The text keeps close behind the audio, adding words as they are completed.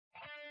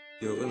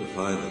You're going to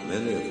find that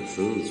many of the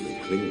truths we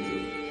cling to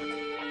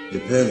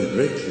depend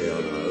greatly on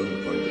our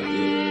own point of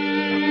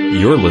view.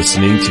 You're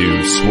listening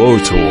to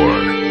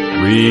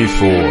SWTOR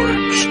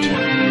Reforged.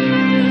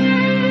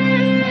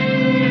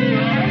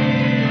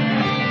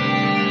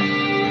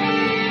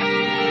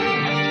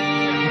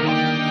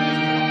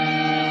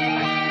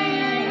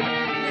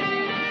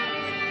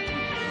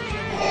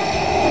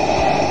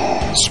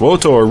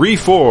 SWTOR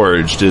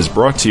Reforged is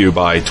brought to you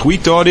by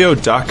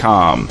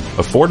TweakedAudio.com.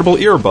 Affordable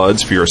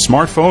earbuds for your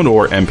smartphone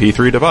or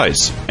MP3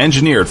 device.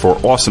 Engineered for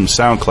awesome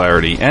sound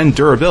clarity and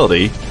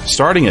durability,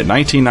 starting at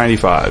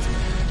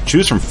 $19.95.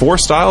 Choose from 4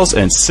 styles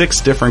and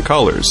 6 different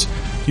colors.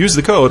 Use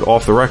the code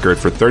OFFTHERECORD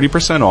for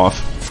 30% off,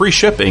 free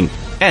shipping,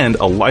 and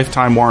a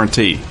lifetime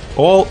warranty.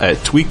 All at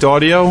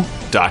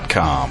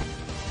TweakedAudio.com.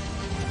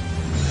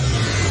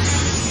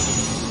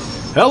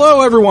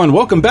 Hello, everyone.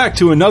 Welcome back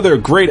to another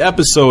great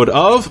episode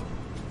of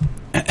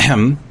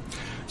SWTOR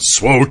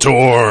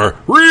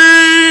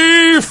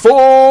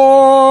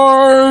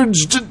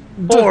Reforged.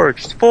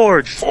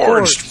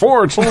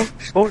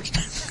 Forged.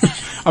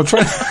 I'm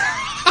trying.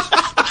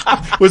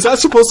 Was that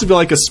supposed to be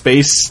like a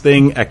space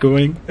thing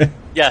echoing?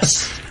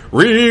 Yes.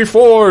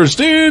 Reforged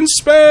in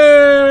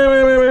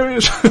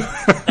space.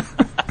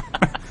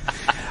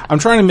 I'm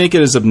trying to make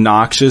it as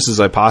obnoxious as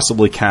I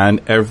possibly can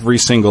every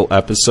single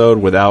episode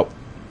without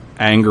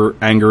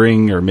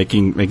angering or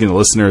making the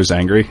listeners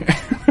angry.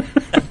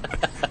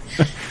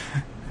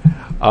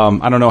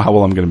 I don't know how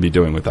well I'm going to be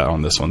doing with that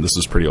on this one. This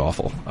is pretty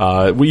awful.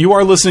 You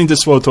are listening to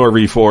SWTOR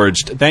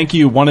Reforged. Thank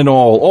you, one and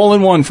all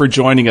in one, for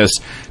joining us.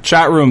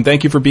 Chat room,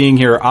 thank you for being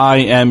here. I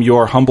am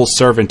your humble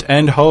servant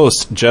and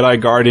host,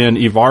 Jedi Guardian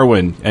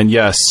Ivarwin. And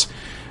yes,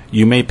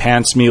 you may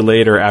pants me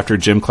later after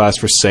gym class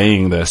for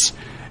saying this.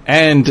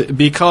 And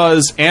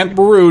because Aunt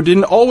Beru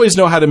didn't always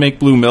know how to make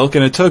blue milk,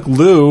 and it took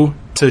Lou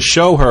to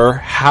show her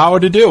how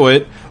to do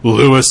it,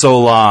 Louis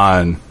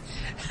Olan.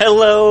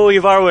 Hello,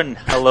 Ivarwin.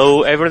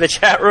 Hello, everyone in the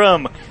chat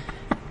room.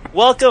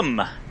 Welcome.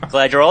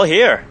 Glad you're all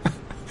here.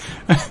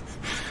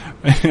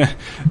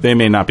 They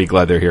may not be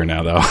glad they're here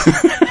now, though.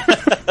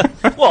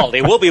 Well,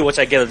 they will be once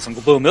I get them some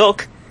blue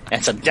milk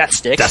and some death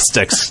sticks. Death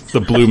sticks.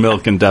 The blue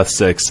milk and death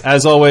sticks.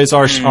 As always,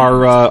 our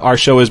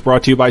show is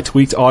brought to you by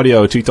Tweaked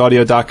Audio,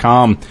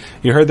 tweakedaudio.com.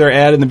 You heard their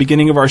ad in the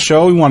beginning of our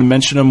show. We want to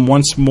mention them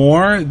once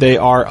more. They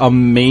are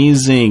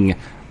amazing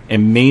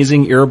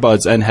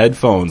earbuds and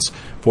headphones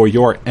for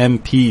your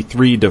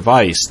MP3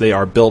 device. They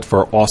are built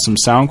for awesome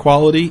sound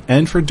quality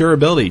and for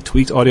durability.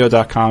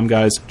 TweakedAudio.com,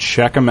 guys.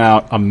 Check them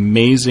out.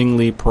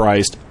 Amazingly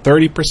priced.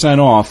 30%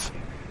 off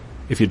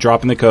if you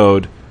drop in the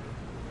code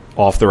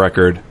off the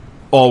record.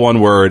 All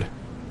one word.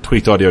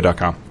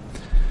 TweakedAudio.com.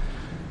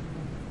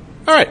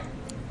 All right.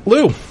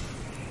 Lou,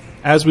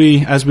 as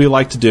we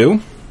like to do,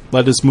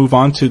 let us move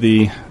on to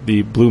the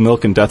blue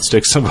milk and death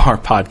sticks of our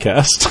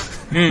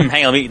podcast.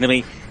 Hang on, let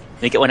me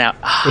get one out.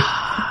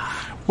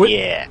 What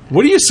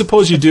do you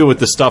suppose you do with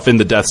the stuff in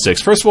the death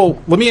sticks? First of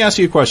all, let me ask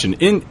you a question.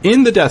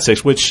 In the death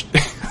sticks, which I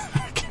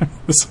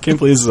can't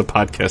believe this is a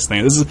podcast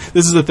thing.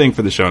 This is a thing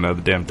for the show now.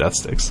 The damn death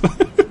sticks.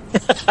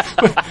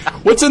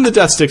 What's in the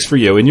death sticks for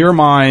you? In your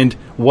mind,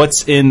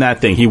 what's in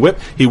that thing? He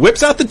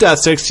whips out the death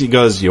sticks. He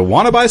goes, "You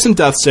want to buy some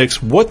death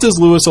sticks?" What does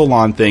Louis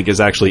Olan think is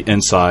actually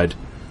inside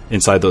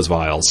those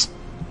vials?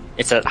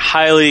 It's a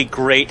highly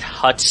great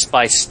hot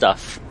spice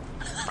stuff.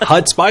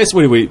 Hot spice?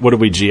 What are we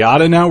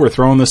Giada now? We're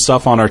throwing this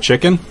stuff on our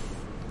chicken?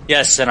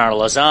 Yes, and our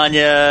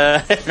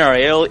lasagna, and our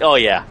ale. Oh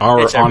yeah,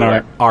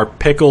 our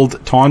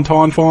pickled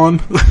tauntaun fawn,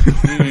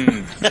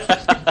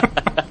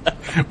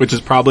 which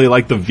is probably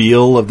like the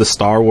veal of the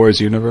Star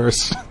Wars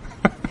universe.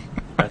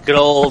 A good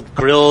old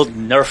grilled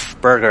Nerf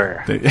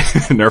burger.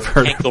 Nerf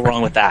burger. Can't go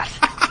wrong with that.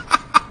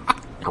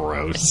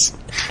 Gross.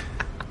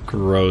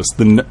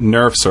 The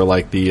Nerfs are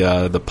like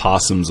the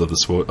possums of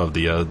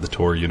the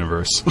Tor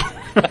universe.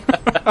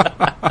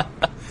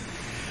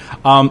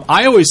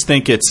 I always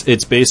think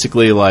it's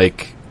basically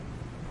like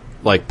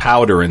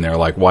powder in there,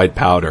 like white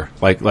powder,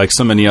 like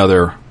so many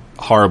other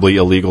horribly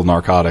illegal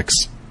narcotics.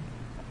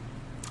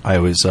 I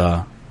always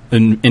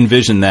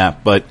envision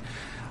that, but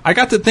I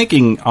got to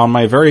thinking on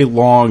my very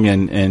long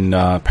and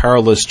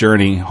perilous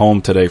journey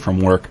home today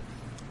from work,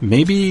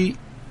 maybe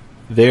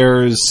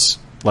there's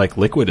like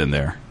liquid in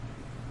there.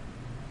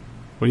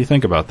 What do you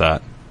think about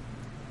that?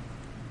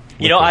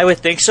 You know, I would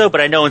think so, but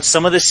I know in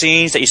some of the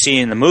scenes that you see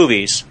in the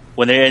movies,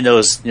 when they're in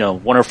those,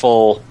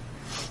 wonderful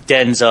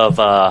dens of,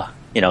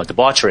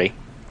 debauchery,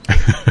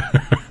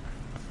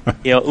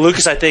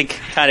 Lucas, I think,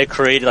 kind of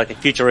created like a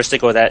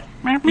futuristic or that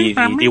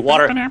the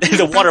water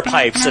the water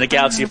pipes in a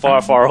galaxy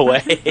far, far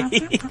away.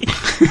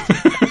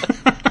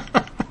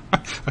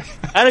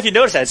 I don't know if you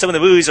notice that in some of the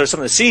movies or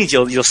some of the scenes,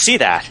 you'll see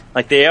that,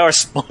 like they are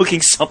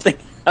smoking something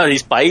out of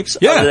these pipes,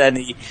 other than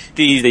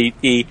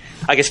the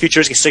I guess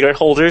futuristic cigarette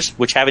holders,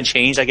 which haven't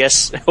changed, I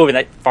guess, over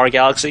that far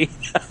galaxy.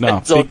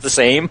 No, so it's the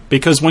same.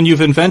 Because when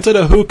you've invented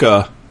a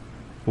hookah,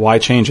 why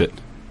change it?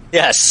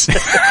 Yes,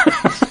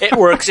 it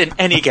works in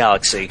any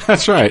galaxy.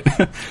 That's right.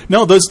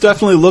 No, those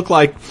definitely look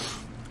like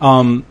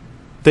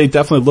they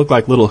definitely look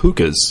like little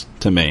hookahs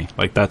to me.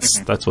 Like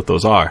that's what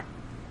those are.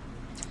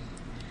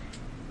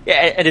 Yeah,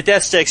 and the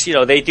death sticks,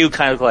 they do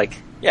kind of like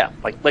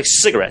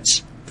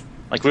cigarettes,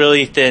 like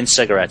really thin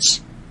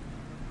cigarettes.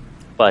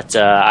 But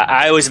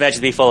I always imagine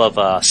to be full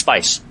of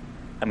spice.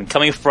 I mean,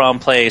 coming from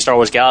playing Star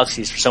Wars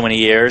Galaxies for so many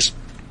years,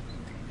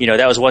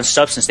 that was one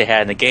substance they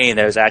had in the game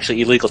that was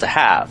actually illegal to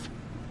have.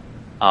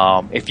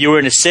 If you were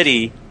in a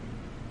city,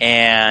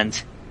 and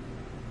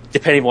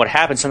depending on what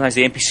happened, sometimes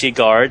the NPC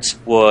guards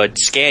would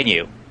scan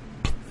you.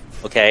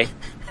 Okay?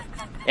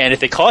 And if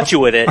they caught you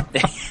with it,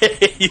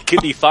 you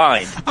could be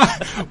fined.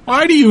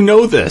 Why do you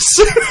know this?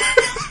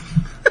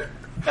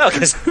 No,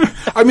 'cause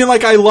I mean,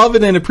 like, I love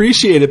it and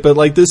appreciate it, but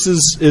like, this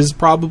is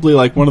probably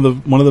like one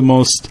of the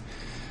most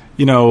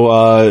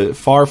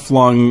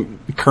far-flung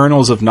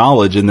kernels of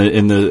knowledge in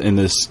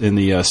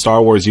the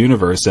Star Wars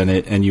universe,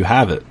 and you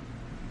have it.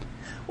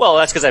 Well,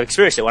 that's because I've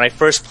experienced it. When I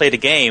first played the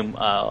game,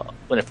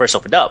 when it first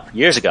opened up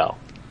years ago,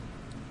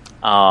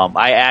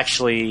 I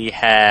actually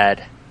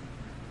had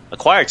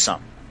acquired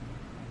some,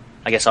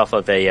 I guess, off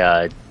of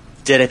a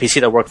dead NPC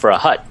that worked for a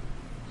hut,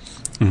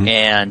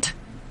 and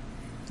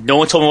no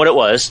one told me what it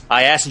was.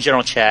 I asked in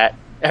general chat.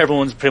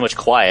 Everyone's pretty much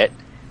quiet,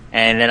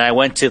 and then I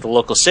went to the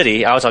local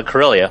city. I was on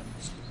Corellia,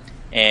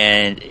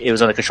 and it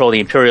was under control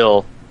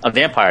of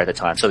the Empire at the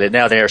time. So they're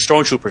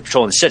stormtroopers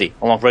patrolling the city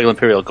along with regular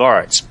Imperial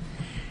guards.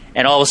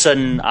 And all of a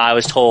sudden, I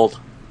was told,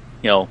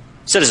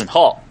 citizen,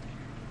 halt.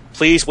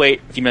 Please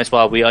wait a few minutes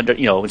while we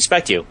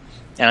inspect you.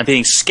 And I'm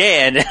being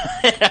scanned. And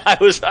I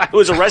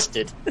was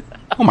arrested.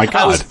 Oh my God!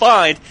 I was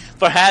fined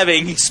for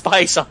having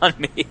spice on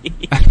me.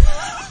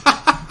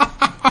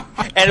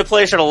 And the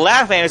players started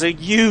laughing. I was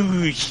like,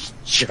 "You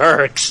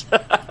jerks!"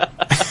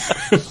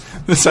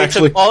 This they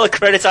actually took all the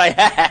credits I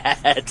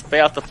had to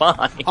pay off the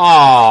fine.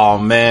 Oh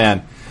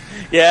man!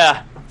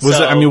 Yeah.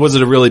 Was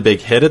it a really big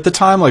hit at the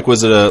time? Like,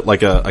 was it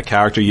a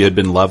character you had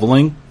been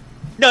leveling?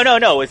 No.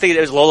 I think it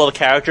was a low-level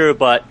character,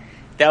 but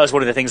that was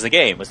one of the things in the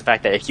game, was the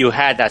fact that if you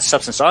had that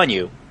substance on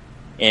you,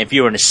 and if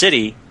you were in a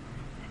city,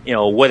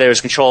 whether it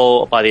was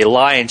controlled by the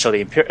Alliance or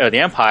the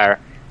Empire,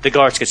 the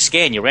guards could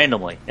scan you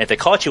randomly. And if they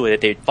caught you with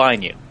it, they'd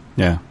fine you.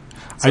 Yeah.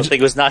 So I think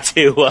it was not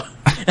to...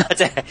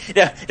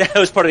 that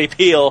was part of the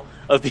appeal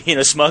of being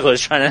a smuggler,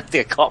 is trying not to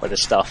get caught with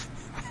this stuff.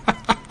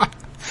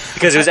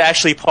 Because it was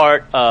actually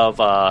part of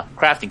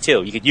crafting,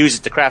 too. You could use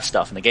it to craft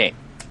stuff in the game.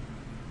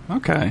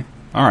 Okay.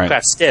 All right.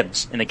 Craft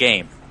stims in the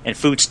game and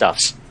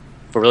foodstuffs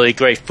for really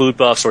great food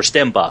buffs or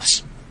stim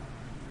buffs.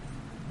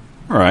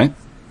 All right.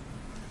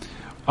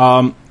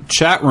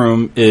 Chat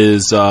room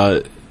is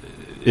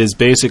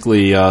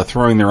basically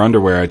throwing their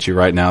underwear at you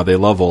right now. They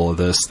love all of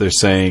this. They're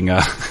saying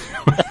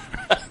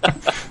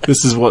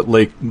this is what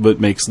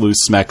makes Lou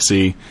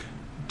smexy.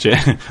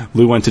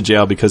 Lou went to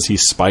jail because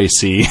he's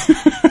spicy.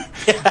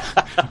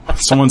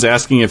 Someone's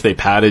asking if they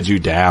patted you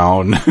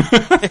down.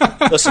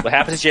 Listen, what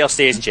happens in jail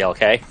stays in jail,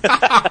 okay?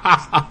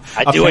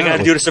 I do what I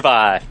gotta do to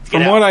survive.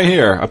 From what I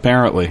hear,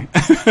 apparently.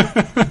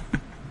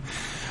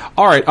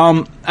 All right.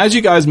 As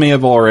you guys may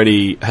have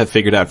already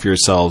figured out for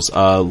yourselves,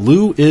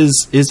 Lou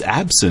is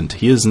absent.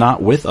 He is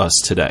not with us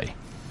today,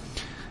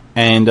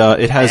 and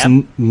it has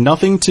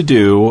nothing to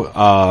do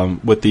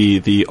with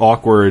the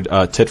awkward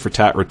tit for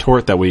tat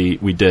retort that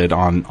we did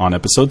on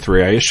episode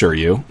 3. I assure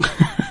you.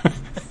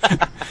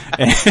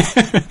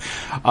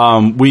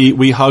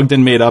 We hugged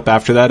and made up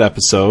after that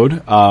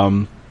episode.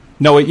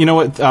 No, you know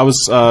what? I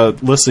was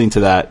listening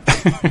to that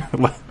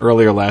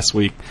earlier last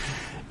week.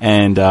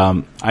 And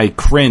I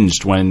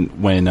cringed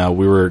when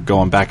we were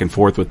going back and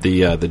forth with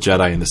the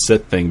Jedi and the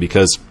Sith thing,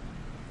 because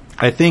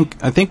I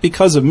think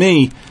because of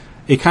me,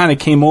 it kind of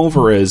came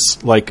over as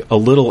like a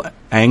little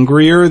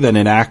angrier than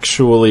it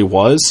actually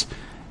was,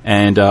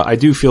 and I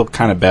do feel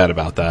kind of bad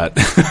about that.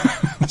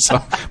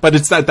 So, but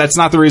that's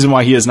not the reason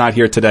why he is not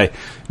here today.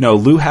 No,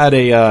 Lou had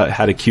a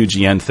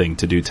QGN thing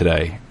to do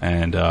today,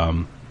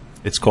 and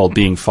it's called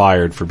being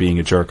fired for being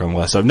a jerk on the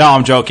last. No,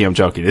 I'm joking.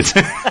 It's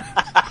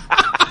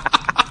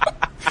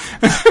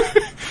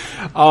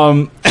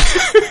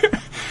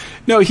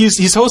no,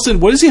 he's hosting.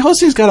 What is he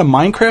hosting? He's got a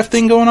Minecraft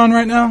thing going on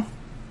right now.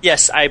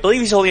 Yes, I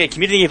believe he's holding a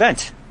community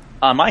event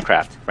on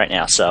Minecraft right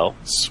now. So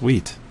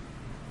sweet.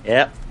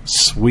 Yeah.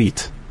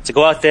 Sweet. So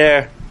go out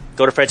there,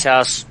 go to Fred's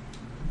house,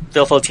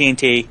 fill full of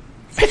TNT,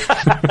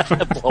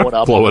 blow it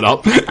up. Blow it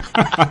up.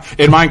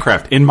 In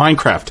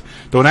Minecraft.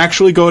 Don't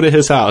actually go to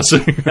his house.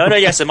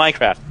 Yes, in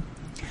Minecraft.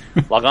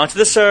 Log on to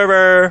the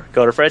server,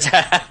 go to Fred's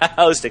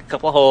house, dig a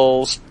couple of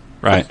holes.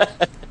 Right.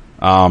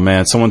 Oh,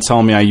 man. Someone's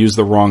telling me I used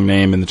the wrong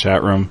name in the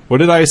chat room. What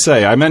did I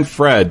say? I meant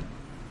Fred.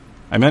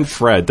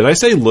 Did I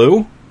say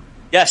Lou?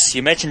 Yes,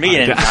 you mentioned me,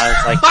 and I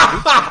was like,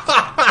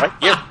 right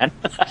here, man.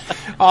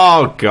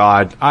 Oh,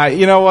 God.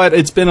 You know what?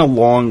 It's been a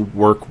long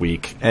work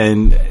week,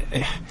 and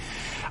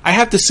I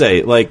have to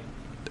say, like,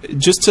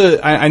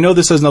 I know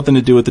this has nothing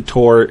to do with the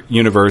Tor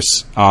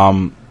universe,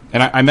 and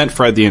I meant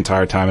Fred the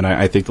entire time, and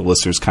I think the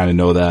listeners kind of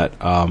know that.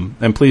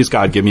 And please,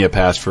 God, give me a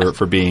pass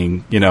for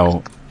being,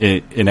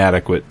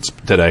 inadequate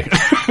today.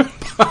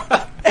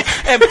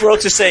 And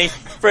Brooks is saying,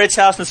 Fred's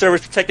house and the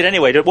server's protected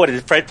anyway. What,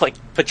 did Fred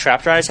put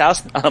traps around his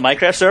house on the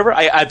Minecraft server?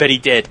 I bet he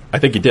did. I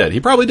think he did. He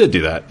probably did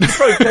do that. He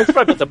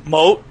probably built a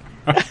moat,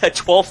 a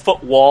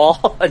 12-foot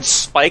wall, and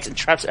spikes and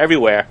traps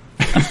everywhere.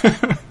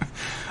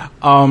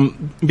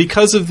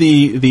 Because of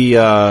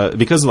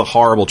the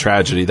horrible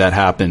tragedy that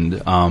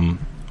happened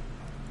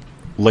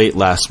late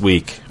last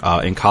week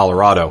in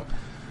Colorado,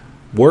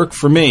 work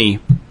for me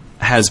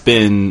has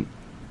been,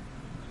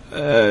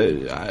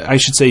 I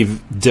should say,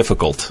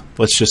 difficult.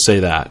 Let's just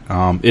say that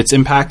it's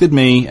impacted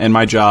me and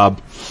my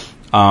job,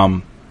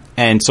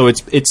 and so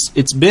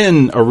it's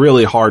been a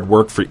really hard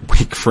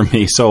week for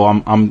me. So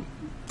I'm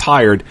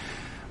tired.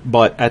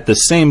 But at the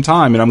same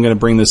time, and I'm going to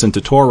bring this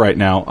into TOR right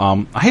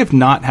now, I have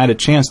not had a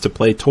chance to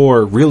play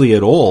TOR really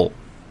at all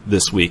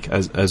this week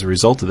as a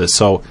result of this.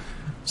 So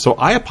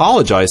I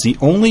apologize. The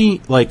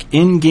only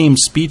in-game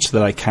speech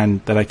that I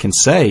can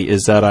say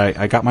is that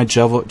I got my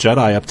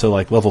Jedi up to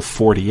level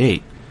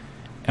 48,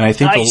 and I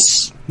think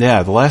nice.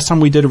 The last time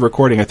we did a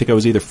recording, I think I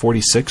was either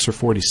 46 or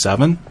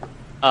 47.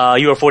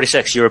 You were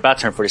 46. You were about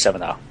to turn 47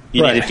 now.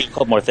 You right. needed to do a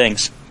couple more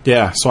things.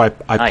 Yeah, so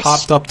I nice.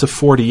 Popped up to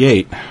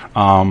 48.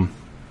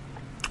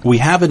 We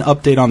have an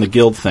update on the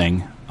guild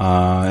thing,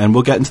 and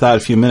we'll get into that in a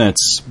few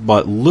minutes.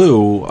 But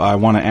Lou, I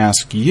want to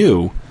ask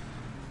you,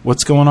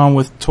 what's going on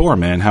with TOR,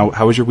 man?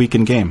 How was your week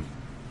in game?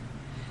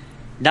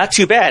 Not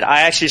too bad.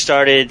 I actually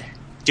started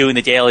doing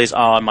the dailies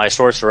on my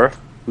sorcerer,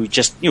 who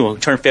just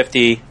turned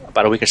 50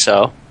 about a week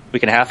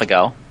and a half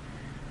ago.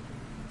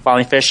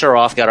 Finally fished her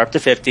off, got her up to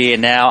 50,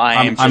 and now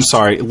I'm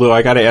sorry, Lou.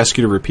 I got to ask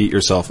you to repeat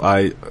yourself.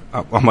 I'm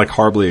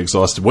horribly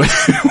exhausted.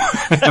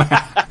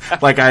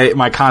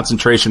 My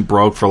concentration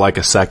broke for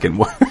a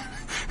second.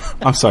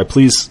 I'm sorry.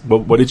 Please,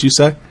 what did you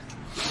say?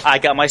 I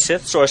got my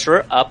Sith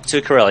sorcerer up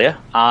to Corellia.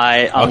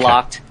 I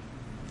unlocked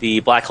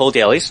the Black Hole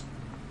dailies.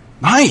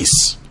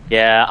 Nice.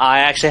 Yeah, I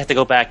actually have to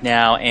go back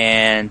now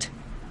and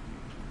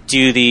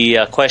do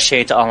the quest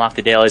chain to unlock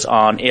the dailies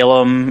on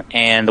Ilum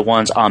and the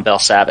ones on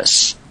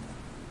Belsavis.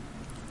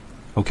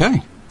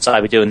 Okay. So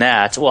I'll be doing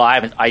that. Well,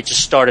 I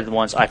just started the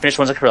ones. I finished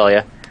ones on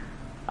Corellia.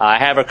 I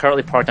have her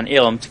currently parked on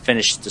Ilum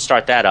to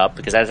start that up,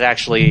 because that's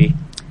actually,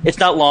 it's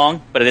not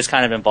long, but it is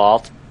kind of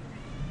involved.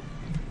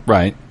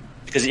 Right.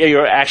 Because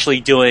you're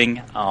actually doing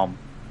a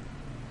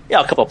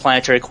couple of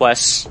planetary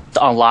quests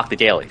to unlock the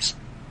dailies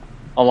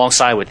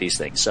alongside with these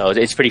things. So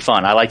it's pretty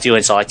fun. I like doing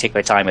it, so I take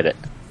my time with it.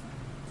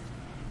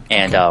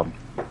 And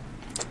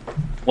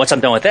once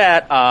I'm done with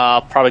that,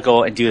 I'll probably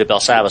go and do the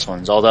Belsavis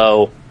ones,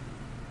 although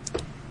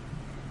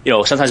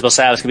sometimes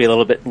Belsavis can be a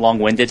little bit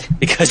long-winded,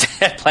 because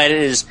that planet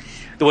is,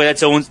 the way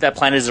that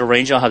planet is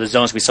arranged, on how the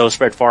zones can be so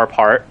spread far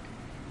apart.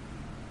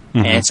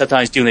 Mm-hmm. And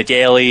sometimes doing the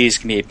dailies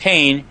can be a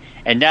pain.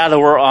 And now that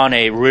we're on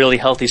a really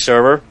healthy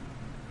server,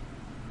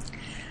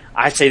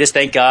 I'd say this,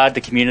 thank God,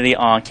 the community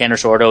on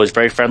Candace Ordo is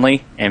very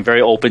friendly and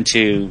very open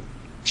to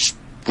just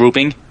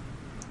grouping.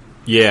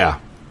 Yeah.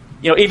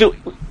 Even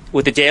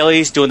with the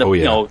dailies, doing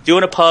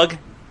a pug,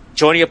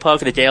 joining a pug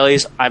for the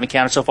dailies, I've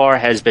encountered so far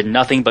has been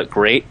nothing but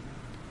great.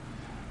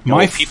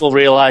 People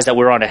realize that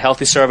we're on a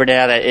healthy server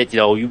now, that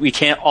we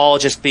can't all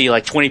just be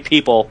 20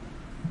 people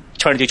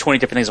trying to do 20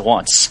 different things at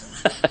once.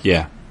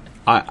 Yeah.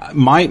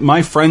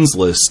 My friends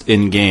list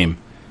in game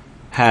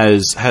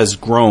has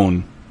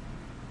grown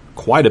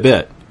quite a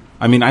bit.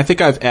 I mean, I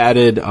think I've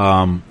added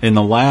in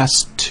the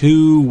last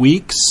 2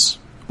 weeks.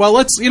 Well,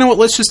 let's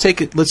just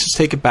take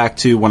it back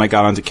to when I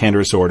got onto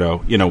Candace Ordo.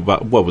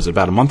 What was it,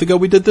 about a month ago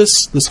we did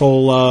this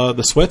whole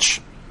the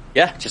switch?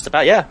 Yeah, just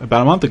about, yeah.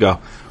 About a month ago.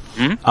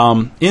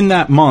 Mm-hmm. In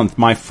that month,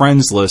 my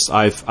friends list,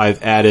 I've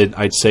added,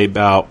 I'd say,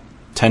 about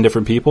 10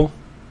 different people.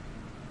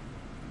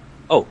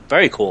 Oh,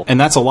 very cool. And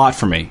that's a lot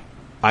for me.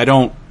 I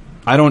don't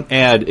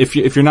add, if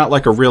you're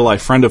not a real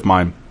life friend of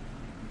mine,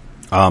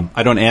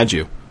 I don't add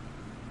you.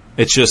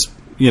 It's just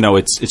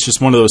it's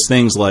just one of those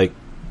things,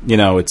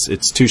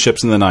 it's two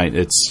ships in the night.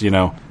 It's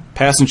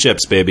passing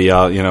ships, baby.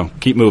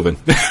 Keep moving.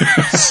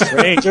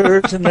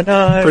 Strangers in the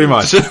night. Pretty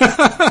much.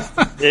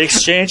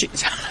 Exchanging.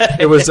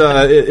 It was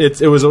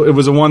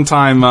a one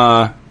time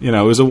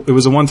it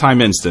was a one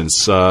time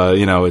instance.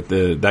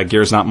 That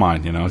gear's not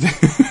mine.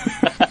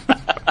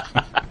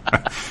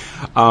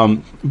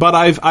 But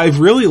I've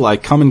really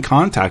come in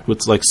contact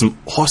with some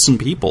awesome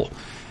people,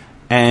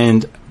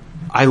 and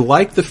I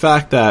like the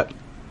fact that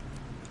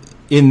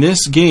in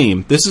this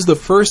game, this is the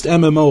first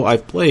MMO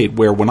I've played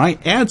where when I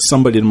add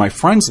somebody to my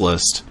friends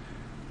list,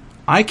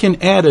 I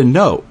can add a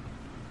note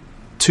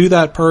to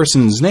that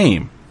person's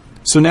name.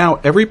 So now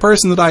every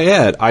person that I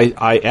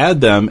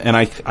add them, and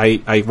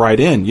I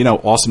write in,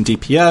 awesome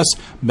DPS,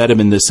 met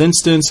him in this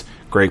instance,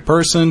 great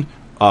person,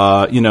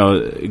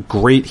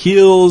 great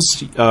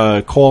heals,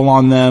 call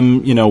on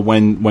them,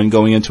 when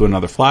going into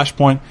another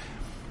flashpoint.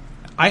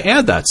 I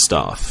add that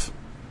stuff.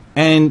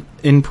 And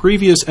in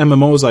previous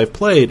MMOs I've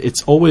played,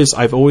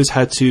 I've always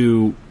had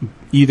to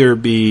either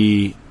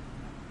be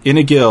in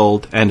a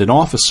guild and an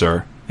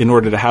officer in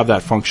order to have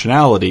that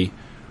functionality,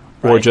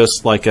 or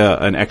just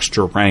an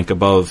extra rank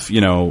above,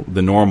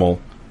 the normal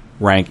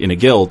rank in a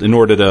guild in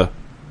order to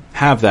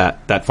have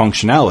that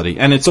functionality,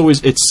 and it's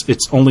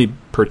only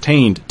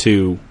pertained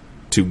to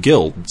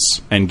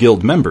guilds and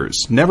guild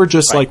members, never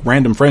just like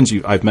random friends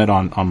I've met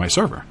on my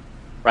server.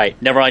 Right.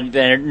 You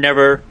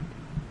never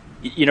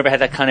had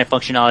that kind of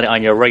functionality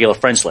on your regular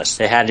friends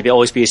list. It had to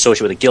always be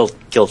associated with a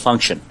guild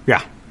function.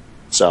 Yeah.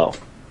 So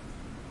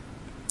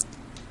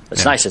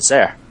it's nice it's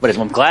there. But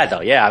I'm glad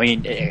though. Yeah. I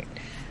mean,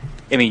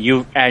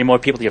 you adding more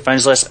people to your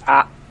friends list.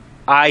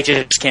 I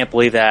just can't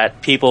believe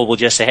that people will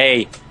just say,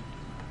 hey,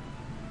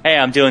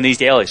 I'm doing these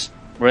dailies.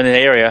 We're in the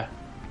area.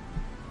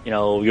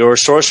 You're a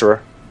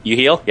sorcerer. You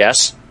heal?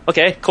 Yes.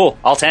 Okay, cool.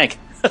 I'll tank.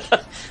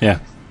 Yeah.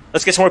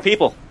 Let's get some more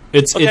people.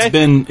 It's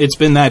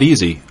been that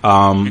easy.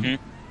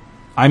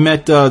 I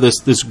met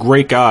this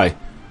great guy.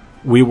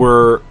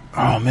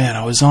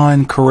 I was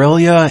on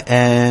Corellia,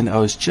 and I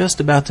was just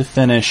about to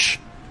finish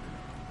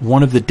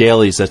one of the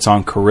dailies that's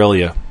on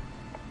Corellia.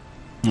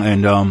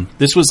 And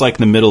this was like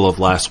the middle of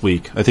last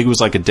week. I think it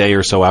was like a day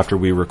or so after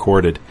we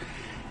recorded.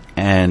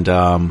 And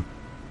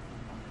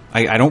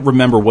I don't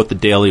remember what the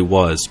daily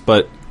was,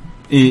 but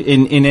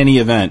in any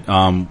event,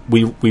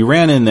 we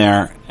ran in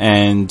there,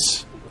 and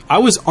I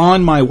was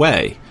on my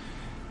way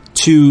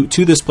to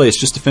this place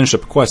just to finish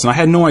up a quest, and I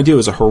had no idea it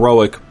was a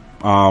heroic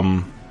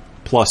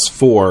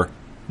 +4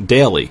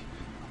 daily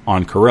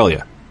on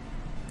Corellia.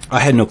 I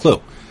had no clue.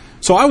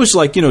 So I was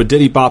like,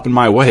 diddy bopping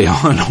my way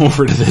on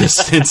over to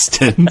this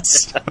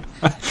instance.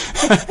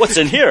 What's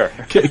in here?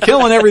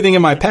 Killing everything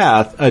in my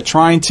path,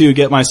 trying to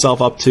get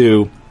myself up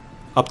to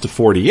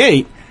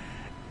 48.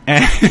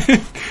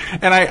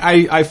 And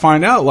I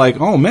find out, like,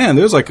 oh man,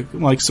 there's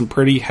like some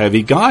pretty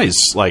heavy guys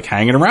like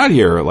hanging around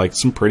here, like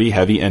some pretty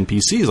heavy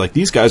NPCs. Like,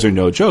 these guys are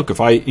no joke. If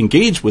I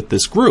engage with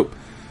this group,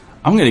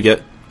 I'm going to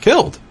get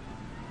killed.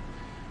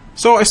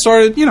 So I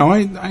started,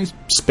 I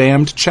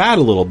spammed chat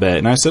a little bit,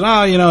 and I said,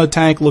 a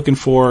tank looking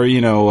for,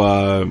 3,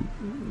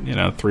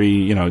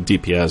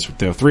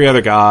 DPS, 3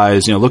 other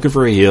guys, looking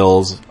for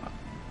heals.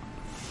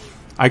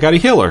 I got a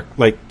healer,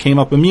 like, came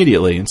up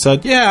immediately and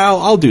said, yeah,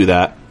 I'll do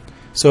that.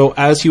 So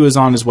as he was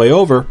on his way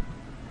over,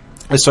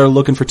 I started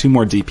looking for 2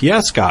 more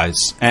DPS guys,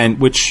 and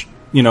which,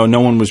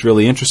 no one was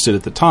really interested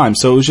at the time.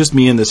 So it was just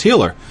me and this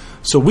healer.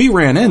 So we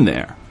ran in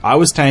there. I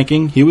was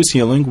tanking, he was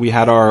healing. We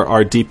had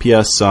our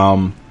DPS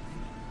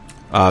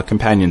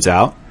companions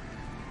out,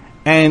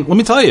 and let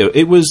me tell you,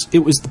 it was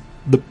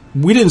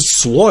we didn't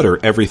slaughter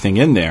everything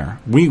in there.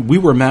 We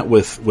were met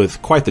with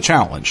quite the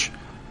challenge,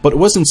 but it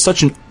wasn't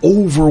such an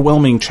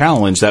overwhelming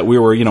challenge that we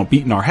were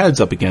beating our heads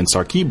up against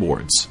our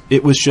keyboards.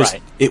 It was just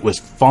It was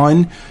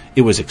fun,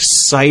 it was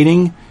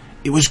exciting,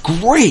 it was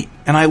great,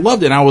 and I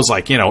loved it. And I was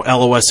like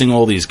LOSing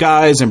all these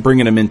guys and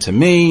bringing them into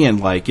me, and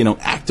like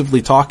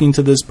actively talking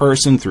to this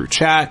person through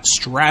chat,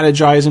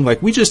 strategizing.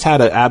 Like, we just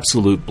had an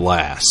absolute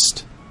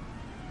blast.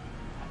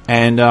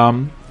 And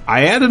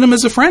I added him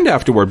as a friend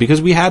afterward because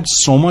we had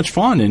so much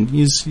fun. And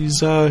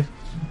he's I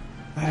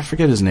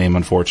forget his name,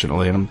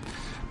 unfortunately.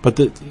 But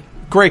the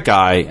great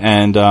guy,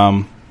 and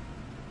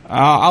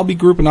I'll be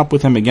grouping up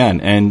with him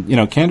again. And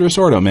Candor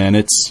Sordo, man,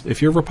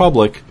 if you're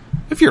Republic,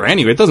 if you're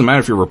anywhere, it doesn't matter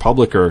if you're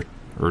Republic or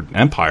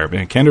Empire,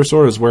 man. Candor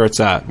Sordo is where it's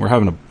at.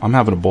 I'm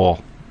having a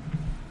ball.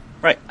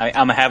 Right,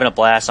 I'm having a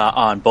blast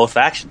on both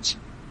factions.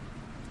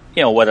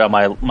 Whether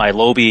my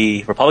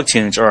lowbie Republic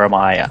tunes or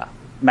my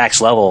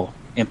max level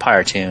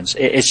Empire tunes,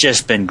 it's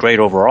just been great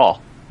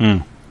overall.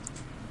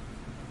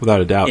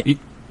 Without a doubt.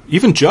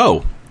 Even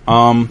Joe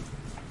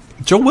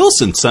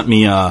Wilson sent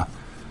me a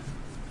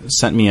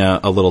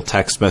little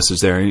text message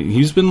there.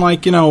 He's been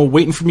like,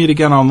 waiting for me to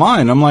get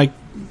online. I'm like,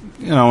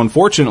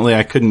 unfortunately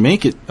I couldn't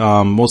make it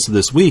most of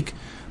this week,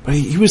 but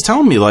he was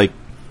telling me like,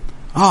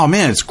 oh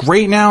man, it's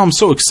great now. I'm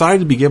so excited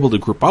to be able to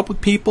group up with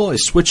people. I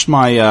switched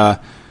my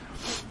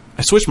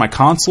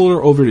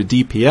consular over to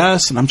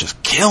DPS, and I'm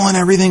just killing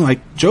everything.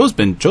 Like, Joe's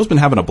been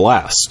having a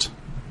blast.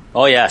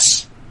 Oh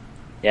yes,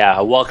 yeah,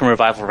 a welcome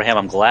revival for him.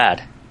 I'm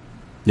glad.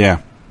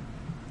 Yeah.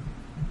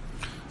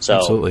 So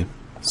absolutely.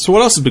 So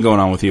what else has been going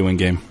on with you in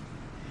game?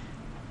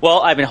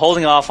 Well, I've been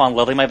holding off on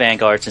leveling my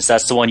Vanguard since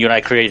that's the one you and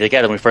I created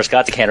together when we first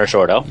got to Candor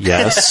Sordo.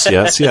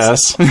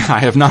 Yes. I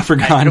have not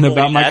forgotten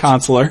about my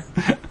consular.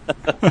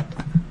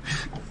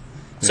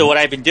 So what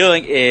I've been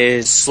doing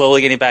is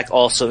slowly getting back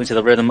also into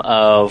the rhythm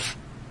of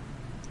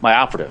my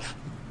operative,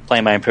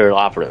 playing my Imperial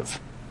operative.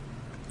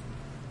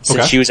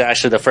 Since she was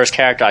actually the first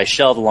character I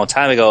shelved a long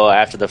time ago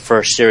after the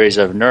first series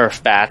of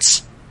nerf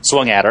bats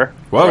swung at her.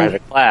 Whoa. Right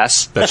at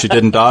class. That she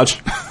didn't dodge?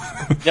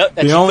 Nope,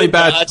 the only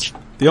bat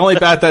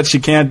that she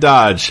can't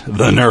dodge,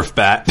 the nerf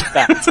bat.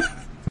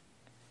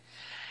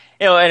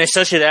 And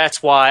essentially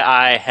that's why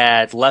I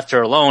had left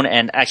her alone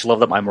and actually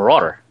leveled up my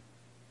Marauder.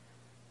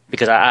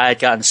 Because I had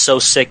gotten so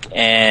sick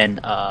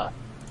and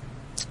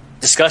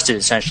disgusted,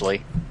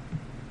 essentially,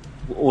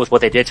 with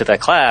what they did to that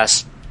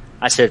class.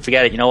 I said,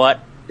 forget it, you know what?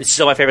 It's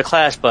still my favorite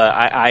class, but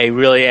I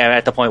really am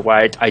at the point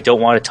where I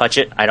don't want to touch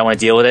it. I don't want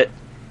to deal with it.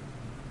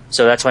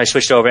 So that's when I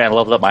switched over and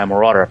leveled up my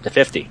Marauder up to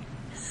 50.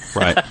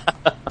 Right.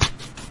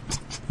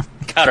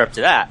 Got her up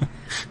to that.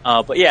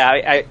 But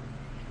yeah,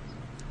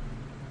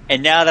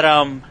 and now that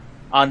I'm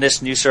on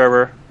this new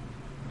server,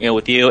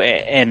 with you,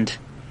 and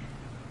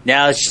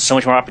now it's just so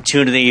much more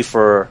opportunity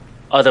for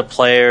other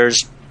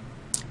players.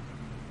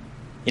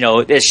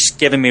 It's just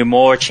giving me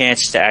more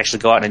chances to actually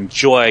go out and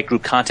enjoy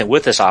group content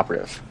with this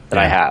operative that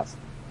I have.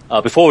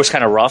 Before it was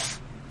kind of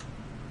rough,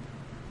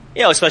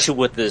 especially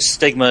with the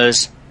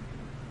stigmas,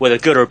 whether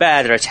good or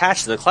bad, that are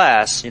attached to the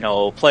class.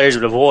 Players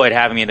would avoid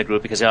having me in the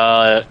group because,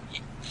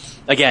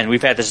 again,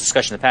 we've had this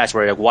discussion in the past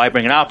where, like, why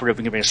bring an operative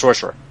when you can bring a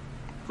sorcerer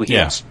who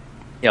heals?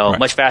 Right.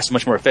 Much faster,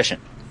 much more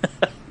efficient.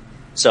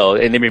 So,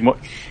 and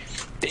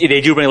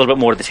they do bring a little bit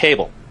more to the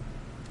table.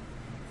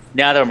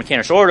 Now that we're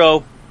Mechanicus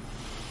Ordo,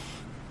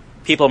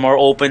 people are more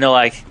open to,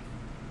 like,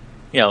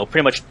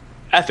 pretty much,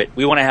 F it.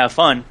 We want to have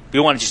fun. We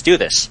want to just do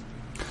this.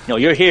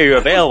 You're here, you're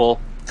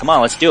available. Come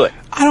on, let's do it.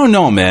 I don't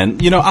know, man.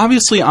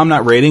 Obviously I'm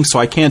not raiding, so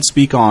I can't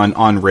speak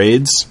on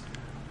raids.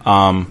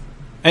 And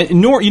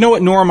nor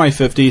am I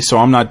 50, so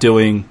I'm not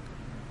doing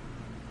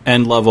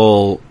end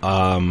level,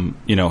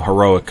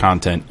 heroic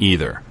content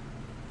either.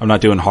 I'm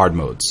not doing hard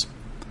modes.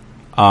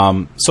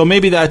 So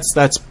maybe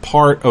that's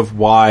part of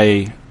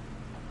why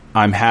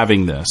I'm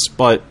having this.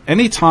 But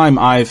anytime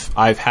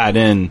I've had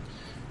in,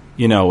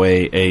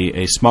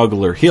 a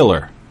smuggler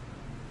healer,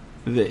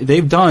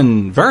 they've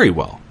done very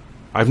well.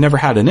 I've never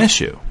had an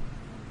issue.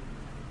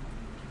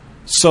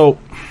 So,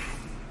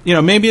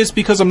 maybe it's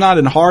because I'm not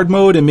in hard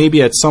mode, and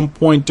maybe at some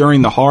point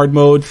during the hard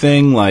mode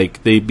thing,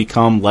 like, they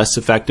become less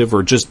effective,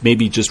 or just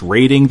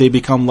raiding, they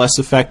become less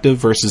effective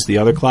versus the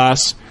other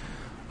class.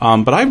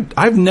 But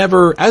I've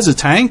never, as a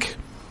tank,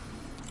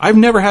 I've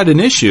never had an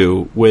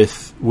issue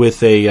with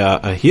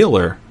a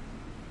healer,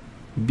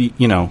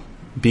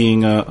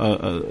 being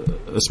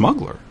a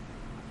smuggler.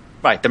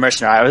 Right, the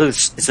mercenary.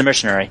 It's the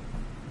mercenary.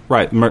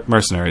 Right,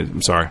 mercenary.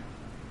 I'm sorry.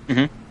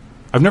 Mm-hmm.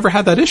 I've never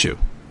had that issue.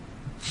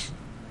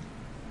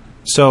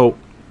 So,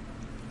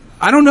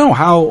 I don't know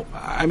how.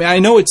 I mean, I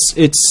know it's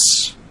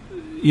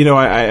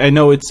I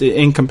know it's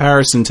in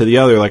comparison to the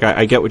other. Like,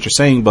 I get what you're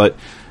saying, but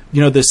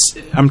this.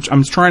 I'm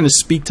trying to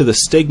speak to the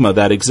stigma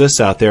that exists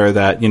out there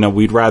that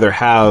we'd rather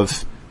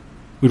have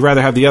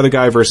the other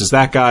guy versus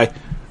that guy.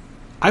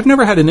 I've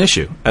never had an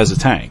issue as a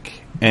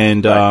tank,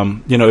 and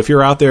right. If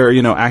you're out there,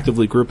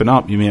 actively grouping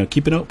up,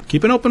 keep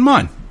an open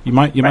mind. You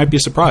might be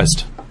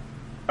surprised.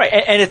 Right,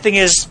 and the thing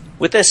is,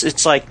 with this,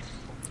 it's like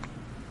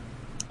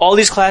all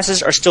these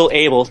classes are still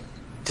able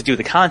to do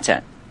the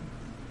content.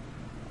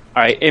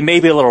 All right, it may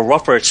be a little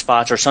rougher at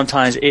spots, or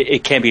sometimes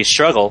it can be a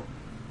struggle.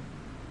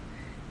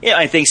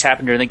 And things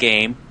happen during the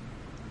game.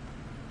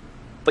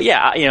 But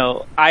yeah,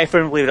 I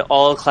firmly believe that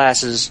all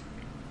classes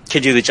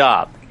can do the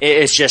job.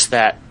 It's just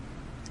that,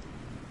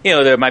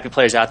 there might be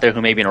players out there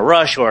who may be in a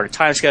rush or a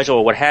time schedule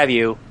or what have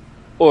you,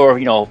 or,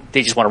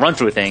 they just want to run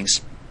through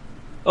things.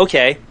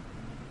 Okay.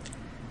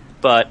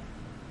 But,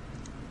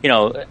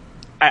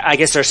 I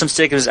guess there are some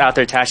stigmas out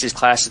there attached to these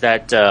classes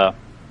that, for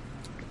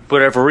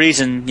whatever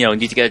reason,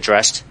 need to get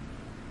addressed.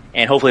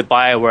 And hopefully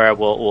BioWare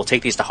will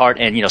take these to heart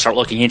and, start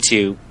looking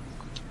into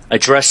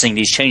addressing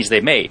these changes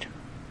they've made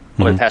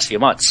over the past few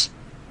months.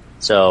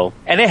 So,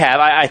 and they have.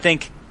 I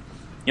think,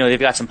 they've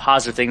got some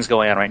positive things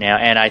going on right now.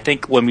 And I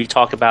think when we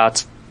talk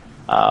about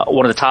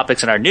one of the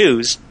topics in our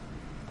news,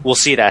 we'll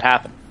see that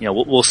happen.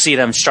 We'll see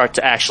them start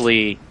to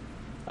actually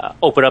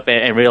open up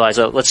and realize,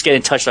 let's get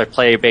in touch with our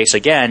player base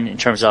again in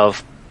terms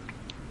of,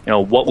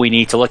 what we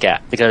need to look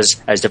at.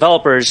 Because as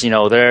developers,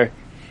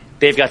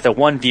 they've got their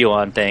one view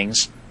on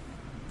things.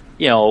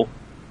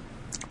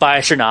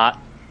 Biased or not,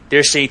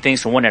 they're seeing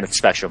things from one end of the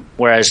spectrum,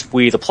 whereas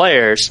we, the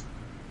players,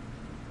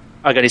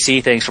 are going to see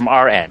things from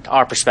our end,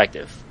 our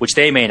perspective, which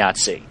they may not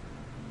see.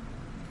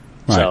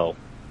 Right. So,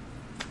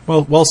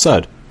 well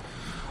said.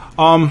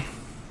 All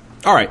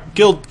right,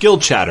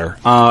 guild chatter.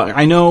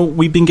 I know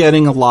we've been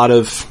getting a lot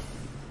of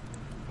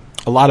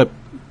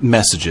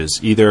messages,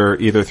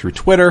 either through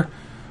Twitter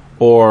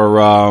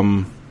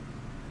or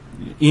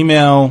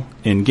email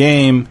in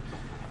game.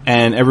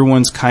 And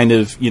everyone's kind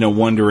of,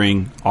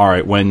 wondering, all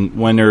right,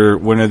 when are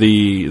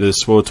the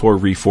SWTOR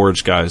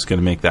Reforged guys going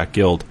to make that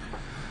guild?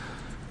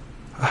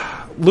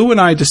 Lou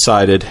and I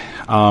decided,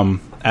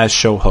 as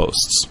show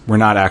hosts, we're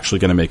not actually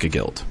going to make a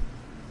guild.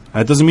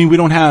 That doesn't mean we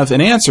don't have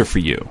an answer for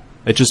you.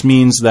 It just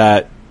means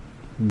that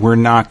we're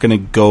not going to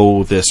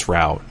go this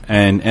route.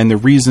 And the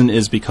reason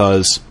is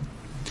because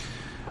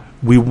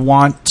we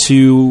want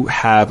to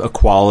have a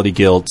quality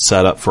guild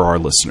set up for our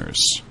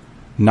listeners.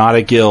 Not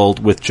a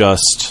guild with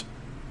just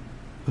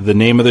the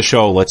name of the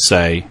show, let's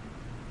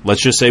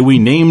just say we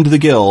named the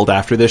guild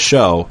after this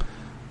show.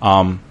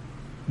 Not,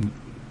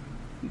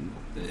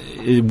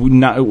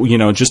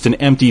 just an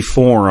empty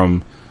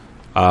forum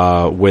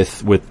with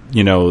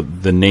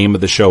the name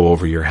of the show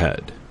over your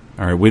head.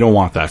 All right, we don't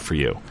want that for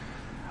you.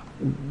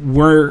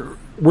 We're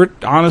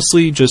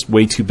honestly just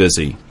way too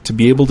busy to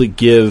be able to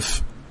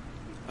give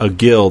a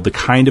guild the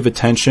kind of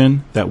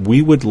attention that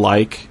we would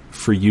like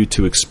for you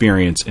to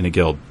experience in a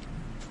guild.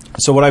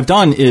 So what I've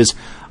done is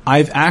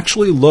I've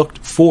actually looked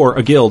for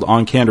a guild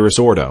on Canderous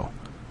Ordo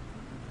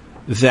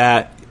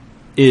that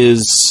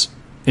is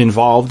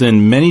involved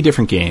in many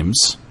different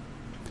games,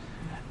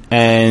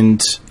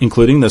 and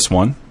including this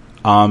one,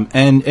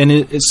 and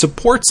it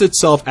supports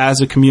itself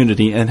as a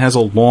community and has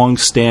a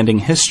long-standing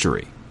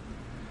history.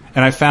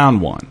 And I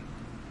found one.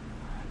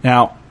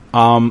 Now,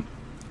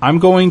 I'm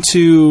going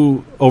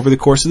to, over the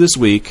course of this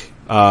week,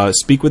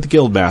 speak with the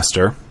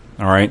Guildmaster,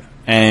 all right,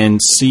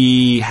 and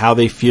see how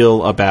they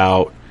feel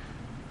about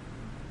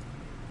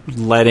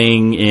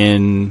letting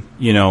in,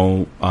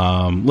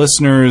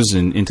 listeners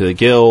and into the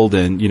guild,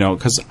 and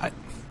because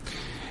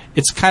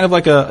it's kind of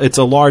like it's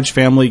a large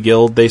family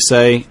guild, they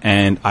say,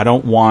 and I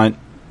don't want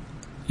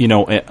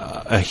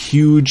a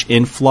huge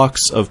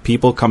influx of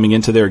people coming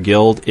into their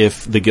guild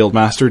if the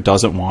Guildmaster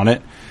doesn't want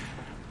it.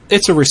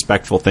 It's a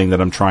respectful thing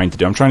that I'm trying to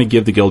do. I'm trying to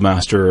give the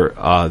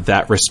Guildmaster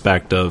that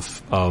respect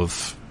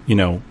of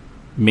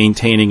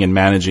maintaining and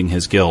managing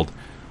his guild.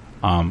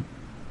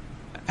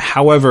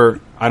 However,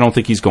 I don't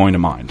think he's going to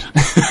mind.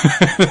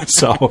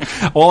 So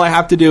all I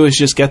have to do is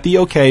just get the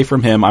okay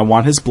from him. I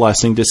want his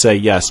blessing to say,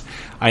 yes,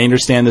 I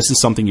understand this is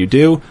something you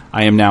do.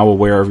 I am now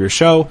aware of your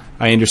show.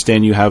 I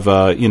understand you have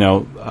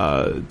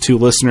 2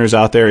 listeners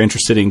out there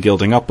interested in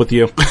guilding up with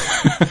you.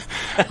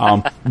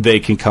 They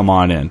can come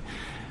on in.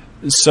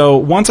 So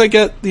once I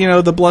get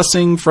the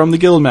blessing from the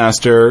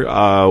Guildmaster,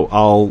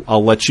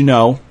 I'll let you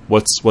know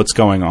what's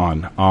going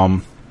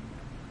on.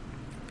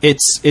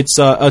 It's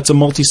a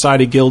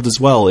multi-sided guild as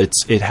well.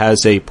 It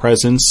has a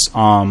presence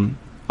on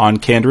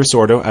Canderous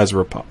Ordo as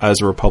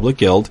a Republic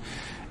guild,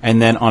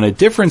 and then on a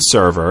different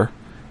server,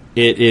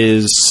 it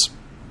is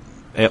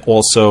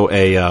also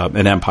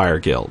an Empire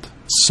guild.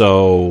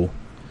 So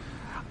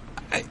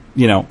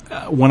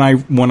when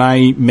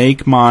I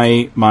make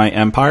my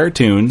Empire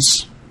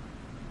tunes,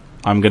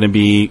 I'm going to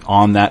be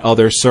on that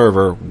other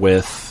server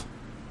with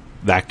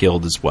that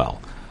guild as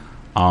well.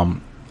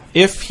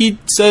 If he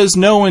says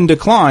no and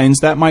declines,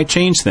 that might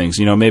change things.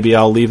 Maybe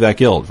I'll leave that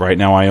guild. Right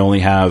now I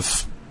only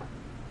have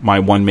my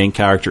one main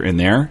character in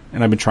there,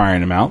 and I've been trying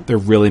them out. They're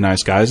really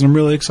nice guys, and I'm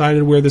really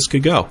excited where this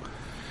could go.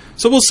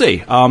 So we'll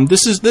see.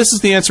 This is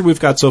the answer we've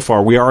got so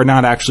far. We are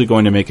not actually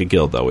going to make a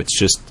guild, though.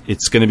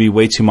 It's going to be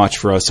way too much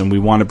for us, and we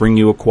want to bring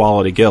you a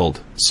quality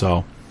guild.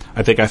 So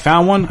I think I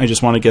found one. I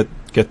just want to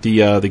get the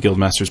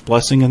Guildmaster's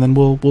blessing, and then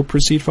we'll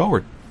proceed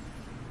forward.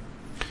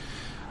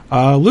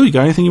 Lou, you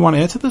got anything you want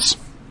to add to this?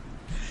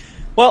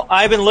 Well,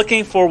 I've been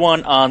looking for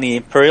one on the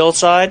Imperial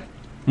side,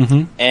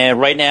 and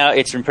right now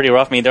it's been pretty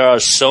rough. I mean, there are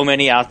so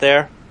many out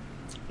there.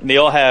 They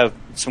all have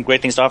some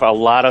great things to offer. A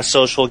lot of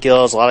social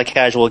guilds, a lot of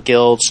casual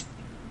guilds.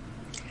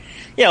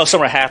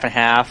 Some are half and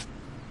half.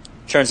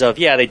 In terms of,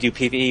 they do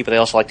PvE, but they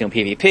also like doing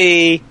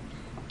PvP.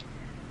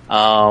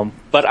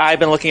 But I've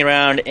been looking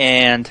around,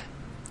 and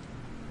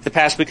the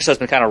past week or so has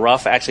been kind of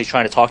rough actually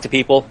trying to talk to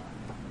people,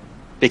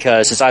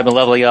 because since I've been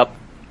leveling up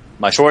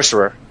my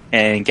sorcerer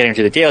and getting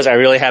to the dailies, I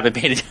really haven't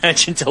paid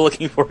attention to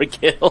looking for a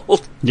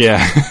guild.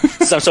 Yeah.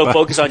 So I'm so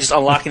focused on just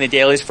unlocking the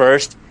dailies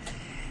first.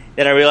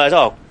 Then I realized,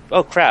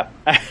 oh crap,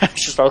 I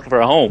should start looking for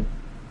a home.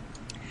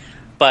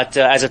 But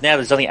as of now,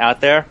 there's nothing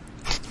out there.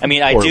 I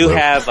mean, I do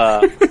have.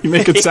 You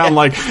make it sound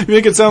like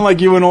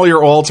you and all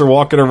your alts are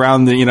walking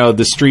around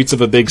the streets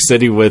of a big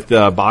city with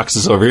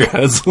boxes over your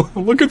heads,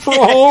 looking for a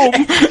home.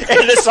 And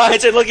the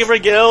signs are looking for a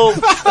guild,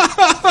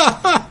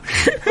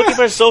 looking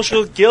for a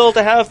social guild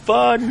to have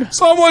fun.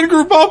 Someone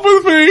group up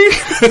with me.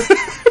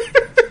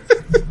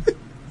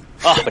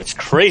 But it's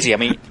crazy. I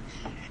mean,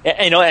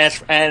 and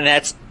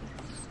that's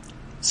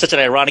such an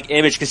ironic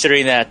image,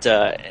 considering that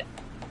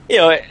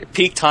at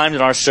peak times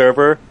in our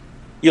server,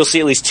 you'll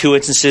see at least 2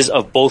 instances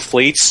of both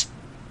fleets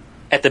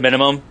at the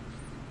minimum.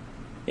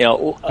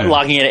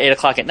 Logging in at 8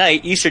 o'clock at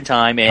night, Eastern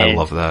time. And I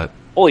love that.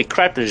 Holy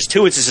crap, there's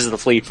 2 instances of the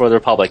fleet for the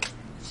Republic.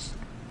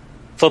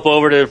 Flip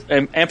over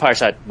to Empire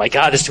side. My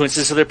God, there's 2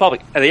 instances of the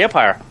Republic. And the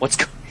Empire.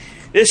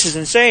 This is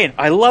insane.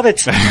 I love it.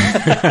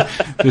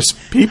 There's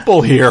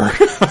people here.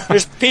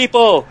 There's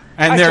people.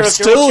 And they're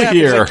still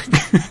here.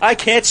 I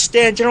can't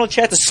stand general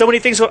chat. There's so many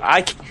things.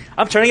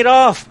 I'm turning it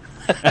off.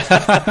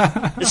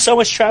 There's so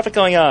much traffic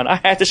going on. I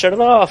have to shut it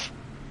off.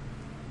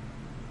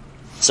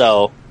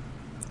 So.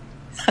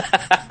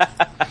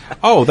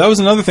 That was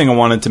another thing I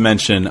wanted to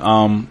mention.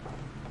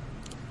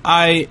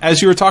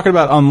 As you were talking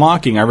about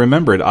unlocking, I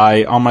remembered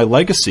on my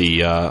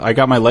legacy, I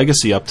got my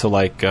legacy up to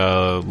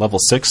level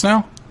 6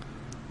 now.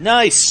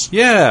 Nice.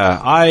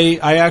 Yeah, I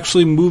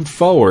actually moved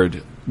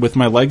forward with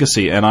my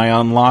legacy, and I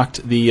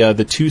unlocked the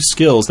 2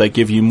 skills that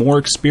give you more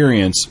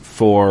experience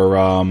for.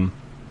 I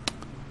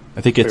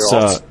think it's.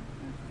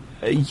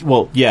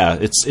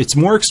 It's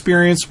more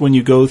experience when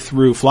you go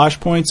through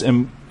flashpoints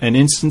and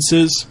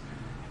instances,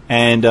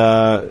 and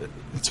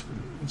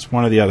it's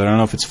one or the other. I don't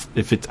know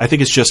if it's I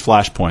think it's just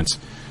flashpoints.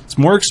 It's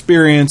more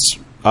experience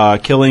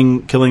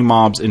killing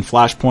mobs in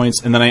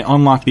flashpoints, and then I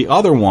unlock the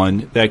other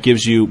one that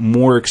gives you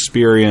more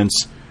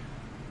experience.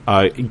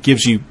 It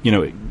gives you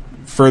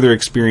further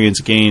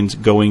experience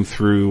gained going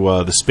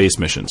through the space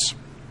missions.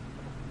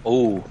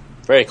 Oh,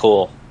 very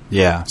cool.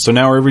 Yeah. So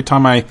now every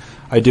time I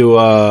do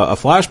a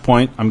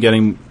flashpoint, I'm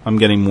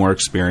getting more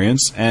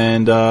experience,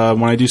 and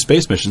when I do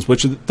space missions,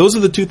 those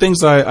are the 2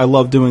 things I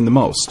love doing the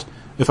most.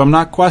 If I'm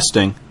not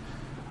questing,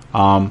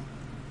 I'm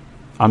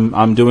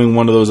I'm doing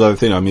one of those other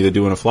things. I'm either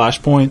doing a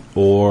Flashpoint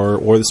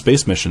or the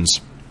space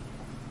missions.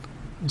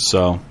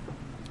 So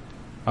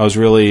I was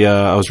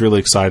really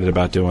excited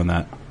about doing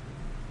that.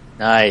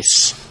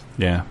 Nice.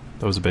 Yeah,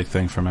 that was a big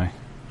thing for me.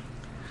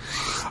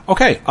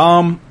 Okay,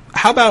 how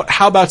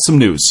about some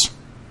news?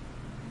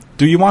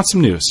 Do you want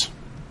some news?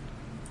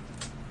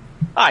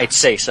 I'd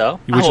say so.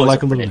 Would you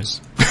like a little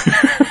news?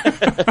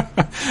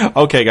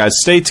 Okay, guys,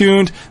 stay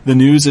tuned. The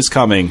news is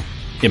coming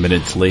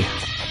imminently.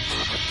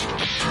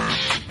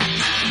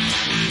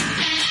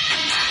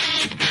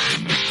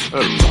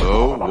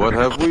 Hello, what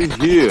have we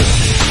here?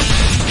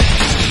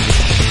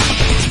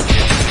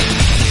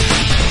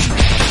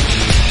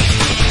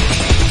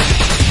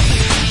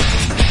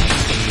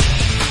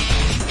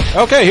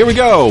 Okay, here we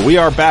go. We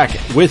are back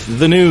with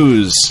the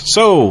news.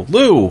 So,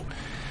 Lou,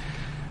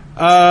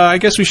 I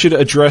guess we should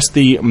address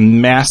the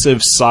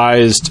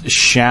massive-sized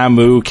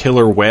Shamu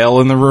killer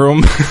whale in the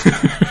room.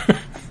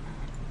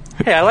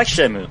 Hey, I like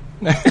Shamu.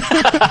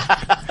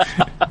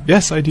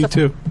 Yes, I do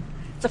too.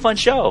 It's a fun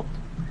show.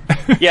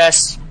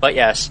 Yes.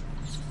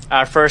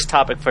 Our first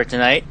topic for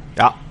tonight,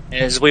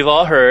 as we've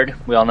all heard,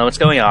 we all know what's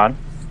going on.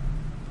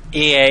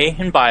 EA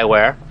and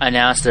BioWare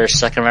announced their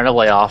second round of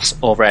layoffs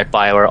over at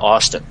BioWare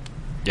Austin.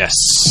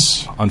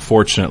 Yes,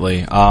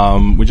 unfortunately.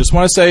 We just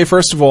want to say,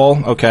 first of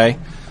all, okay,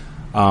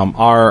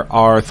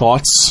 our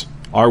thoughts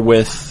are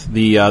with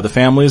the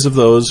families of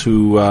those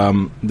who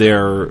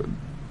their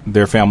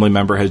family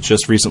member has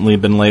just recently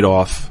been laid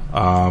off.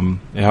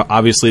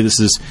 Obviously, this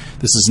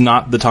is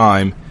not the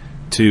time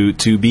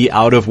to be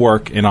out of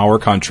work in our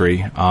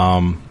country.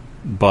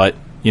 But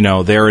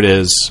there it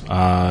is.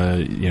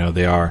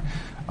 They are.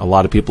 A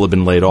lot of people have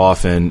been laid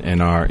off,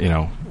 and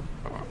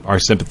our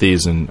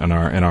sympathies and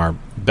our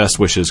best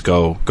wishes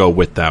go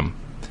with them.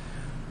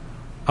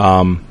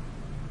 I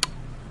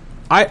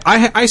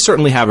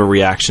certainly have a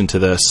reaction to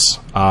this.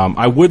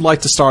 I would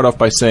like to start off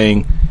by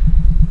saying,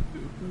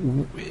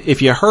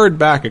 if you heard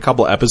back a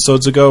couple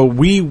episodes ago,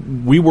 we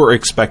were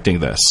expecting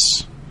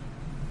this,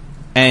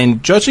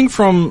 and judging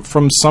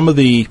from some of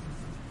the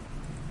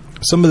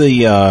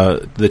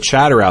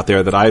chatter out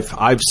there that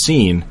I've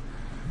seen,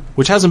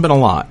 which hasn't been a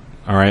lot,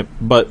 all right,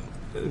 but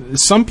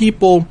some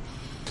people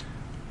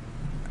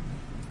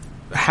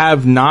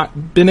have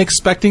not been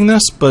expecting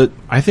this, but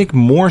I think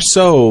more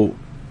so,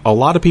 a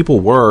lot of people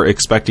were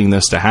expecting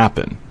this to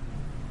happen.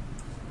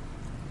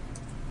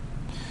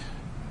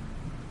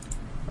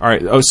 All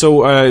right. Oh,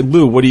 so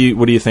Lou, what do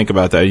you think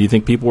about that? Do you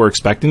think people were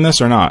expecting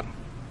this or not?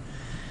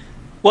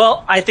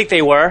 Well, I think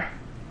they were.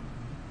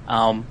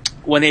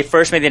 When they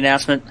first made the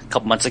announcement a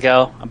couple months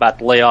ago about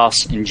the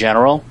layoffs in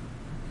general,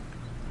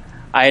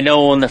 I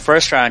know when the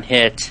first round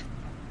hit,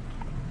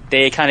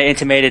 they kind of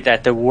intimated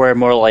that there were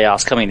more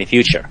layoffs coming in the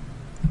future.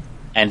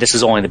 And this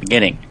is only the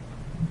beginning.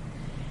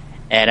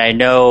 And I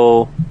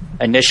know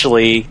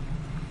initially,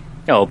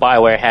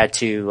 BioWare had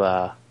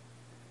to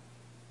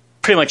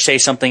pretty much say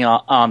something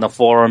on the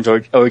forums or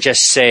just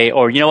say,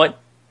 or you know what,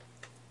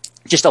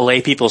 just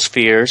allay people's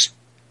fears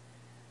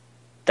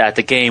that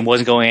the game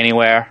wasn't going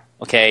anywhere,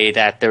 okay,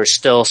 that there was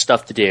still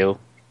stuff to do,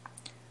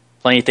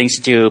 plenty of things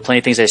to do, plenty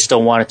of things they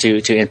still wanted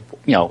to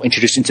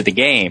introduce into the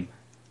game.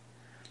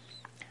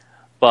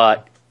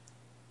 But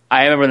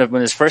I remember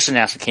when this first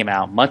announcement came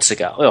out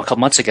a couple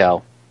months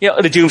ago,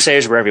 the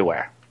doomsayers were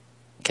everywhere.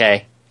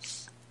 Okay?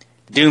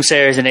 The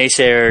doomsayers and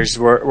naysayers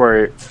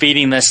were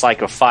feeding this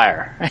like a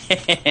fire.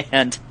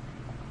 And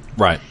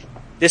right.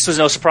 This was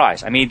no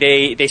surprise. I mean,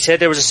 they said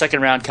there was a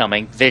second round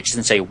coming. They just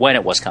didn't say when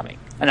it was coming.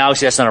 And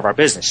obviously that's none of our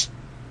business.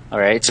 All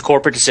right? It's a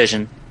corporate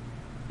decision,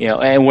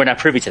 and we're not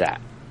privy to that.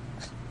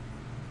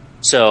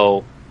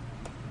 So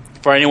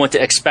for anyone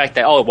to expect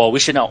that, we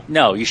should know.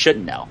 No, you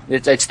shouldn't know.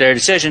 It's their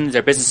decision,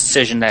 their business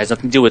decision that has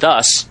nothing to do with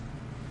us.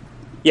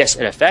 Yes,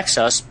 it affects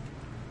us,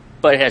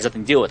 but it has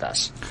nothing to do with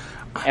us.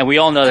 And we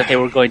all know that they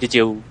were going to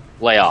do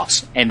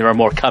layoffs, and there are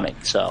more coming.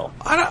 So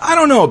I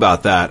don't know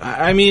about that.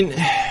 I mean,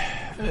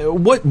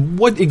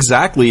 what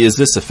exactly is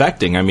this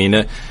affecting? I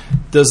mean,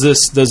 does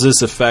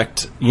this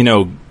affect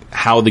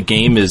how the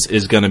game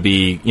is going to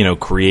be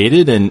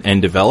created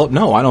and developed?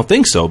 No, I don't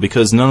think so,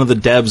 because none of the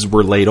devs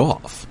were laid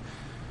off.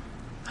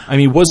 I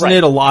mean, wasn't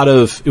it a lot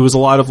of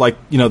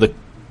like, the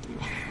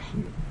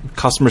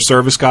customer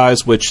service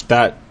guys, which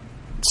that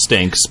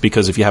stinks,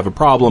 because if you have a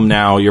problem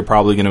now, you're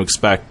probably going to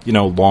expect,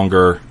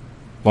 longer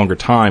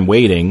time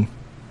waiting.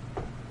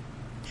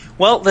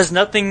 Well, there's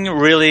nothing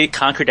really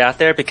concrete out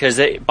there because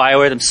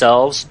BioWare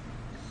themselves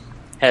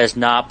has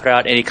not put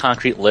out any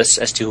concrete lists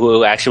as to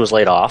who actually was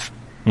laid off.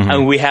 Mm-hmm. I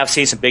mean, we have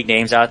seen some big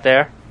names out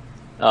there,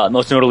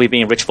 most notably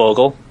being Rich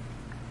Vogel,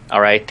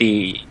 all right,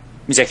 the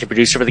executive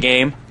producer for the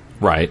game.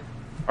 Right.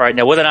 All right,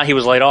 now whether or not he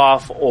was laid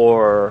off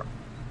or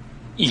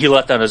he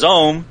left on his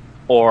own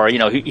or,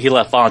 he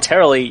left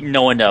voluntarily,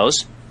 no one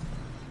knows.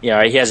 He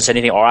hasn't said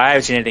anything, or I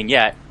haven't seen anything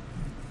yet,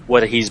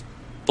 whether he's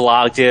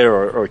blogged it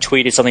or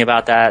tweeted something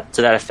about that,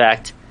 to that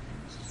effect.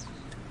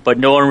 But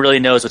no one really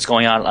knows what's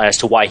going on as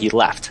to why he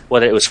left,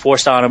 whether it was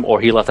forced on him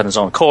or he left on his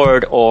own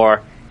accord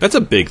or... That's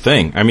a big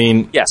thing. I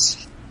mean...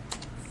 Yes.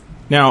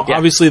 Now,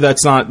 obviously,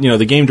 that's not,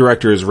 the game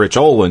director is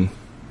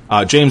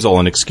James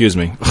Olin, excuse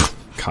me.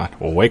 God,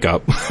 well, wake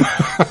up.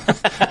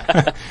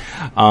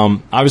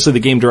 Obviously, the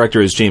game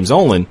director is James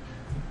Olin.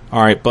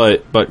 All right,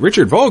 but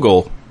Richard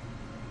Vogel,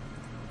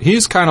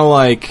 he's kind of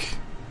like,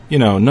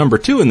 number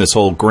 2 in this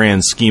whole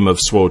grand scheme of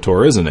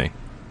SWTOR, isn't he?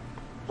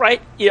 Right.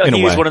 He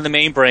was one of the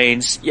main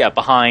brains,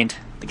 behind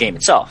the game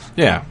itself.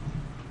 Yeah.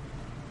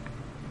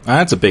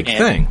 That's a big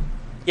thing.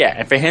 Yeah,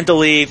 and for him to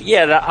leave,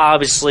 that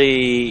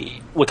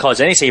obviously would cause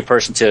any sane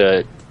person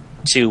to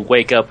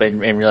wake up and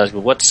realize,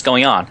 well, what's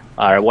going on,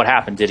 or what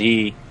happened? Did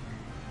he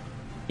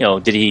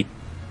pee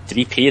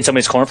in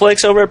somebody's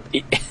cornflakes over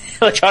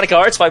Electronic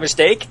Arts by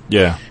mistake?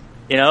 Yeah.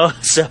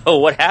 So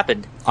what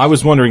happened? I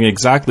was wondering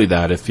exactly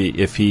that,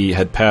 if he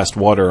had passed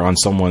water on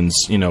someone's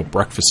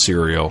breakfast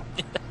cereal.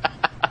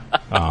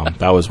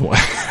 That was one.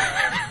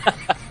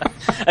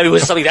 I mean,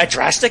 was it something that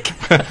drastic?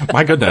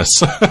 My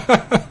goodness.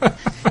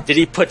 Did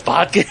he put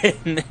vodka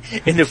in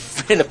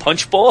the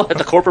punch bowl at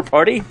the corporate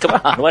party? Come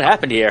on, what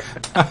happened here?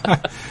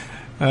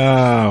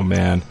 Oh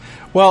man.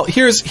 Well,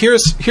 here's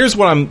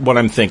what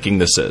I'm thinking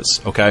this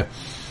is, okay?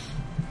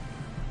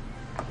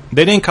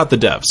 They didn't cut the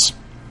devs.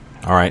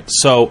 All right.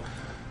 So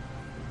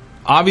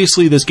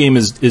obviously this game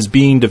is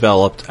being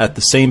developed at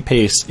the same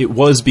pace it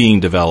was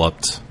being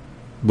developed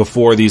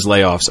before these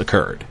layoffs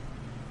occurred.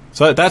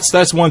 So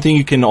that's one thing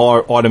you can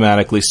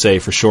automatically say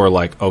for sure,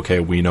 like, okay,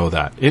 we know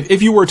that.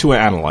 If you were to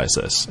analyze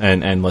this,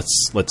 and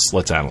let's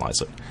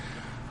analyze it.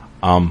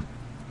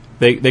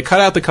 They cut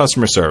out the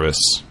customer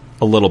service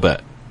a little bit,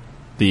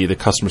 the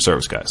customer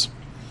service guys.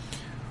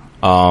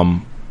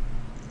 And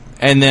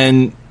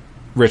then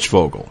Rich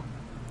Vogel.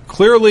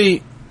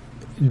 Clearly,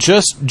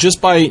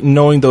 just by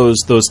knowing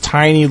those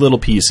tiny little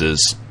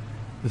pieces,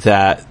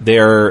 that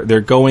they're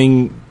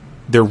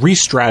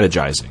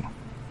re-strategizing.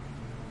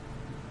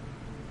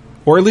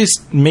 Or at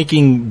least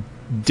making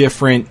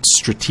different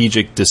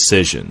strategic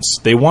decisions.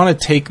 They want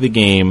to take the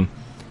game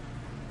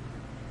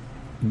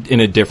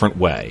in a different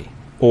way,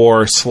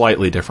 or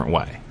slightly different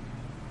way.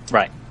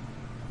 Right.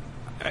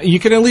 You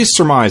can at least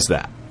surmise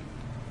that.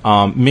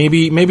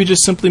 Maybe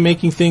just simply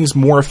making things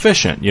more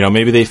efficient.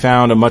 Maybe they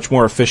found a much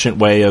more efficient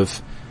way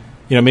of,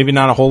 maybe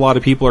not a whole lot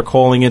of people are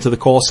calling into the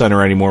call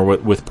center anymore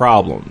with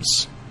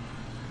problems,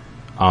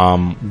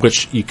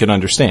 which you can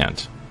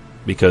understand.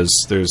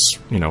 Because there's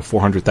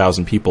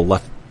 400,000 people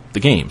left the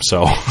game,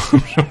 so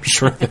I'm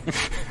sure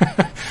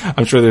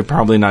they're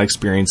probably not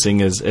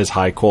experiencing as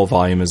high call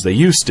volume as they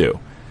used to.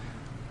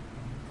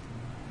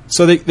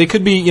 So they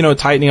could be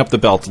tightening up the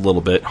belt a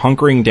little bit,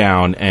 hunkering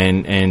down,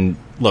 and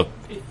look,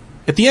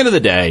 at the end of the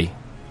day,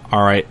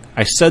 all right,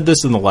 I said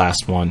this in the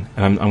last one,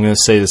 and I'm going to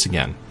say this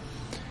again.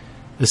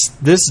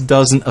 This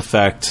doesn't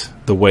affect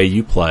the way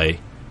you play.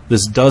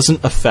 This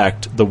doesn't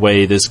affect the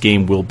way this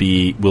game will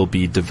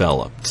be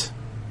developed.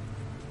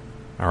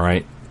 All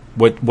right.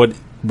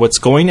 What's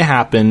going to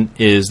happen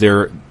is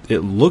it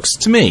looks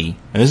to me,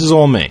 and this is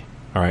all me.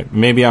 All right.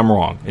 Maybe I'm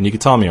wrong, and you can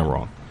tell me I'm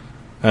wrong.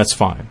 That's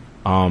fine.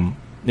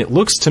 It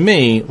looks to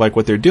me like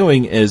what they're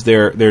doing is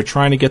they're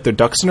trying to get their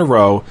ducks in a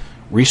row,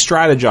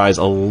 re-strategize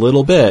a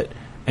little bit,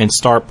 and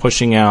start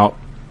pushing out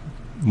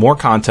more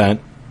content,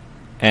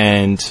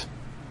 and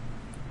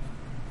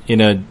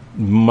in a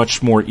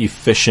much more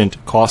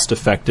efficient,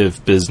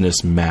 cost-effective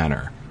business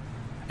manner.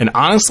 And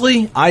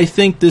honestly, I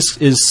think this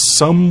is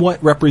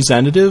somewhat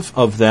representative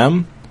of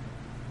them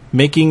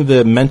making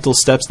the mental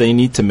steps they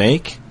need to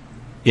make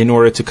in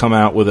order to come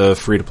out with a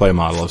free-to-play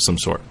model of some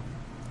sort.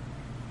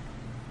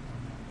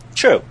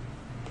 True.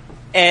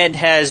 And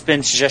has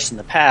been suggested in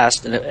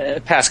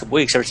the past couple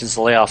weeks, ever since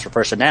the layoffs were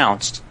first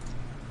announced.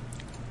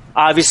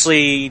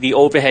 Obviously, the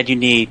overhead you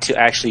need to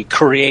actually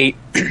create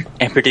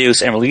and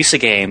produce and release a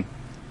game,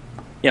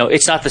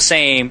 it's not the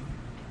same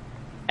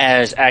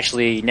as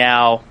actually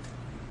now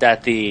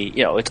that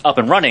it's up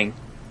and running.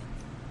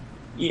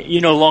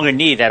 You no longer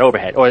need that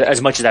overhead, or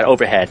as much of that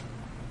overhead,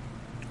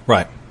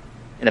 right?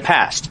 In the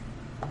past,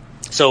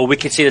 so we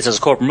could see this as a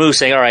corporate move,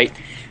 saying, "All right,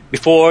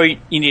 before you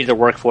needed a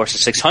workforce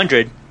of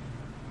 600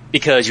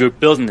 because you were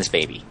building this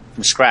baby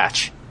from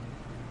scratch.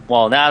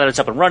 Well, now that it's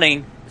up and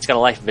running, it's got a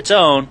life of its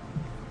own.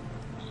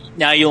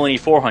 Now you only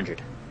need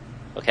 400.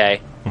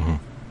 Okay, mm-hmm.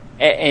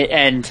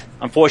 and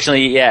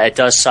unfortunately, it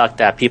does suck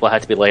that people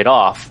had to be laid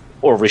off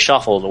or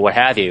reshuffled or what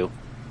have you.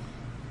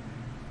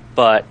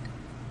 But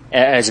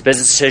as a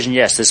business decision,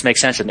 yes, this makes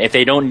sense. And if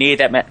they don't need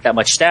that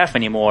much staff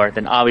anymore,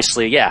 then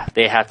obviously,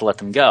 they have to let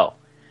them go.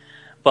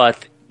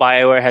 But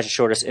BioWare has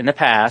assured us in the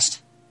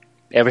past,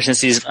 ever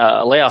since these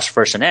layoffs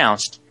first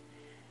announced,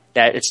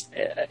 that it's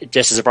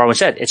just as Barwin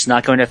said, it's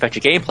not going to affect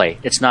your gameplay.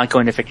 It's not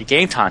going to affect your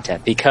game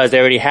content because they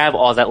already have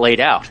all that laid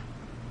out.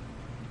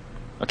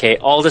 Okay,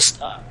 all this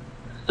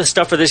the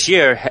stuff for this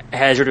year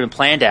has already been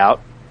planned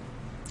out,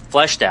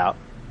 fleshed out.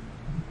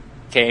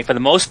 Okay, for the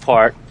most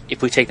part,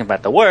 if we take them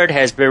at the word,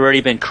 has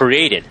already been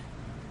created.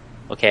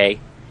 Okay,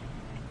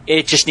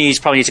 it just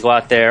probably needs to go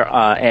out there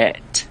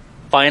and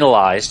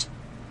finalized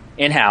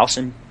in-house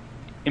in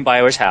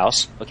BioWare's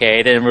house.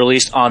 Okay, then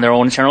released on their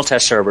own internal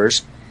test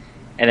servers,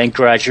 and then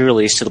gradually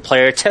released to the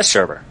player test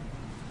server.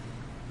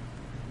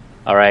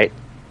 All right,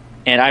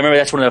 and I remember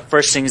that's one of the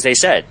first things they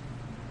said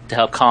to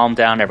help calm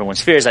down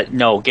everyone's fears. That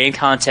no, game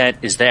content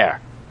is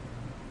there.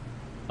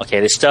 Okay,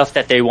 the stuff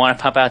that they want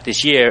to pump out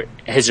this year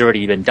has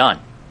already been done.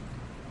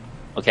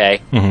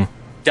 Okay,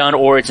 done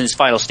or it's in its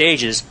final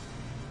stages.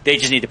 They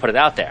just need to put it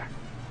out there,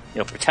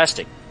 for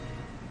testing.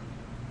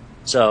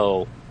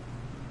 So,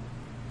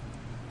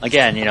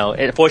 again,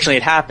 unfortunately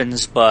it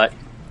happens, but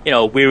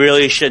we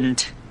really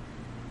shouldn't,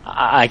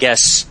 I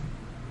guess,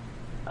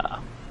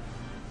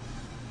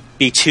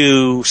 be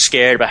too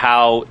scared about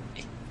how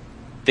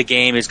the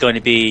game is going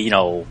to be.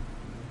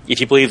 If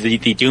you believe the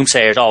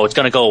doomsayers, it's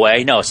going to go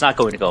away. No, it's not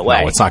going to go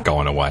away. No, it's not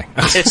going away.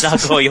 It's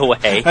not going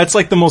away. That's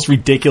like the most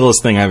ridiculous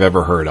thing I've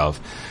ever heard of.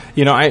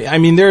 I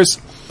mean, there's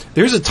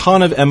a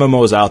ton of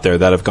MMOs out there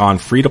that have gone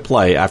free to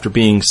play after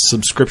being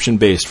subscription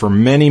based for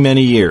many,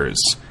 many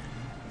years,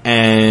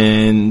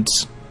 and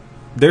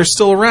they're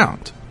still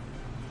around.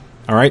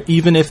 All right,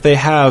 even if they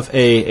have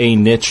a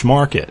niche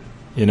market,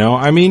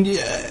 I mean,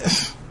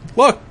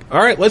 look.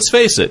 All right, let's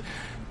face it.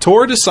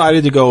 Tor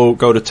decided to go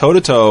to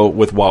toe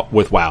with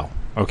WoW.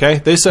 Okay,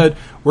 they said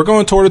we're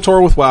going toe to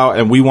toe with WoW,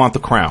 and we want the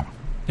crown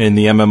in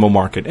the MMO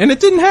market, and it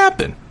didn't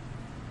happen.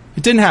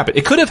 It didn't happen.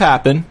 It could have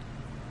happened,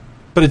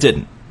 but it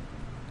didn't.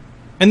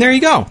 And there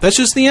you go. That's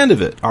just the end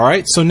of it. All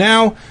right. So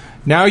now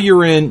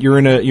you're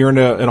in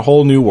a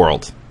whole new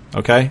world.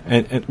 Okay,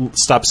 and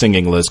stop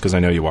singing, Liz, because I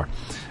know you are.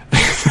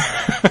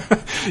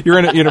 You're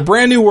in a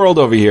brand new world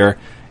over here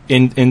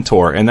in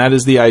Tor, and that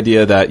is the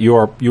idea that you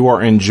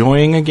are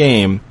enjoying a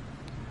game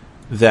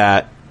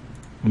that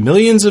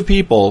millions of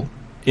people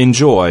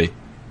enjoy,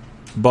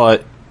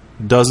 but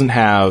doesn't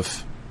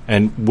have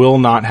and will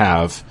not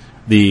have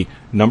the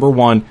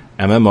 #1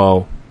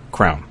 MMO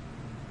crown.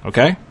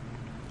 Okay?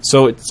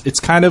 So it's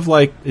kind of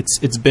like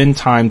it's been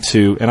time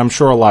to, and I'm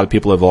sure a lot of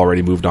people have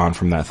already moved on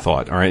from that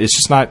thought. All right,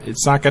 it's not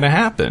going to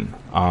happen.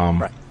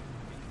 Right.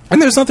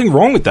 And there's nothing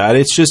wrong with that.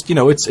 It's just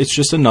it's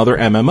just another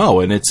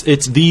MMO, and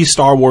it's the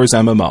Star Wars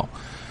MMO.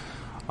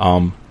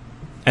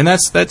 And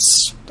that's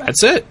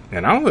it.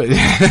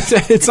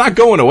 It's not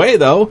going away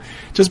though,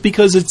 just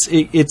because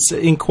it's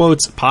in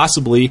quotes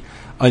possibly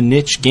a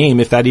niche game,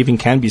 if that even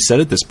can be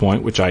said at this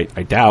point, which I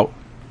doubt.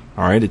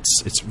 All right,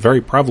 it's very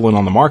prevalent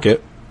on the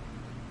market.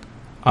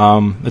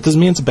 That doesn't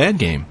mean it's a bad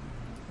game.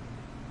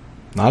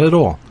 Not at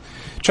all.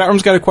 Chat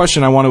room's got a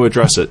question. I want to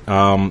address it.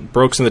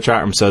 Brooks in the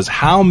chat room says,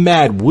 how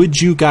mad would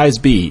you guys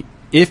be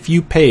if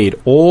you paid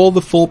all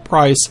the full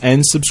price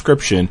and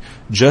subscription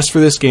just for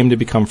this game to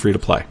become free to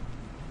play?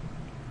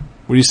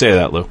 What do you say to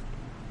that, Lou?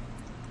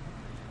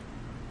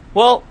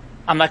 Well,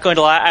 I'm not going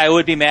to lie. I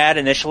would be mad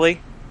initially.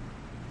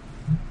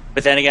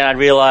 But then again, I'd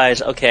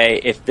realize,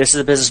 okay, if this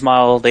is a business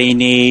model they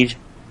need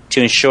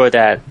to ensure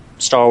that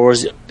Star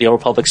Wars The Old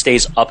Republic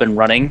stays up and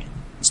running,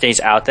 stays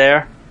out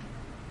there,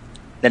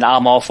 then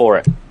I'm all for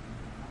it.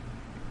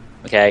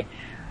 Okay?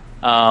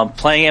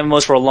 Playing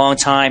MMOs for a long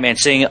time and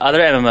seeing other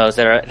MMOs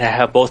that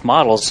have both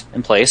models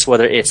in place,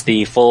 whether it's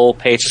the full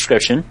paid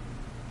subscription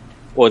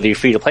or the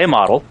free-to-play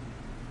model.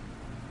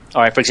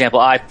 All right, for example,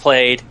 I've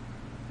played,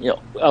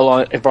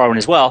 along with Barwin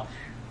as well,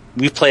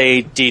 we've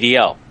played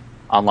DDO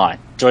online,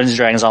 Dungeons &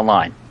 Dragons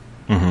online,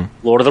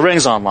 Lord of the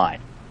Rings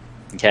online,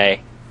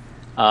 okay,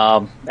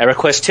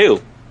 EverQuest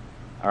 2,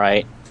 all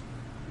right,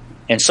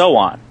 and so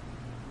on.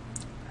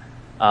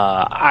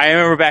 I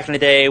remember back in the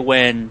day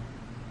when...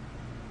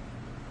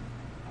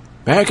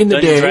 Back in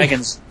the Dungeons day.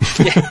 Dragons.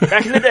 Yeah,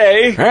 back in the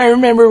day. I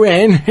remember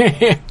when.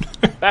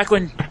 Back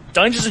when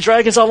Dungeons &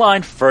 Dragons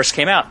Online first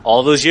came out,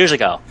 all those years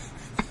ago.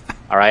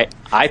 All right,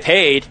 I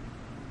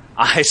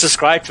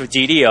subscribed to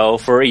DDO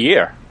for a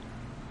year,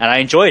 and I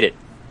enjoyed it.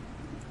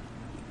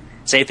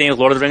 Same thing with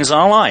Lord of the Rings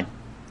Online.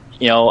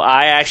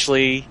 I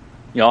actually,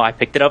 I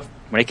picked it up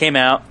when it came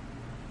out,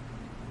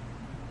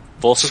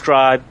 full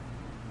subscribe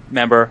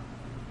member,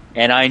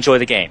 and I enjoy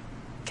the game.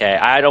 Okay,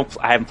 I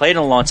haven't played in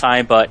a long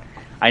time, but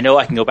I know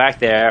I can go back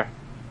there.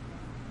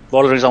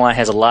 Lord of the Rings Online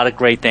has a lot of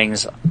great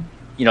things,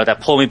 that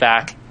pull me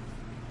back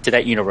to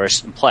that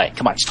universe and play.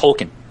 Come on, it's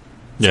Tolkien.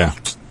 Yeah.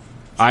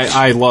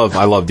 I love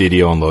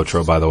DDO and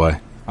Lotro, by the way.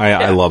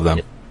 I love them.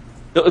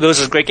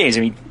 Those are great games.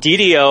 I mean,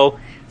 DDO,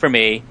 for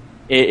me,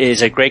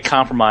 is a great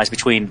compromise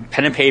between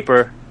pen and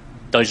paper,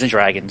 Dungeons &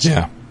 Dragons,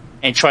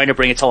 and trying to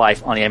bring it to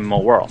life on the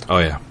MMO world. Oh,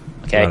 yeah.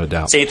 Okay? Without a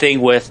doubt. Same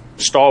thing with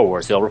Star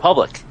Wars, The Old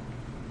Republic.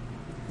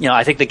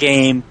 I think the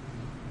game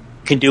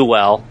can do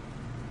well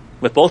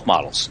with both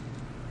models.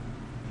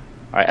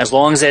 All right, as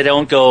long as they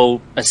don't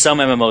go, as some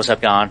MMOs have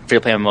gone,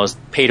 free-to-play MMOs,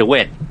 pay to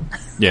win.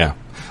 Yeah.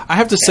 I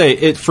have to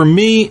say, for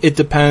me, it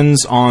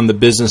depends on the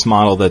business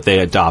model that they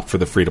adopt for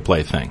the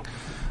free-to-play thing.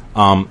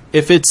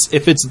 If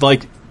it's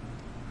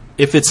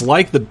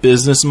like the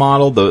business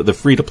model, the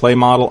free-to-play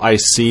model I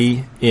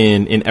see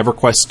in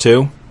EverQuest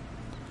 2,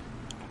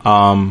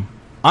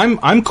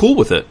 I'm cool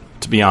with it,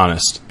 to be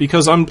honest,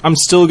 because I'm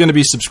still going to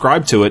be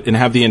subscribed to it and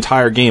have the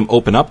entire game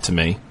open up to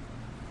me.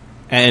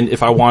 And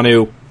if I want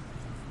to,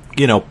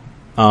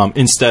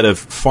 instead of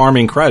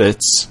farming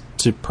credits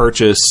to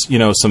purchase,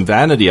 some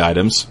vanity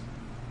items,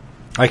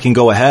 I can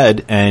go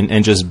ahead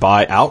and just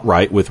buy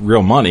outright with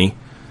real money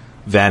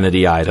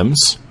vanity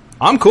items.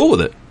 I'm cool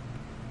with it.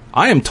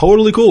 I am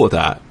totally cool with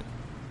that.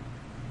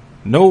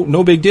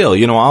 No big deal.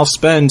 I'll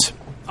spend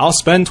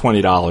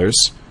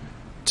 $20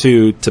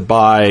 to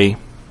buy,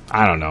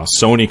 I don't know,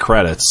 Sony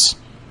credits,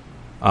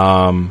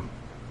 and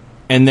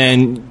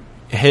then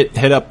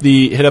hit up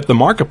the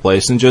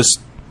marketplace and just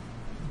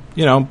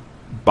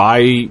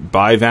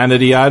buy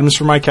vanity items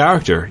for my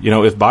character.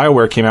 If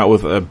BioWare came out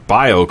with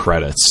bio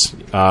credits,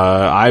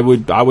 I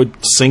would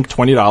sink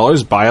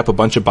 $20, buy up a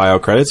bunch of bio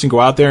credits, and go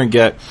out there and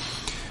get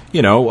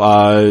new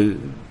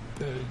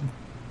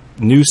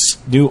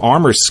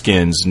armor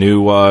skins,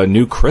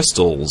 new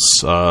crystals,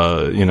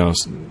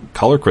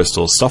 color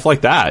crystals, stuff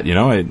like that.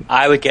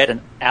 I would get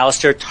an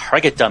Alistair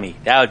target dummy.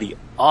 That would be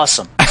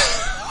awesome.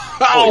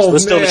 man.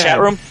 Let's go to the chat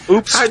room.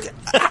 Oops.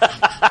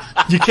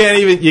 You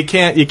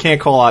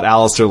can't call out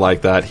Alistair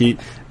like that.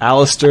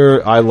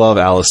 Alistair, I love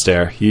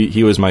Alistair.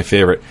 He was my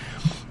favorite.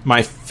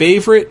 My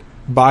favorite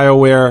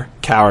BioWare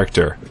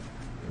character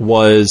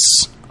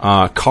was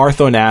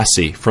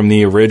Carthonasi from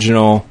the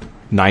original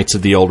Knights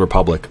of the Old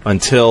Republic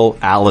until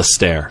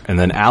Alistair. And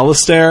then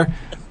Alistair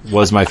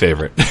was my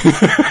favorite.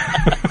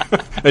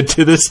 And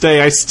to this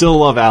day, I still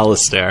love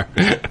Alistair.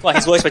 Well,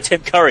 he's voiced by Tim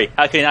Curry.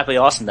 How can he not be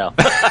awesome, though?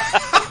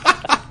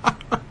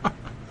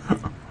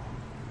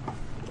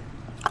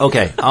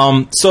 Okay,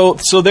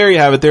 so there you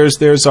have it.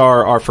 There's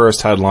our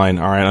first headline.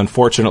 All right,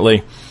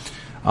 unfortunately,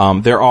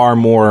 there are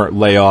more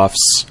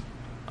layoffs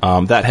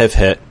that have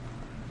hit,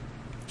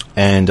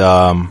 and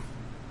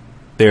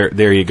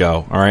there you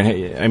go. All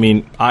right, I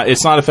mean,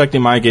 it's not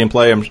affecting my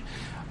gameplay.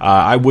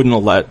 I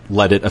wouldn't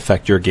let it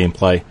affect your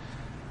gameplay.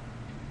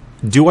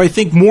 Do I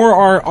think more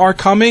are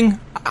coming?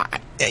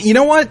 You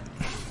know what?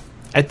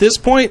 At this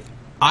point,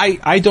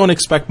 I don't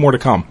expect more to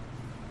come.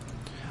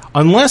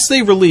 Unless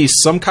they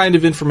release some kind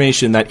of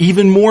information that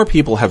even more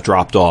people have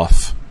dropped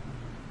off,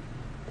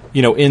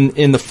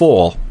 in the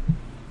fall,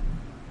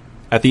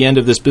 at the end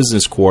of this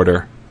business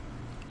quarter,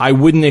 I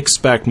wouldn't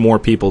expect more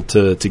people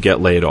to get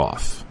laid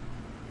off.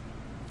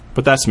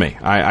 But that's me.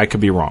 I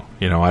could be wrong.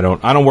 I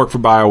don't work for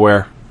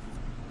BioWare,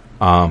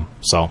 and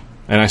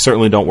I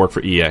certainly don't work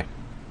for EA.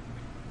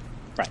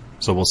 Right.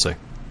 So we'll see.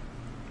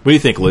 What do you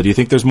think, Lou? Do you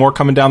think there's more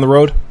coming down the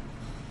road?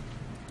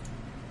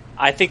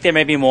 I think there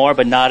may be more,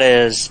 but not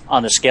as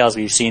on the scales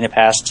we've seen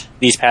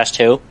these past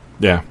two.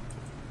 Yeah.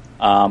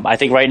 I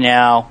think right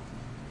now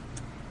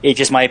it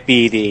just might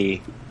be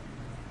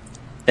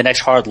the next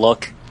hard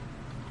look,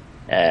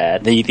 the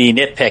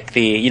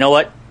nitpick. You know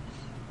what?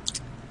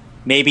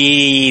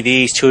 Maybe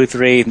these 2 or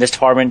 3 in this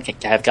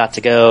department have got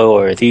to go,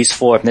 or these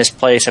 4 in this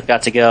place have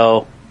got to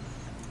go.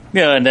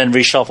 And then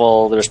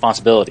reshuffle the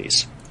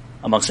responsibilities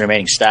amongst the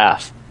remaining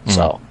staff. Mm.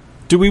 So,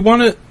 do we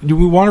want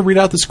to read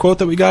out this quote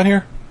that we got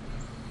here?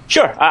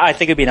 Sure, I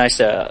think it'd be nice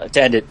to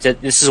end it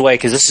this is a way,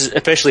 because this is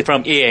officially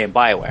from EA and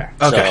BioWare.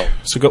 Okay,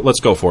 so let's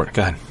go for it.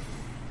 Go ahead.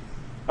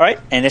 All right,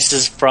 and this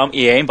is from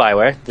EA and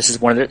BioWare. This is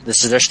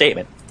their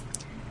statement.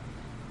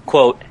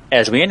 Quote: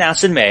 "As we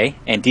announced in May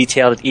and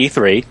detailed at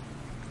E3,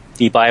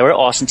 the BioWare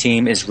Austin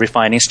team is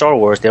refining Star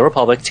Wars: The Old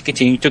Republic to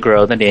continue to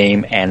grow the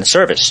name and the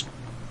service.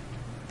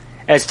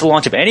 As the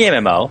launch of any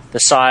MMO, the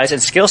size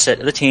and skill set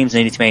of the teams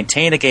needed to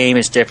maintain the game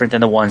is different than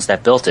the ones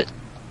that built it.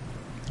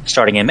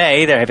 Starting in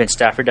May, there have been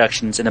staff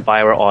reductions in the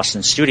BioWare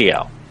Austin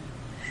studio.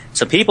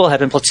 Some people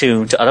have been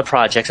platooned to other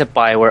projects at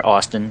BioWare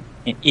Austin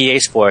and EA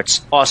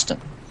Sports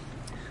Austin.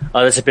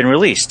 Others have been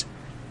released.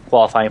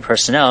 Qualifying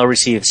personnel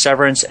received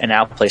severance and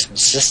outplacement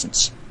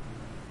assistance.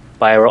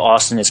 BioWare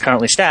Austin is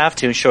currently staffed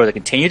to ensure the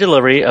continued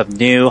delivery of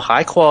new,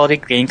 high-quality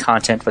game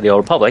content for the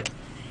Old Republic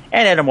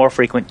and at a more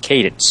frequent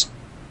cadence.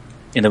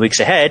 In the weeks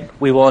ahead,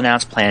 we will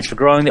announce plans for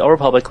growing the Old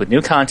Republic with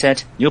new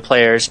content, new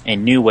players,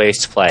 and new ways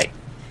to play."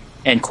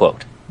 End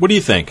quote. What do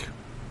you think?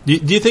 Do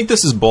you think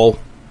this is bull?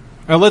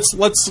 Let's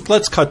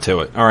cut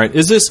to it. All right,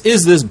 is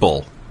this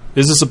bull?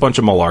 Is this a bunch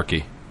of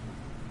malarkey?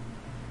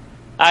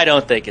 I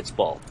don't think it's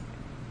bull.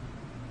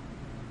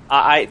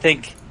 I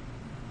think,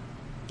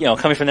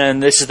 coming from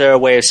them, this is their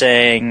way of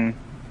saying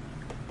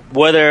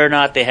whether or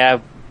not they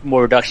have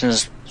more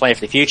reductions planned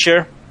for the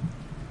future.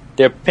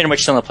 They're pretty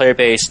much still on the player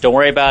base. Don't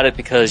worry about it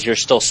because you're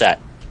still set.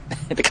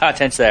 The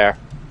content's there.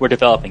 We're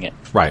developing it.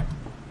 Right.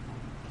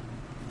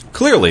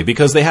 Clearly,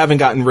 because they haven't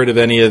gotten rid of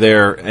any of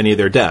their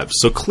devs.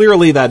 So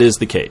clearly that is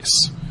the case.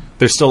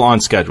 They're still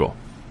on schedule.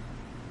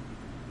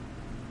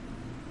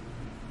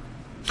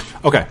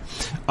 Okay.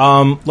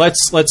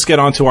 Let's get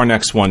on to our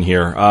next one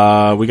here.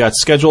 We got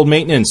scheduled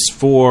maintenance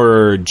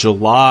for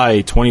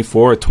July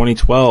 24th,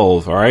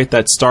 2012. All right.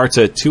 That starts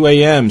at 2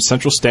 a.m.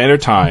 Central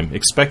Standard Time.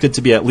 Expected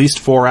to be at least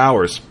 4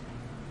 hours.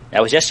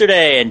 That was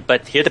yesterday,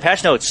 but here are the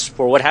patch notes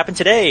for what happened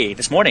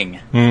this morning.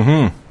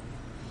 Mm-hmm.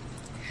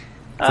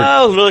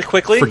 Really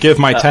quickly. Forgive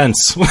my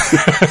tense.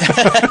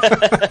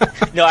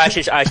 No,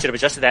 actually, I should have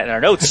adjusted that in our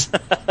notes.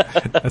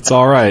 That's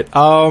all right.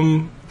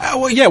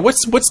 Well, yeah.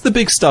 What's the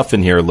big stuff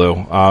in here, Lou?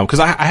 Because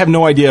I have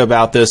no idea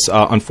about this.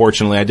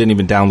 Unfortunately, I didn't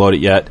even download it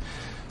yet.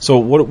 So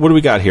what do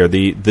we got here?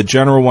 The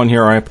general one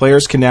here. All right,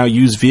 players can now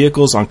use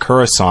vehicles on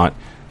Coruscant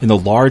in the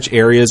large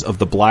areas of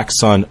the Black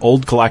Sun,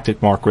 Old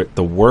Galactic Market,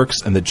 the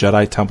Works, and the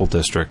Jedi Temple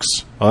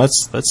districts. Oh,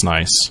 that's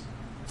nice.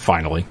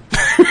 Finally.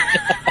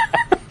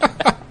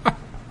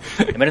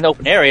 I'm in an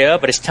open area,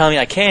 but it's telling me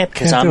I can't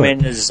because I'm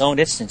in a zoned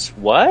instance.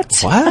 What?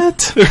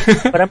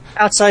 But I'm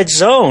outside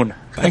zone.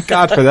 Thank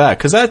God for that,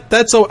 because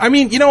that's so. I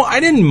mean, I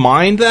didn't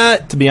mind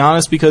that, to be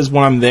honest, because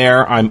when I'm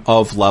there, I'm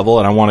of level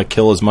and I want to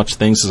kill as much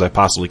things as I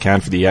possibly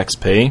can for the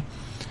XP.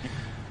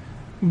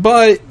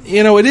 But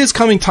it is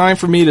coming time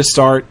for me to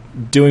start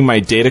doing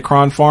my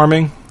Datacron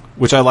farming,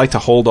 which I like to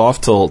hold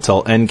off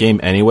till end game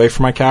anyway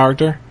for my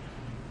character,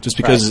 just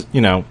because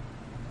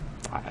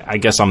I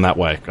guess I'm that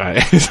way. I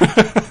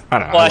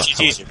don't know. Well,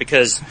 actually, it's easier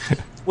because,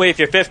 if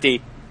you're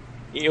 50,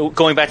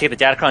 going back to get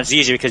the Datacron is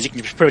easier because you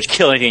can pretty much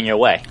kill anything in your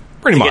way.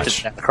 Pretty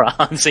much. Get the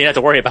Datacron, so you don't have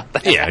to worry about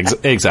that. Yeah,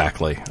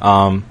 exactly.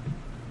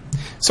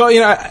 So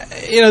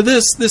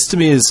this to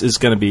me is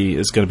going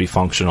to be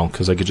functional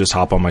because I could just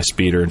hop on my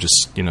speeder and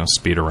just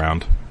speed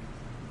around.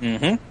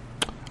 Mm-hmm.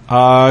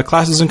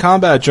 Classes in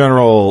combat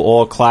general,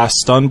 all class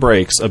stun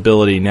breaks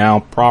ability now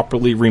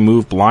properly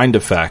remove blind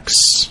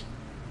effects.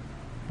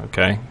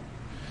 Okay.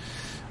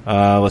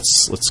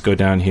 Let's go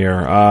down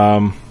here.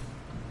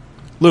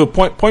 Lou,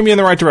 point me in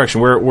the right direction.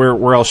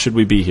 Where else should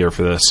we be here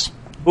for this?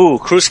 Ooh,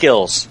 crew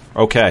skills.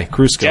 Okay,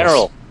 crew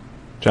skills.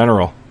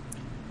 General.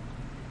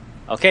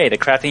 Okay, the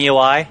crafting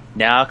UI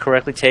now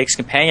correctly takes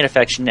companion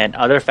affection and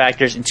other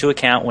factors into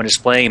account when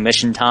displaying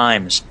mission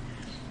times.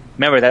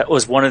 Remember, that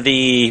was one of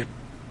the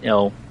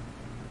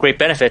great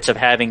benefits of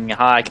having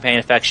high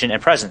companion affection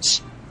and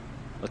presence.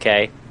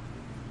 Okay?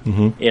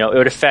 Mm-hmm. It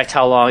would affect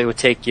how long it would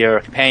take your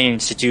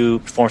companions to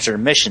perform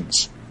certain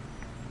missions.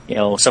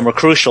 Some were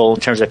crucial in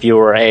terms of if you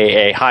were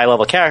a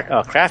high-level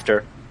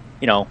crafter,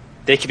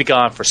 they could be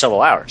gone for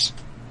several hours.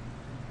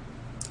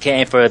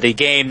 Okay, and for the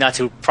game not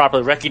to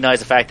properly recognize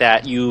the fact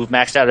that you've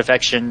maxed out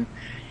affection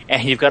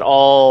and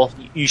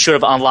you should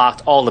have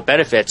unlocked all the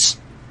benefits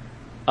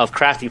of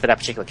crafting for that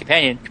particular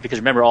companion, because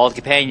remember, all the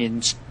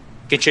companions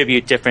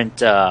contribute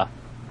different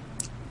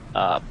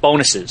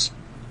bonuses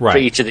for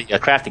each of the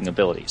crafting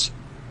abilities.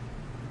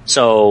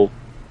 So,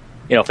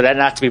 for that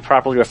not to be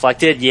properly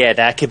reflected,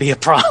 that could be a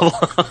problem.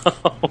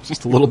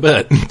 Just a little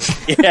bit.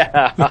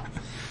 Yeah.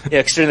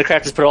 Considering the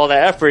crafters put all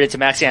that effort into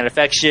maxing out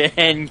affection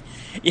and,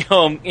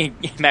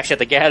 maxing out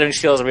the gathering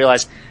skills and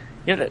realize,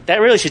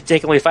 that really should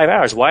take only 5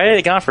 hours. Why are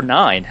they gone for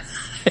 9?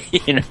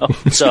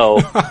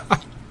 So,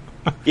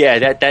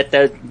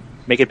 that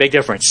make a big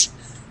difference.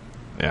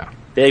 Yeah.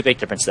 Big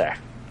difference there.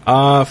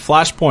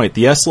 Flashpoint,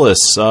 the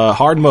S-list,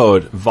 hard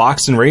mode,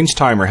 Vox and range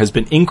timer has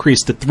been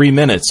increased to 3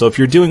 minutes. So if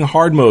you're doing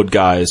hard mode,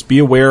 guys, be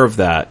aware of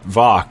that.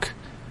 Vox,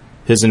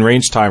 his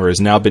range timer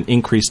has now been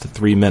increased to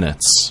 3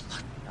 minutes.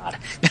 God.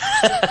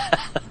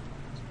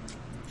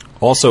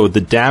 Also, the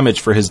damage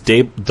for his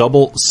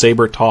double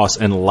saber toss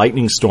and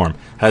lightning storm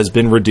has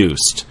been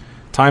reduced.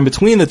 Time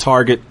between the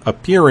target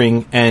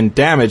appearing and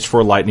damage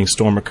for lightning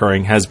storm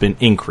occurring has been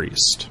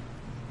increased.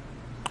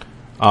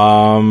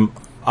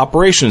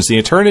 Operations, the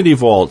Eternity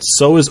Vault,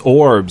 so is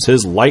Orbs,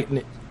 his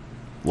lightning...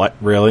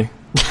 really?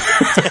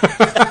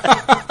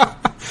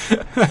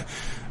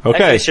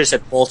 Okay. I should have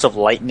said bolts of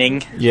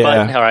lightning.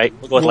 Yeah. But, all right,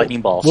 we'll go with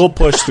lightning balls. We'll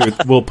push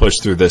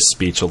through this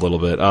speech a little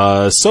bit.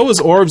 So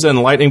is Orbs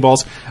and lightning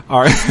balls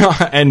are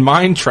and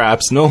mind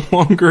traps no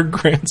longer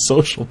grant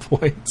social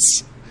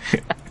points.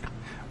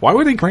 Why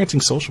were they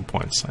granting social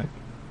points? I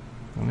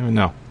don't even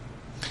know.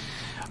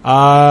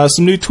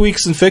 Some new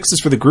tweaks and fixes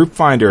for the group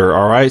finder.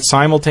 All right,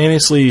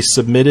 simultaneously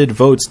submitted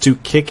votes to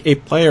kick a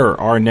player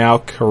are now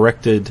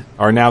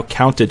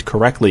counted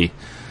correctly.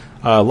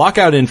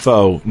 Lockout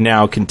info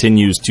now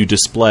continues to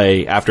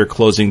display after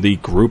closing the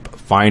group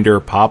finder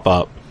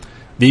pop-up.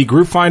 The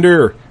group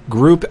finder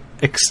group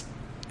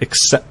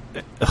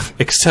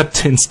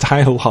acceptance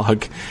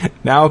dialog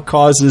now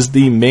causes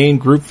the main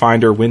group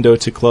finder window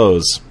to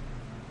close.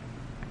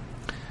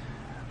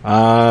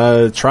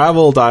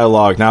 Travel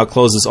dialog now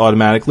closes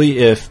automatically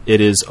if it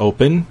is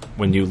open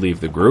when you leave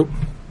the group.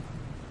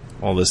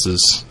 Well, this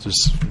is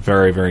just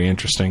very, very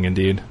interesting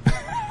indeed.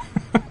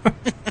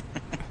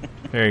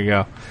 There you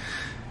go.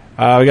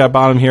 We got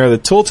bottom here. The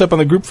tooltip on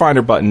the group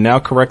finder button now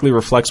correctly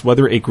reflects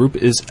whether a group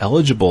is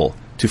eligible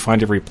to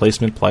find a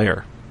replacement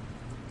player.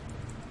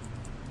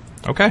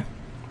 Okay.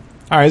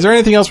 All right. Is there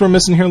anything else we're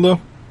missing here, Lou?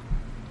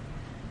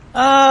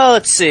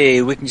 Let's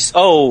see. We can just...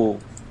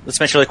 let's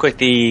mention really quick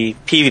the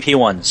PvP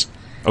ones.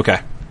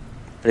 Okay.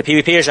 For the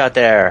PvPers out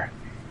there,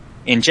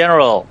 in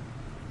general,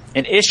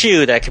 an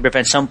issue that could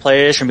prevent some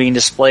players from being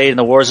displayed in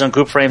the Warzone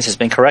group frames has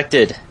been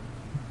corrected.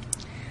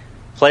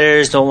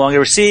 Players no longer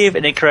receive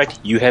an incorrect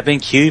 "you have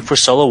been queued for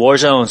solo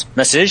Warzones"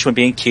 message when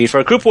being queued for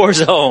a group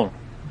Warzone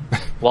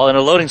while in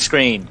a loading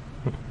screen.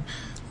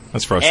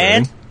 That's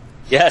frustrating.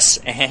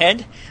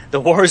 And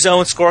the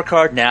Warzone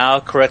scorecard now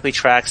correctly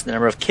tracks the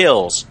number of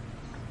kills.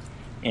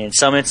 In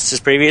some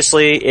instances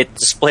previously, it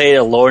displayed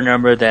a lower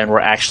number than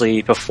were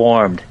actually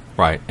performed.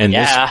 Right. And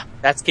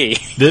That's key.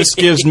 This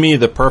gives me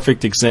the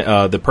perfect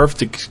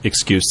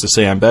excuse to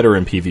say I'm better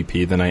in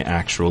PvP than I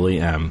actually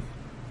am.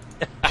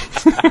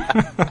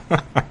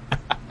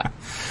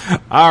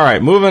 All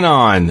right, moving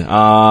on.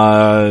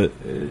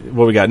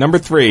 What we got? Number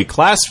 3,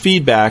 class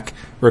feedback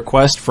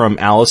request from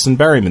Allison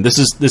Berryman. This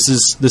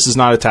is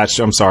not attached.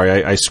 I'm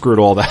sorry, I screwed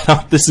all that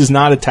up. This is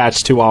not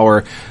attached to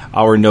our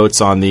notes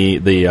on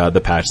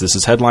the patch. This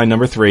is headline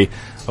number 3.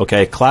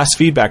 Okay, class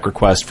feedback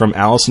request from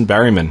Allison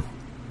Berryman.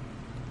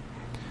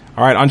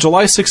 All right, on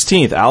July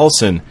 16th,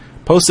 Allison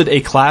posted a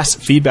class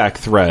feedback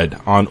thread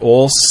on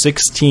all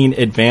 16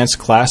 advanced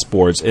class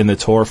boards in the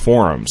TOR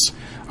forums.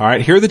 All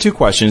right, here are the 2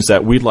 questions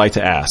that we'd like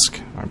to ask.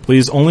 All right,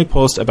 please only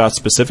post about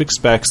specific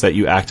specs that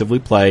you actively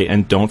play,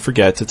 and don't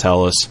forget to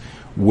tell us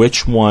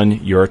which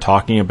one you're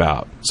talking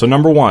about. So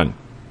number 1,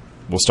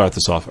 we'll start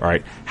this off. All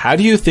right, how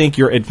do you think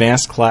your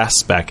advanced class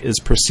spec is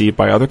perceived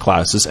by other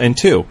classes? And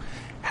 2,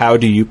 how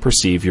do you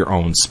perceive your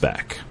own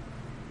spec?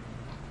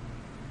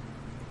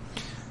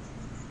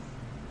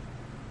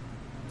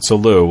 So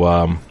Lou,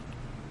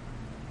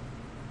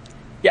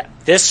 yeah,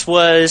 this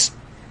was,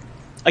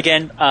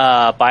 again,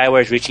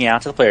 BioWare is reaching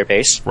out to the player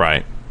base.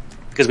 Right.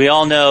 Because we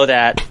all know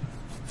that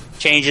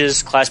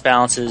changes, class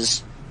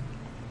balances,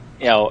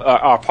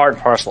 are part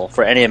and parcel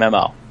for any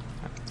MMO.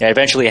 Yeah,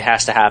 eventually it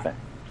has to happen.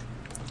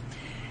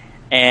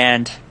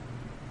 And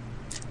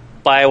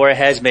BioWare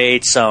has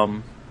made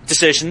some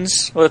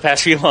decisions over the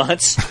past few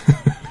months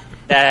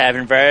that have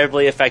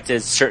invariably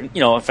affected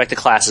affected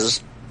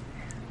classes,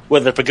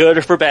 whether for good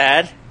or for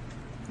bad.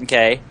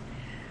 Okay.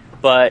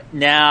 But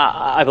now,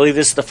 I believe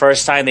this is the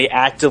first time they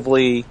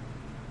actively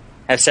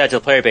have said to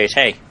the player base,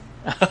 hey,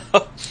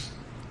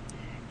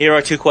 here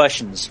are 2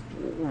 questions.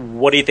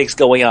 What do you think's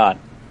going on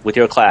with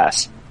your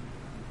class?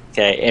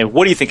 Okay, and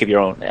what do you think of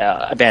your own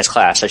advanced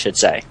class, I should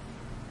say?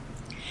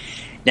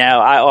 Now,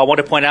 I want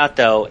to point out,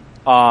 though,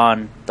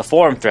 on the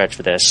forum thread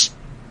for this,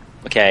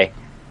 okay,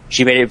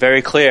 she made it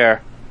very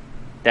clear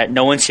that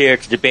no one's here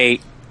to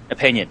debate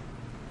opinion.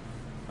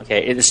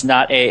 Okay, it is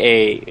not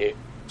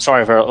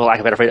sorry for lack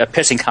of a better phrase, a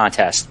pissing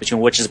contest between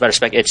which is a better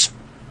spec. It's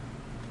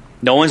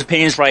no one's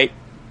opinion is right,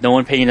 no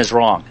one's opinion is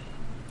wrong.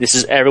 This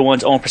is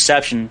everyone's own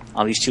perception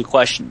on these 2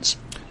 questions.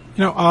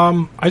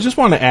 I just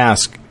want to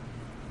ask,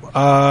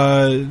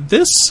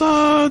 this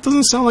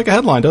doesn't sound like a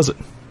headline, does it?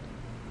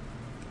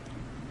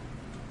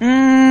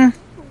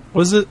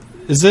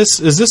 Is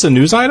this a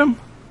news item?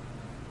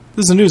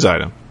 This is a news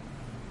item.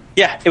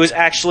 Yeah, it was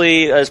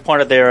actually as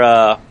part of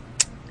their,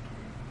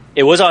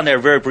 it was on there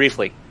very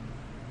briefly.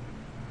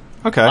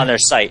 Okay. On their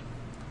site,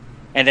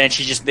 and then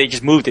they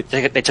just moved it.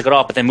 They took it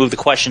off, but they moved the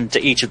question to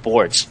each of the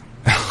boards.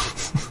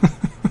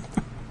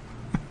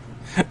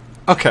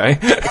 Okay.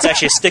 It's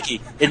actually a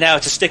sticky, and now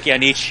it's a sticky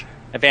on each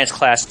advanced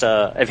class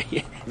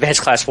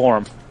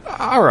forum.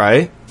 All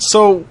right.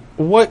 So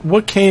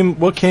what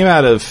came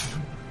out of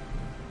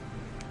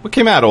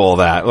all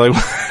that? Like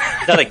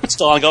nothing. It's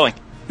still ongoing.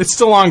 It's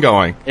still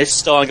ongoing. It's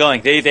still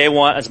ongoing. They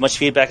want as much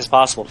feedback as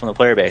possible from the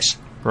player base.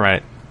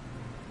 Right.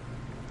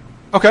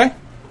 Okay.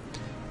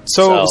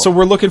 So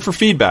we're looking for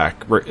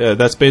feedback.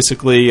 That's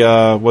basically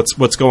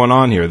what's going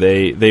on here.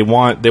 They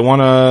want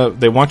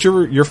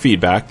your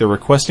feedback. They're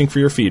requesting for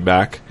your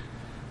feedback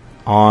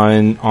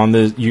on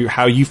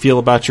how you feel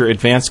about your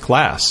advanced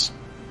class,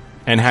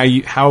 and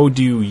how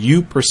do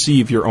you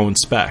perceive your own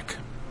spec.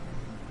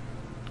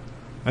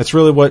 That's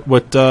really what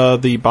the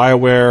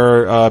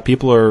BioWare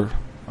people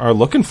are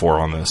looking for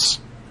on this.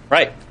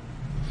 Right.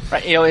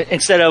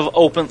 Instead of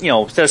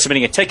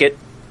submitting a ticket.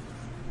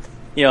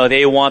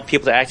 They want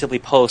people to actively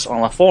post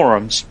on the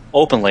forums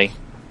openly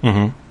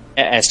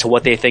as to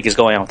what they think is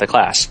going on with the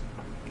class.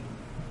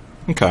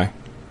 Okay.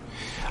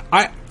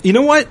 You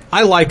know what?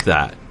 I like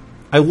that.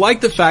 I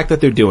like the fact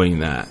that they're doing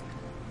that.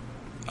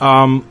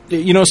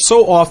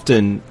 So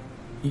often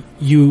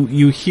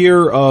you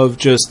hear of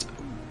just,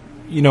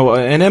 an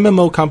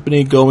MMO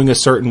company going a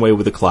certain way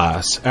with a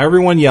class,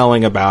 everyone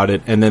yelling about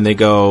it, and then they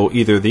go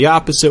either the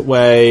opposite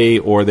way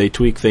or they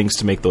tweak things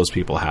to make those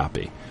people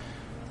happy.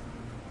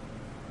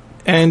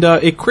 And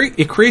it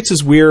creates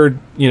this weird,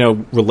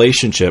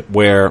 relationship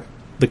where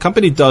the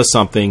company does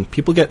something,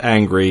 people get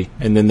angry,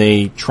 and then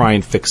they try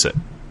and fix it.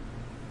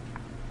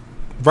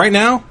 Right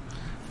now,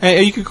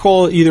 you could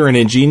call it either an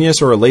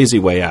ingenious or a lazy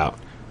way out.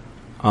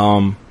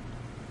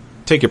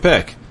 Take your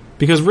pick.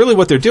 Because really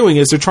what they're doing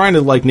is they're trying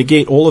to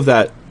negate all of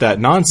that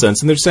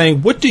nonsense, and they're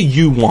saying, what do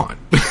you want?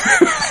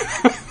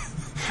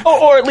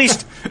 or at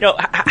least,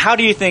 how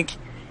do you think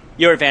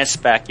your advanced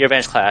spec, your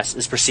advanced class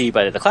is perceived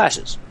by the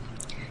classes?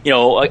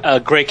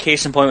 A great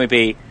case in point would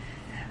be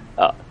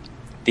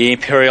the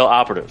Imperial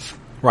Operative.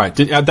 Right.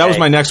 That was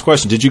my next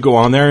question. Did you go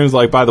on there and was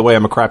like, by the way,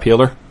 I'm a crap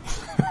healer?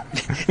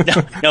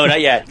 No,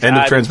 not yet. End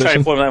of transmission? I'm trying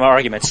to formulate my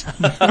arguments.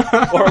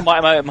 Or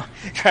my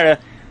trying to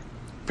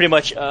pretty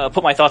much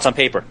put my thoughts on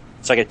paper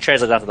so I can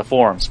translate that to the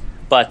forums.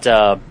 But,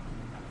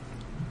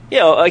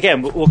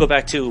 again, we'll go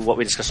back to what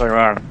we discussed earlier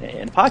on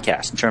in the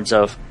podcast in terms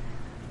of,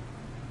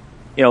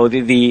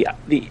 the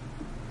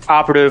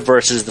operative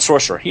versus the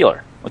sorcerer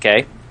healer,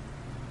 okay?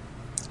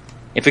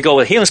 If we go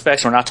with healing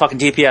specs, we're not talking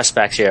DPS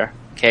specs here.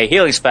 Okay,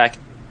 healing spec.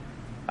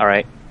 All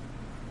right.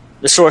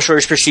 The sorcerer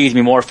is perceived to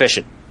be more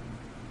efficient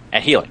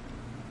at healing.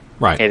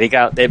 Right. Okay, they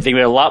got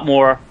a lot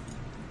more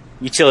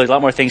utility, a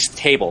lot more things to the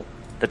table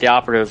that the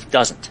operative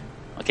doesn't.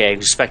 Okay,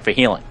 respect for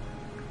healing.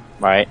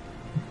 Right.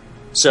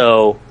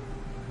 So,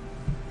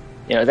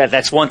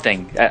 that's one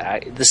thing.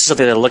 This is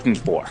something they're looking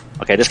for.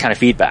 Okay, this kind of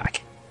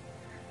feedback.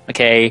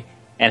 Okay,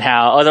 and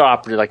how other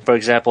operatives, like for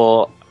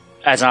example,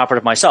 as an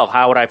operative myself,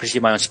 how would I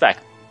perceive my own spec?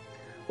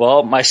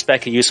 Well, my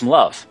spec could use some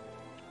love.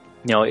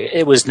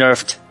 It was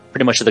nerfed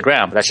pretty much to the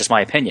ground, but that's just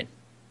my opinion.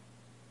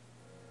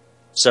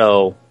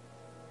 So,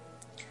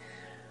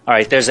 all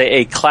right, there's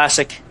a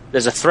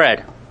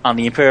thread on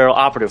the Imperial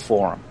Operative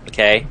Forum,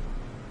 okay,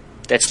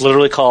 that's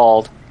literally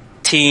called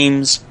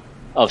Teams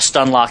of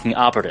Stun-Locking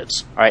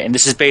Operatives. All right, and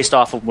this is based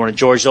off of one of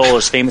George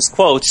Zola's famous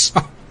quotes,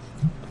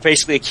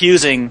 basically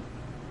accusing,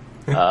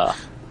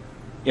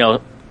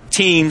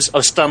 teams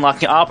of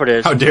stun-locking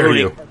operatives. How dare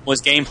you?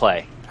 Was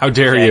gameplay. How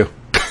dare you?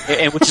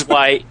 And which is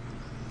why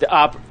the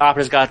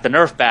operatives got the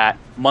Nerf bat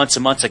months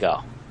and months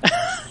ago.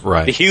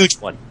 Right. The huge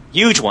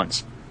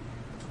ones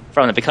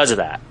from them because of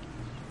that.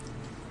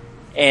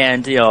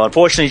 And,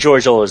 unfortunately,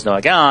 George Zola is now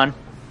gone.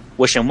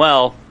 Wish him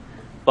well.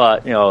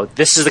 But,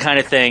 this is the kind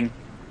of thing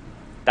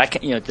that,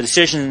 the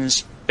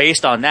decisions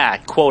based on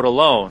that quote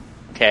alone,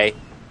 okay,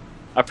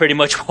 are pretty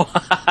much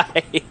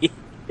why,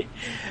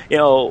 you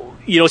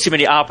don't see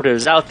many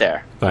operatives out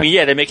there. Right. I mean,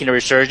 yeah, they're making a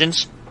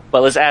resurgence,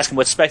 but let's ask them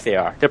what spec they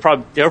are. They're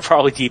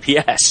probably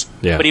DPS.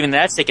 Yeah. But even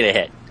that's taking a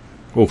hit.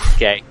 Oof.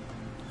 Okay.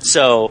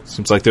 So.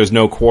 Seems like there's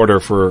no quarter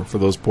for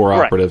those poor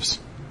operatives.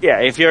 Right. Yeah,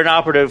 if you're an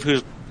operative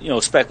who's,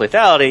 spec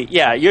lethality,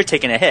 yeah, you're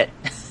taking a hit.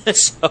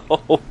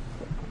 So,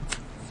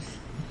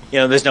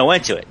 there's no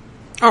end to it.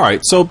 All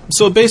right, so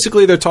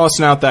basically they're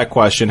tossing out that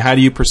question: how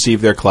do you perceive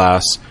their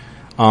class?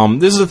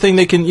 This is a thing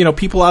they can,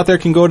 people out there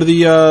can go to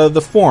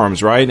the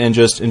forums, right, and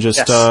just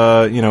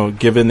yes.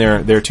 Give in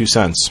their 2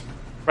 cents.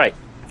 Right.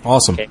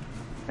 Awesome. Okay.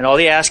 And all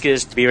they ask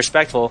is to be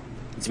respectful,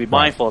 to be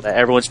mindful that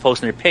everyone's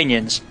posting their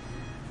opinions.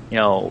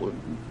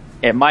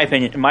 In my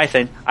opinion,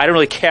 I don't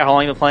really care how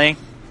long you're playing.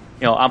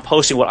 I'm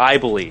posting what I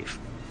believe.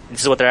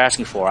 This is what they're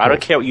asking for. I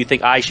don't care what you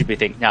think I should be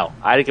thinking. No,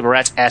 I don't give a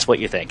rat's ass what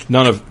you think.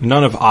 None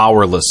of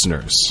our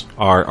listeners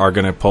are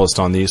going to post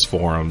on these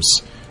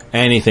forums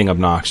anything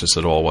obnoxious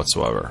at all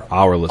whatsoever.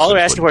 Our listeners. All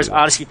they're asking for is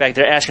honest feedback.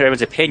 They're asking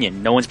everyone's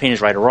opinion. No one's opinion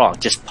is right or wrong.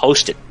 Just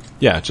post it.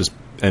 Yeah,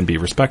 and be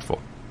respectful.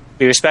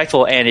 Be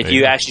respectful, and if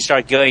you actually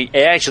start going,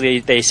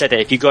 they said that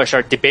if you go and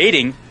start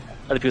debating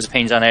other people's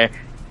opinions on there,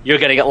 you're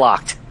going to get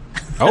locked.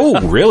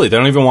 Oh, really? They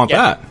don't even want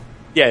that.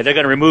 Yeah, they're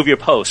going to remove your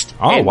post.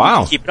 Oh, and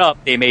wow. If you keep it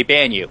up, they may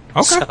ban you.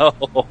 Okay.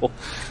 So.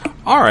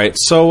 All right.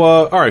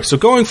 So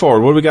going forward,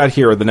 what do we got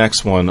here? The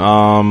next one,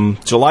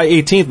 July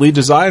 18th, lead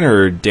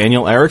designer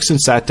Daniel Erickson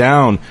sat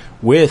down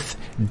with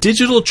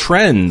Digital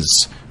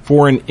Trends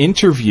for an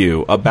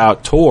interview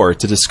about TOR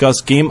to discuss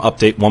Game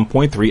Update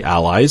 1.3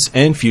 allies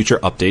and future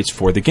updates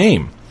for the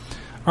game.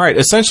 All right.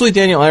 Essentially,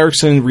 Daniel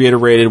Erickson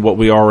reiterated what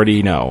we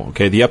already know.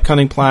 Okay, the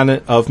upcoming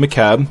planet of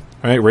Makeb.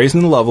 All right, raising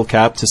the level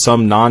cap to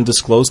some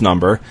non-disclosed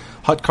number.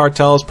 Hut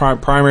Cartel's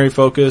primary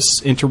focus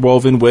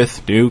interwoven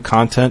with new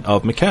content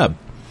of Makeb.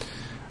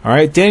 All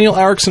right, Daniel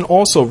Erickson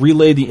also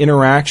relayed the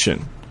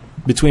interaction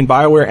between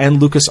BioWare and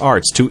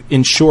LucasArts to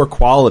ensure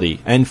quality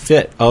and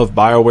fit of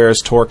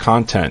BioWare's TOR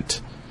content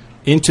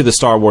into the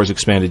Star Wars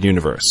expanded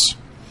universe.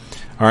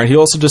 All right, he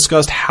also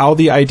discussed how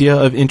the idea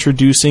of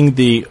introducing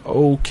the...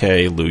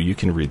 Okay, Lou, you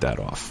can read that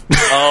off.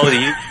 Oh,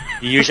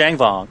 the Yu Zhang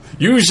Vong.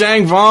 Yu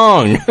Zhang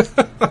Vong!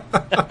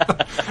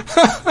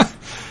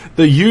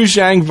 The Yu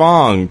Zhang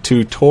Vong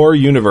to TOR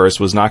universe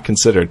was not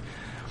considered.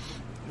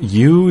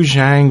 Yu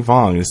Zhang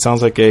Vong. It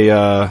sounds like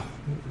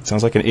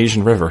an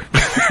Asian river.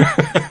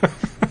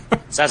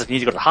 Sounds like you need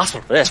to go to the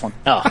hospital for this one.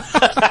 No.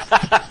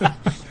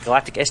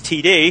 Galactic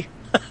STD.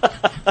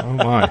 Oh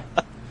my.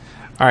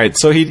 All right,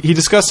 so he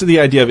discussed the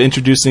idea of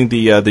introducing the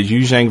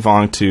Yu Zhang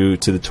Vong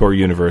to the TOR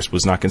universe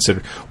was not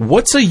considered.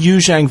 What's a Yu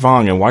Zhang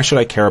Vong, and why should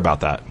I care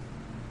about that?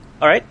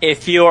 All right,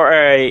 if you're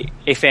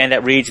a fan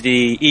that reads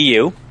the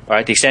EU, all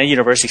right, the expanded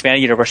universe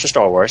of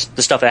Star Wars,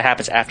 the stuff that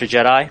happens after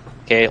Jedi,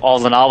 okay, all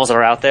the novels that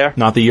are out there.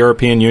 Not the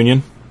European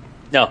Union?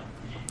 No.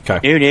 Okay.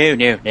 No,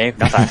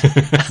 not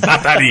that.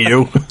 Not that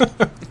EU.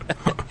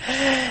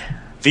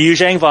 The Yu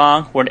Zhang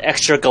Vong were an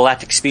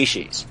extragalactic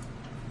species.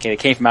 Okay, they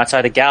came from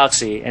outside the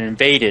galaxy and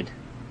invaded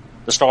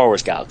the Star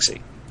Wars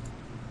galaxy.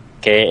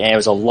 Okay, and it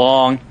was a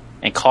long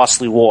and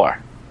costly war. All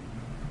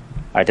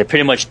right, they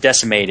pretty much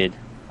decimated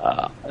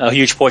a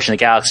huge portion of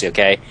the galaxy,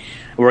 okay?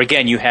 Where,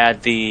 again, you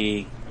had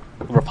the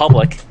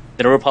Republic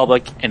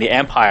and the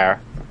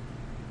Empire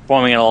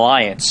forming an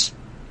alliance,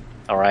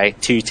 all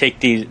right, to take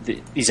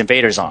these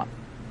invaders on.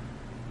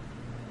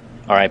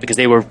 All right, because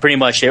they were pretty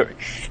much...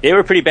 They were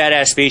a pretty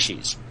badass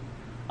species.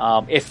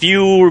 If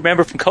you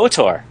remember from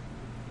KOTOR,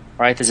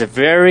 right, there's a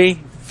very,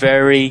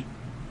 very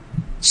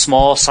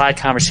small side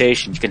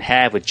conversation you can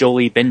have with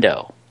Jolie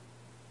Bindo,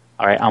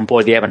 all right, on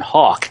board the Ebon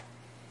Hawk,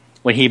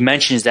 when he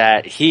mentions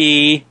that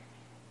he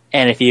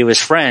and a few of his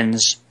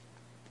friends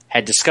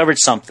had discovered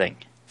something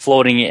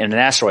floating in an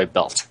asteroid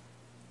belt.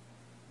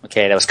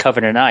 Okay, that was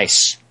covered in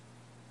ice.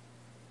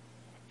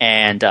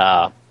 And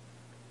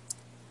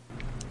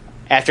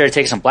after it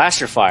takes some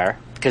blaster fire,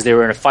 because they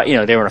were in a fight,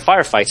 they were in a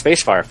firefight,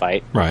 space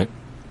firefight. Right.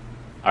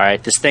 All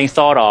right, this thing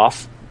thawed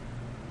out.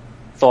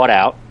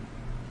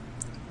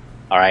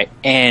 All right,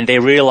 and they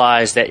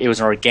realized that it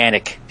was an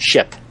organic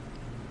ship.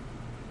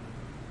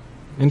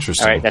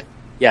 Interesting. All right,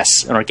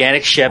 yes, an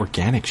organic ship.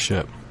 Organic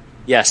ship.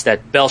 Yes,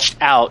 that belched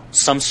out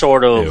some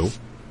sort of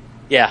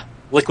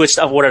liquid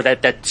stuff, whatever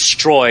that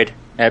destroyed.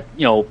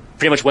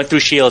 Pretty much went through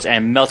shields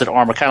and melted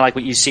armor, kind of like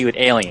what you see with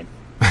Alien.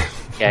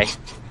 Okay,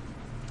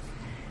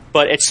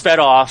 but it sped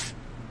off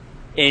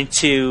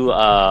into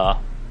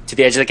to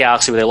the edge of the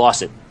galaxy where they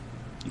lost it.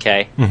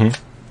 Okay. Mm-hmm.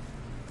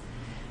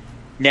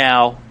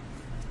 Now,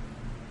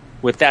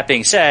 with that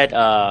being said,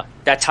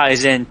 that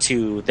ties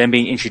into them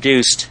being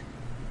introduced,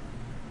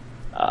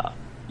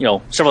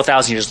 several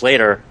thousand years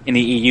later in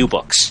the EU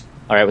books.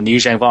 All right, when the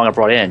Yuzhang Vong are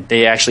brought in,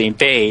 they actually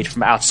invade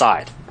from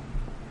outside.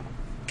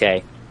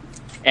 Okay,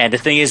 and the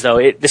thing is,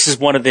 though, this is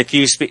one of the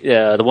few,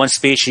 the one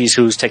species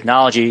whose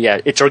technology,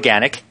 it's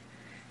organic.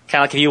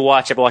 Kind of like if you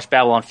ever watched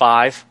Babylon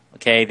 5.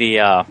 Okay,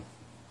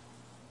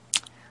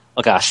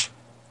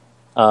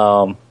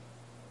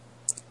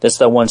 that's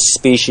the one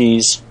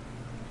species.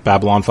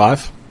 Babylon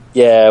 5?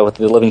 Yeah, with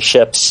the living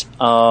ships.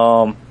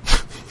 I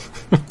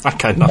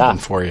got nothing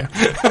for you.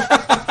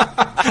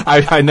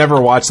 I never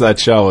watched that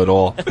show at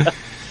all.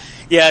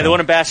 Yeah, the one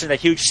ambassador, that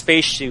huge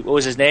spacesuit. What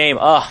was his name?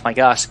 Oh my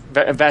gosh,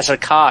 Ambassador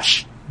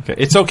Kosh. Okay.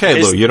 It's okay,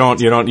 Lou. You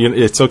don't.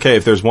 It's okay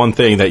if there's one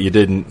thing that you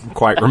didn't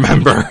quite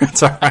remember.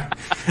 It's all right.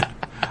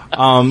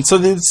 So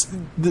the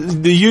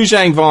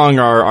Yuzhang Vong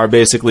are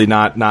basically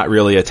not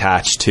really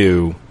attached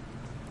to,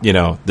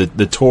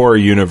 the TOR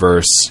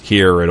universe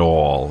here at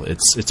all.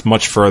 It's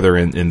much further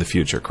in the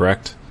future,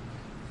 correct?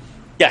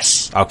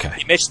 Yes.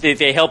 Okay.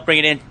 They helped bring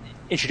it in,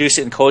 introduce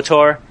it in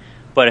KOTOR,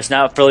 but it's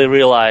not fully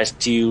realized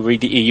till you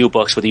read the EU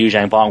books with the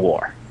Yuzhang Vong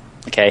War.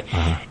 Okay?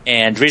 Uh-huh.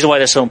 And the reason why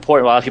they're so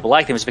important, why a lot of people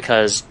like them, is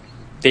because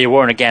they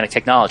were an organic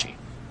technology.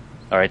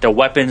 All right? Their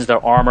weapons,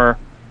 their armor,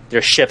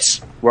 their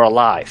ships were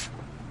alive.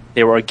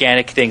 They were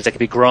organic things that could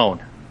be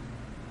grown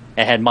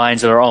and had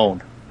minds of their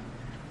own.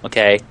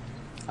 Okay?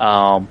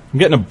 I'm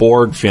getting a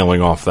Borg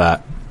feeling off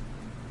that.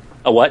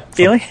 A what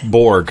feeling?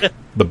 Borg.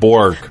 The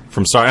Borg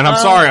from Star. And I'm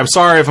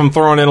sorry if I'm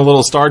throwing in a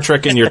little Star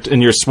Trek in your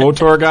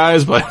SWTOR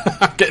guys, but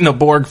I'm getting a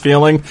Borg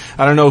feeling.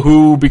 I don't know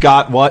who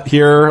begot what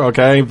here,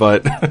 okay?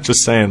 But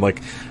just saying, I'm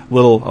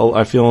feeling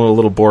a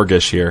little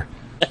Borgish here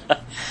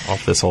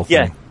off this whole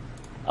thing. Yeah.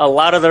 A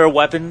lot of their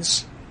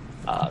weapons,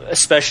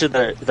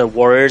 especially the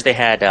warriors, they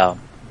had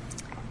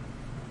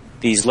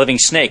these living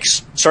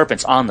snakes,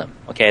 serpents on them,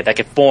 okay, that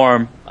could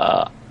form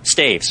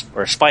staves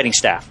or a fighting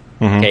staff,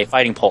 okay,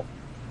 fighting pole,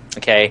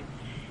 okay.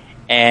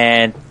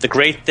 And the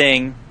great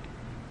thing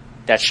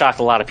that shocked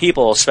a lot of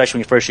people, especially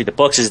when you first read the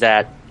books, is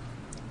that,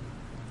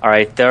 all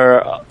right,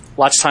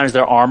 lots of times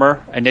their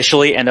armor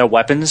initially and their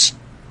weapons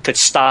could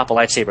stop a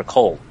lightsaber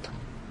cold.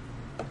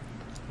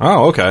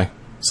 Oh, okay.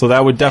 So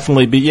that would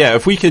definitely be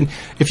if you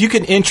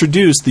can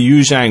introduce the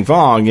Yuzhang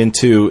Vong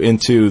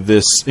into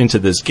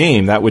this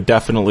game, that would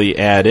definitely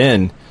add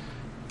in,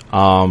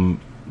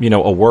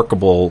 a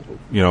workable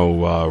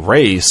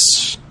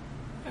race.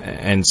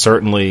 And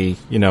certainly,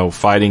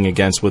 fighting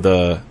against with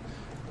a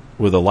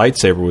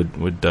lightsaber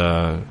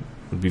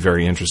would be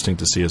very interesting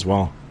to see as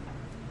well.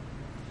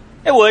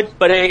 It would,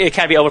 but it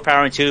can be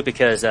overpowering too,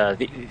 because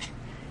the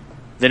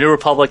New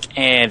Republic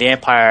and the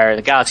Empire,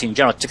 the galaxy in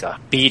general, took a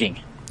beating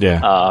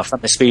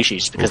from the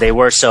species because they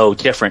were so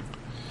different.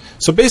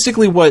 So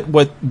basically,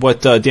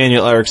 what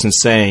Daniel Erickson's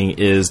saying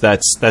is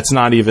that's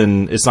not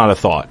even, it's not a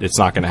thought. It's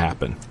not going to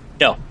happen.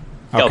 No,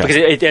 because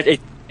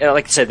it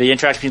like I said, the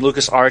interaction between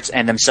LucasArts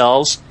and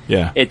themselves,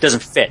 it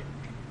doesn't fit.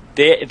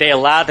 They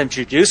allowed them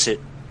to introduce it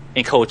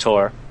in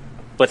KOTOR,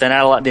 but they're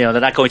not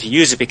going to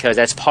use it because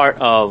that's part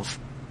of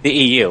the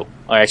EU. All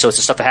right, so it's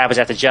the stuff that happens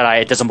after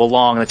Jedi. It doesn't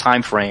belong in the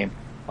time frame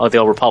of the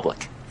Old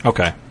Republic.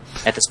 Okay.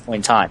 At this point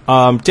in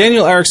time.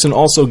 Daniel Erickson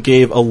also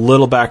gave a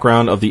little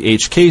background of the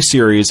HK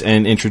series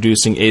and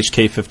introducing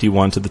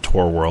HK-51 to the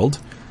TOR world.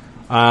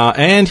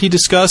 And he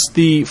discussed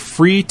the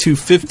Free to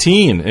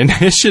 15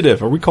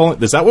 initiative.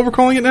 Is that what we're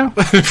calling it now?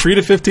 Free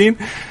to 15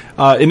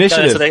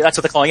 initiative. No, that's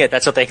what they're calling it.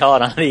 That's what they call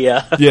it on the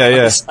on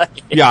the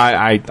site. Yeah,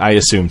 I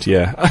assumed.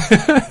 Yeah.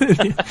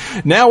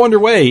 Now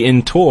underway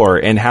in TOR,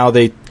 and how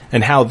they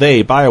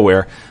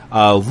BioWare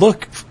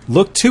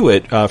look to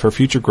it for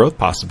future growth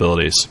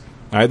possibilities.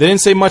 All right, they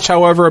didn't say much,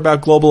 however,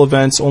 about global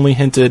events. Only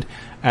hinted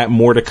at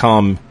more to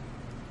come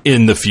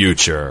in the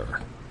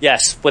future.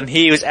 Yes, when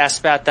he was asked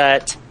about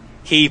that,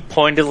 he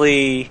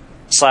pointedly,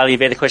 slightly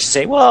evaded the question,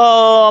 saying,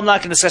 "Well, I'm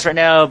not going to discuss right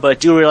now, but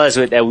do realize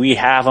that we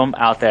have them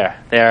out there.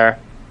 They're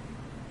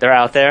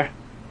out there.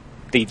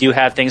 They do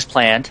have things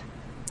planned."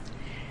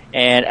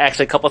 And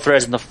actually, a couple of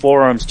threads in the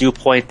forums do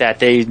point that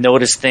they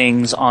noticed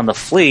things on the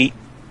fleet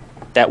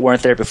that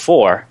weren't there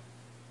before,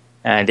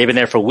 and they've been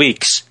there for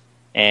weeks.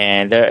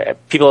 And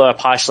people are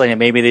postulating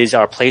maybe these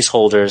are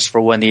placeholders for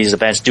when these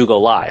events do go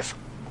live.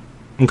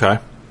 Okay.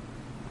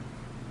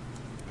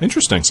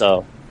 Interesting.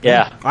 So,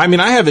 yeah. I mean,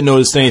 I haven't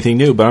noticed anything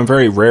new, but I'm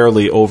very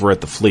rarely over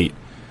at the fleet.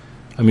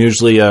 I'm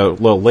usually,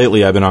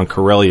 lately I've been on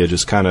Corellia,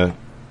 just kind of,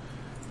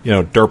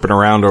 derping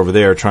around over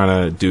there,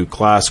 trying to do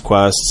class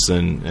quests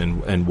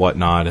and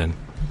whatnot, and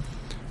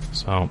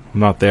so I'm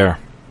not there.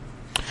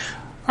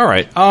 All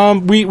right,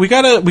 we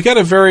got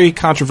a very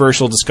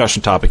controversial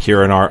discussion topic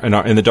here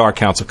in the Dark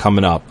Council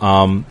coming up.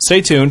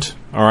 Stay tuned.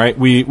 All right,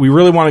 we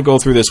really want to go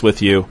through this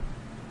with you,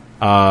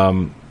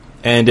 and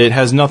it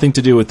has nothing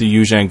to do with the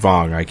Yu Zhang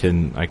Vong.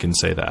 I can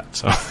say that.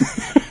 So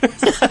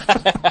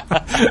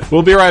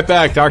we'll be right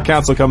back. Dark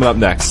Council coming up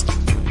next.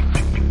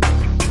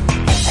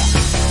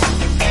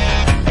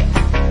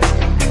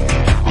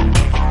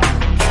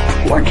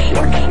 What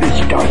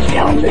starts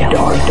down the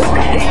dark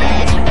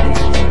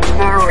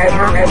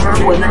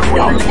forever will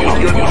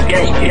dominate your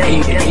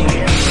destiny.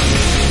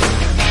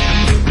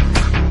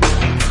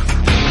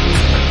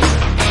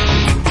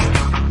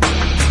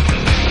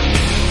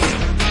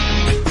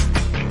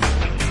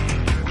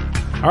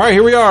 All right,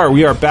 here we are.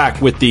 We are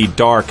back with the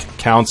Dark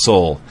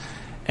Council,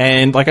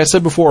 and like I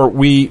said before,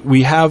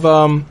 we have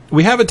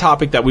a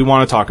topic that we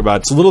want to talk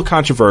about. It's a little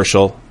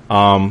controversial.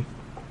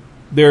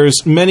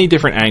 There's many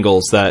different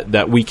angles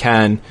that we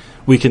can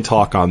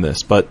talk on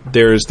this, but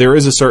there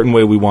is a certain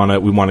way we want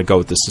to go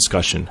with this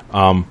discussion.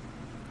 All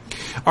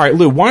right,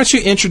 Lou, why don't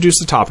you introduce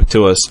the topic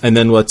to us, and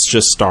then let's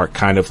just start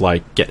kind of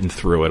like getting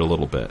through it a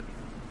little bit.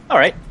 All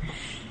right.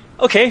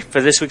 Okay,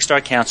 for this week's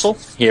Dark Council,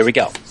 here we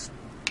go.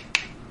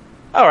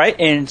 All right,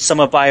 in some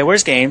of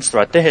BioWare's games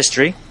throughout the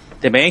history,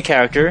 the main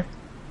character,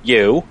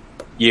 you,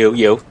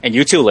 and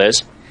you too,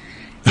 Liz,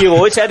 you've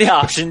always had the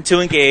option to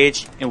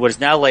engage in what is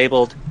now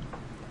labeled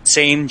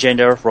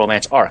same-gender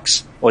romance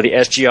arcs, or the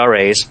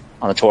SGRAs,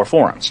 on the TOR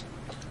forums.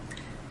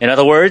 In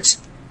other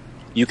words,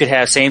 you could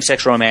have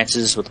same-sex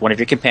romances with one of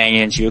your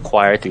companions you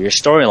acquired through your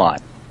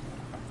storyline.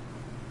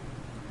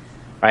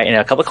 Right, and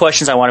a couple of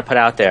questions I want to put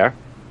out there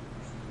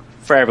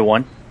for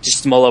everyone,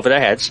 just to mull over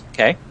their heads,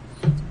 okay?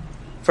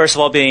 First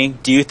of all being,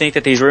 do you think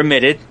that these were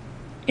omitted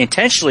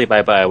intentionally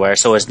by BioWare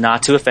so as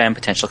not to offend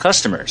potential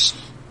customers?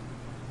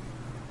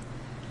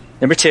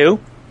 Number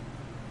two,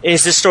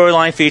 is this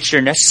storyline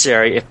feature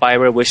necessary if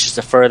BioWare wishes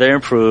to further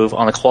improve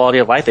on the quality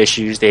of life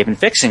issues they've been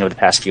fixing over the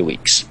past few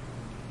weeks?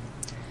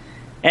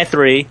 And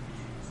three,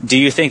 do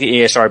you think the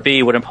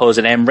ESRB would impose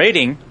an M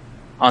rating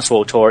on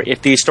SWTOR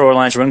if these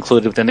storylines were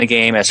included within the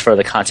game as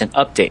further content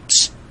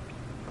updates?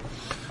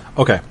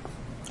 Okay.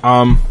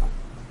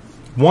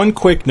 One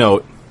quick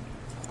note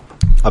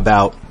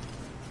about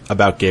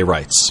gay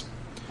rights.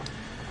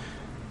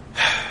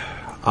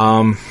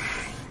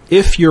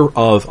 If you're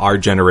of our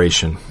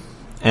generation,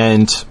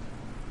 and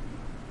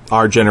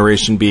our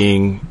generation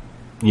being,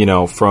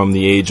 from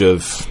the age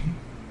of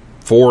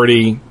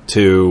 40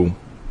 to,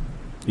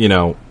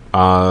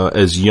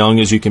 as young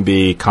as you can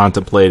be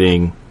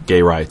contemplating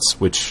gay rights,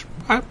 which,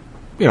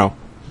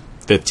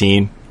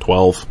 15,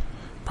 12,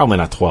 probably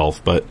not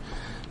 12, but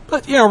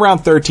around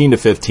 13 to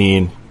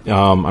 15.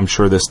 I'm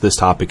sure this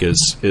topic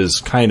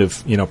is kind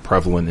of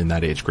prevalent in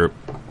that age group.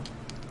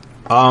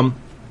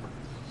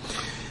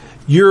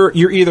 You're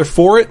either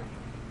for it,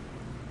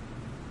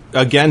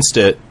 against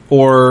it,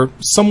 or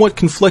somewhat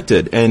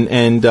conflicted,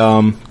 and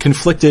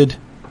conflicted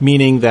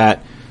meaning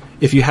that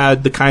if you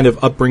had the kind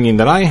of upbringing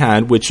that I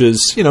had, which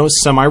is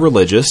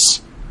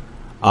semi-religious,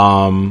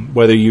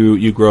 whether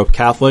you grew up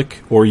Catholic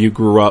or you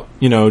grew up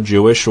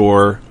Jewish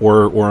or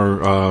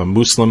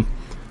Muslim.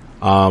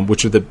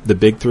 Which are the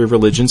big three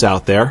religions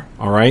out there,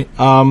 all right?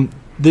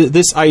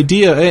 This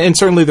idea, and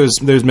certainly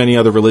there's many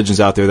other religions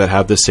out there that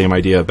have this same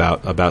idea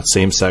about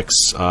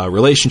same-sex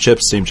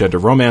relationships, same-gender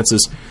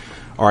romances,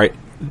 all right?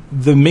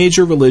 The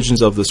major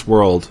religions of this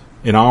world,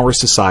 in our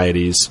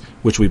societies,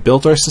 which we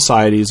built our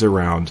societies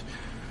around,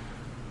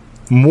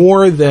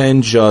 more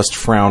than just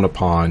frown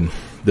upon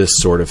this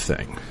sort of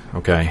thing,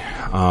 okay?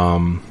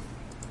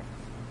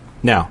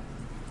 Now,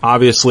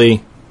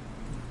 obviously,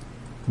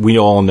 we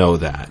all know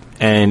that.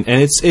 And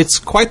it's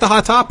quite the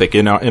hot topic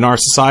in our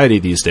society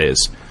these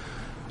days.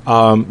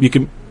 You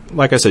can,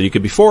 like I said, you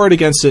could be for it,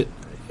 against it.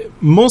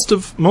 Most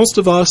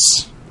of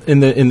us in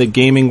the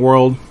gaming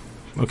world,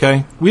 okay,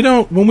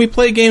 when we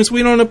play games,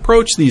 we don't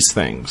approach these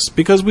things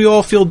because we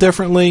all feel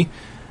differently,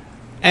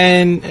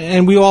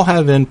 and we all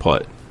have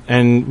input,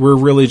 and we're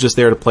really just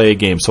there to play a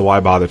game. So why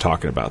bother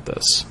talking about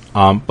this?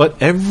 But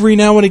every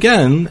now and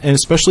again, and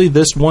especially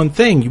this one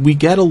thing, we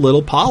get a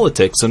little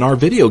politics in our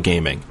video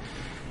gaming,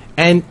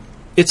 and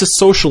it's a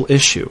social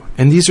issue,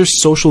 and these are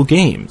social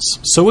games,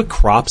 so it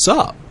crops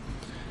up.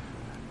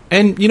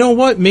 And you know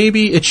what?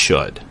 Maybe it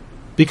should.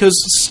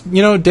 Because,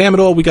 damn it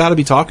all, we got to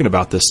be talking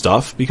about this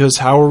stuff, because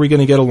how are we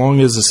going to get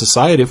along as a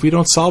society if we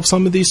don't solve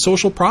some of these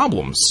social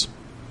problems?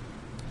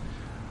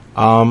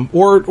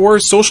 Or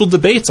social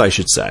debates, I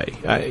should say.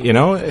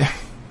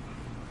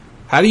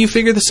 How do you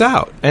figure this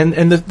out?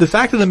 And the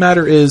fact of the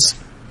matter is,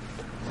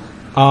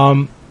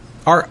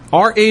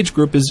 our age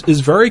group is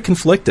very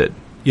conflicted.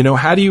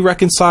 How do you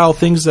reconcile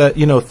things that,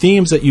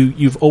 themes that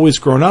you've always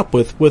grown up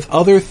with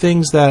other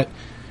things that,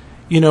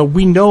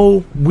 we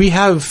know we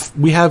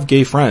have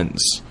gay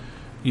friends,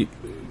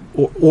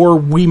 or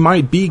we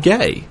might be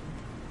gay.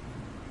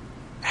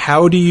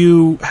 How do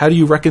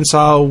you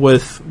reconcile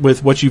with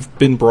what you've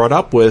been brought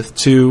up with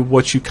to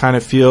what you kind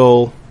of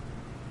feel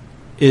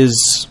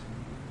is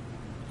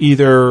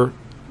either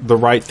the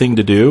right thing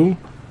to do,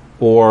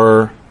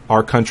 or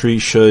our country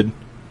should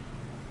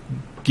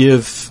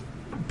give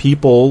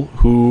people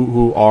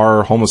who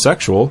are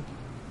homosexual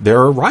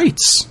their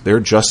rights, their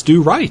just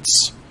due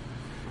rights?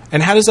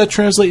 And how does that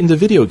translate into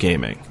video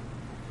gaming?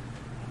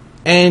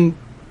 And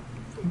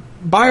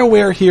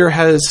BioWare here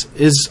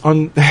is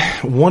on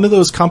one of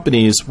those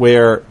companies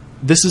where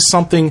this is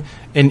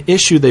an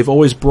issue they've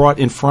always brought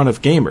in front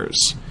of gamers,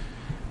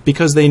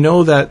 because they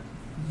know that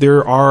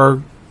there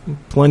are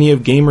plenty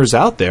of gamers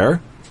out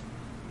there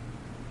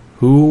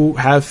who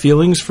have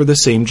feelings for the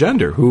same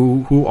gender,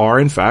 who are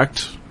in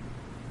fact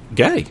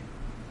gay,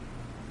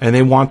 and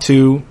they want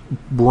to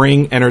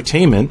bring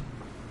entertainment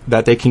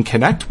that they can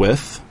connect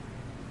with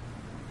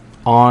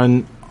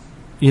on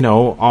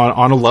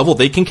a level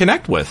they can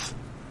connect with.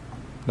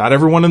 Not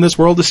everyone in this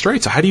world is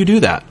straight, so how do you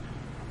do that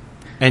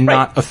and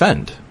not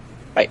offend?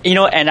 Right.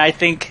 And I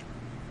think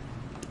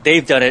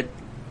they've done it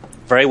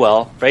very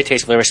well, very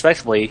tastefully,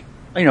 respectfully,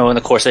 in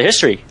the course of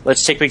history.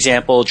 Let's take, for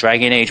example,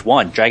 Dragon Age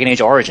 1, Dragon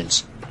Age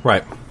Origins.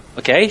 Right.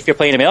 Okay, if you're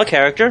playing a male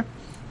character,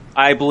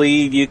 I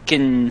believe you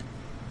can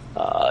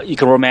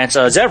romance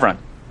Zevran.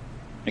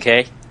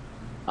 Okay?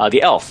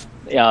 The elf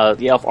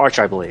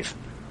archer, I believe.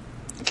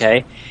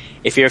 Okay?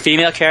 If you're a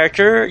female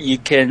character, you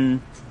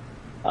can...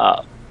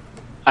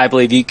 I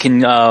believe you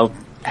can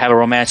have a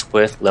romance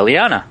with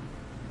Liliana.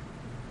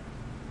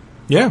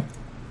 Yeah.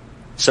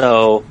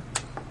 So...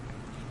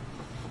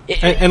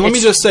 And let me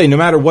just say, no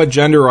matter what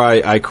gender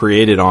I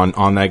created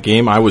on that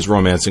game, I was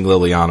romancing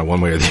Liliana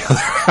one way or the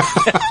other.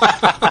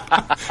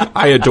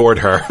 I adored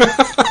her.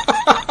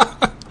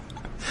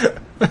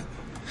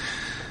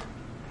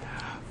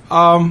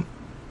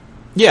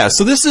 Yeah,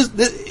 so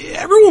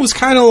everyone was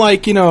kind of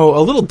like, a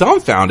little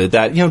dumbfounded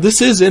that,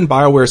 this is in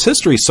BioWare's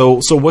history, so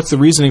what's the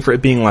reasoning for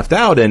it being left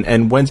out? And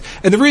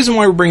the reason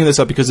why we're bringing this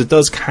up, because it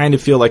does kind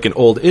of feel like an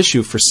old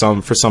issue for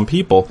some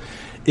people,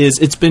 is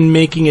it's been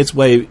making its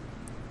way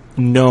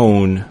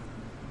known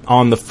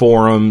on the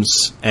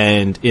forums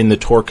and in the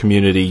TOR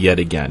community yet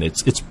again.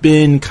 It's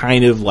been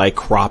kind of like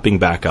cropping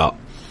back up.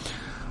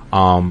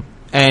 And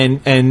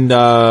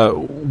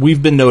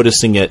we've been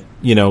noticing it,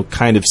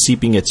 kind of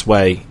seeping its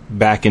way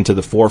back into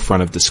the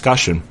forefront of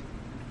discussion.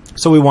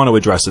 So we want to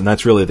address it, and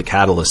that's really the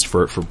catalyst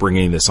for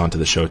bringing this onto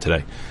the show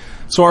today.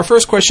 So our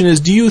first question is,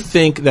 do you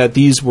think that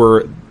these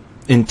were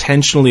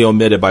intentionally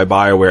omitted by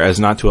BioWare as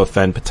not to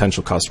offend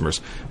potential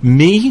customers?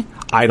 Me,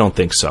 I don't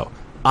think so.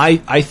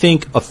 I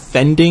think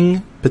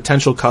offending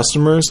potential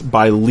customers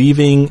by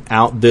leaving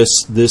out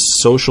this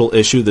social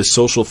issue, this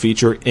social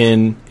feature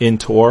in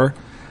TOR,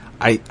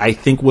 I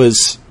think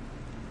was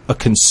a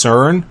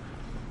concern,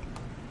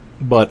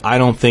 but I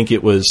don't think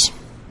it was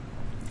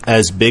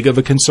as big of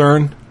a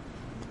concern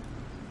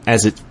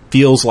as it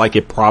feels like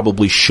it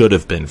probably should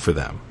have been for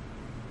them.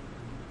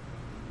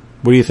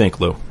 What do you think,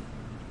 Lou?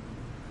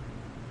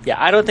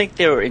 Yeah, I don't think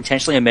they were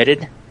intentionally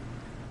omitted.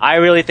 I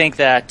really think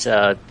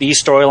that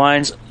these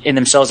storylines in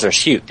themselves are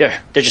huge.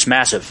 They're just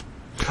massive.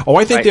 Oh,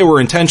 I think they were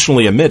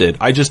intentionally omitted.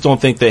 I just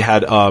don't think they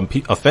had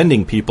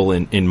offending people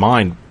in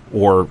mind,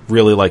 or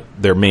really like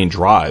their main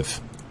drive.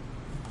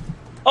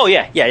 Oh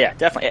yeah,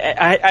 definitely.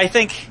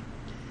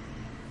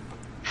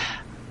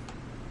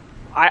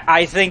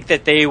 I think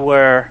that they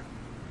were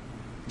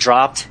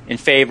dropped in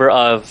favor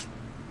of,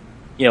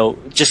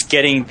 just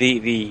getting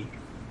the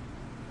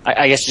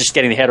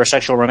getting the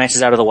heterosexual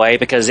romances out of the way,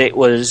 because it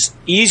was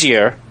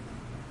easier,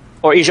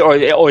 or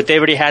they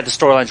already had the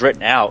storylines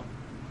written out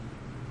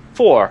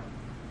for,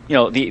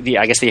 the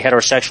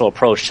heterosexual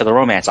approach to the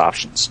romance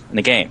options in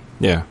the game.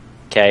 Yeah.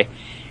 Okay.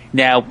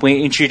 Now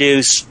we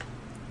introduce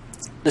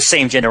the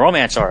same gender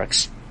romance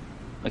arcs.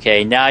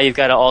 Okay. Now you've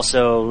got to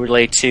also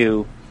relate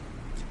to,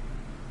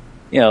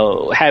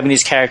 having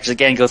these characters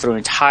again go through an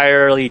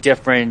entirely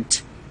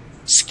different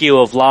skew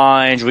of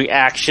lines,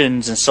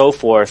 reactions, and so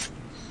forth.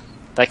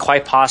 That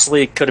quite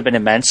possibly could have been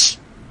immense.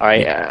 All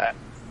right,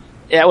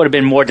 that would have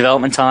been more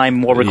development time,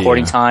 more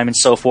recording time, and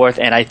so forth.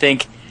 And I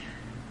think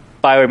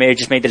BioWare may have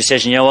just made the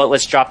decision. You know what?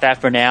 Let's drop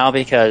that for now,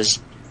 because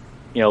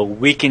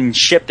we can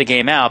ship the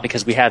game out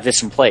because we have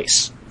this in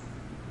place.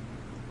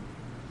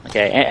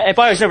 Okay, and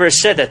BioWare's never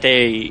said that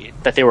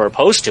they were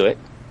opposed to it.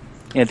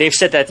 They've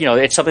said that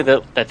it's something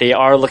that they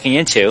are looking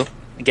into.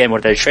 Again, one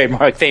of their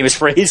trademark famous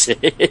phrases.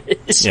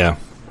 Yeah.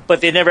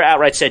 But they never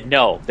outright said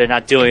no. They're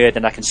not doing it.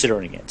 They're not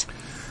considering it.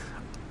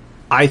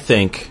 I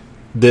think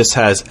this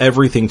has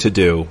everything to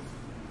do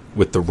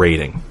with the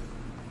rating,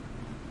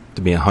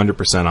 to be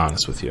 100%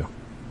 honest with you.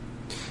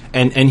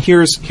 And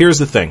here's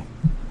the thing.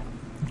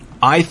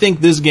 I think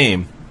this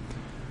game,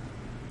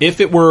 if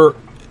it were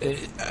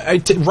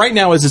right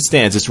now as it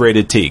stands, it's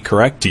rated T,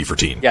 correct? T for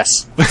teen.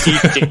 Yes. T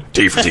for teen.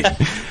 T for teen.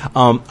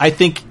 I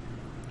think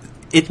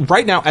it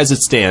right now as it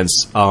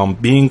stands,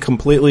 being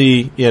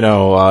completely, in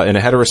a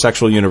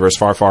heterosexual universe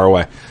far, far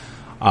away,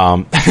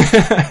 I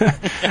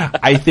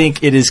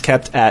think it is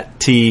kept at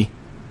T.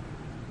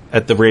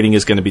 At the rating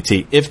is going to be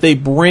T. If they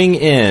bring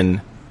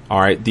in,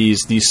 all right,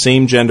 these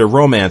same gender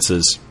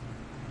romances,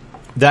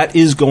 that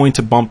is going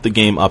to bump the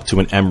game up to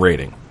an M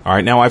rating. All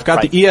right, now I've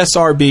got the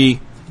ESRB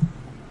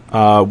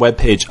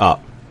webpage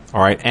up.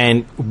 All right,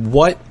 and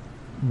what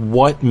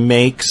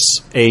makes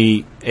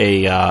an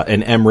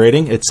M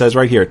rating? It says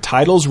right here,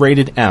 titles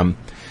rated M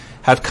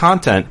have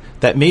content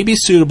that may be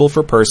suitable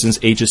for persons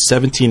ages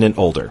 17 and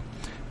older.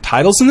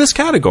 Titles in this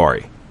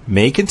category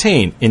may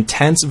contain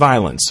intense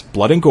violence,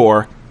 blood and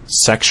gore,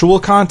 sexual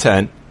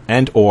content,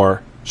 and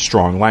or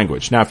strong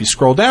language. Now, if you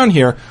scroll down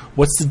here,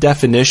 what's the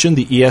definition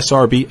the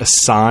ESRB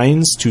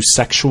assigns to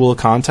sexual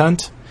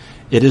content?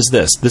 It is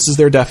this. This is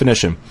their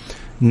definition.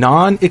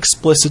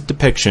 Non-explicit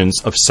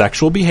depictions of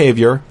sexual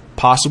behavior,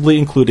 possibly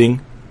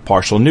including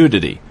partial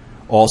nudity.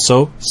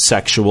 Also,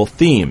 sexual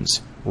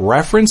themes.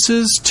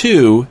 References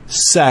to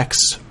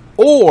sex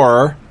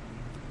or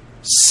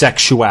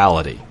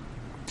sexuality.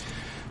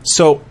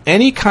 So,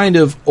 any kind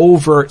of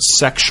overt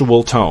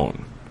sexual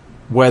tone,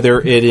 whether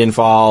it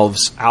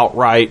involves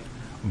outright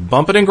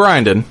bumping and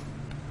grinding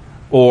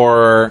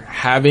or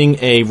having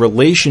a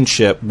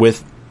relationship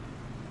with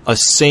a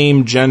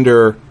same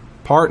gender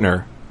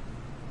partner,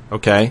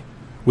 okay,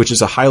 which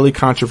is a highly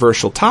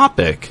controversial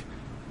topic,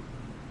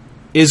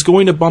 is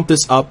going to bump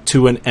this up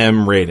to an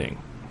M rating.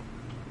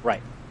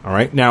 Right. All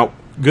right. Now,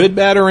 good,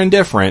 bad, or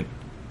indifferent,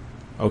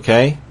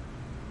 okay,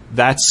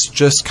 that's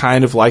just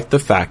kind of like the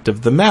fact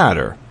of the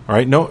matter. All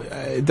right. No,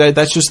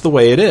 that's just the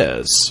way it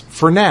is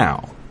for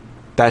now.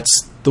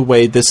 That's the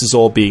way this is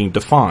all being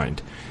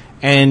defined.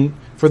 And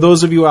for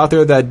those of you out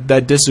there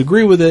that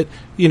disagree with it,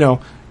 you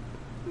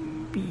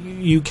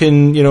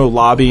can,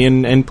 lobby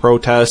and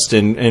protest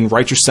and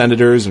write your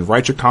senators and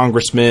write your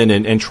congressmen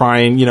and try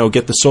and,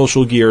 get the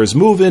social gears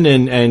moving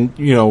and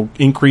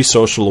increase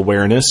social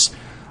awareness.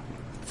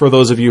 For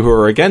those of you who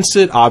are against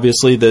it,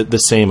 obviously the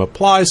same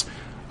applies.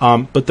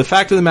 But the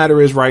fact of the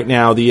matter is right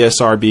now the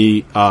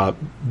ESRB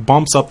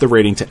bumps up the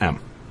rating to M.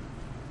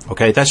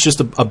 Okay, that's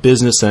just a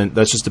business and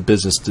that's just a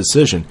business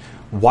decision.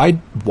 Why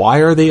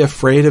are they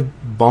afraid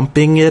of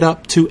bumping it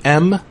up to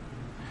M?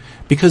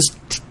 Because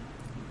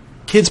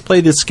kids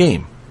play this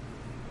game.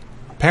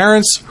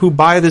 Parents who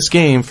buy this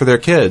game for their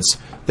kids,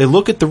 they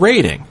look at the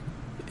rating.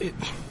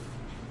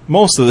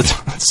 Most of the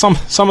time,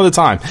 some of the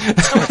time.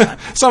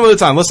 Some of the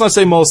time. Let's not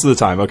say most of the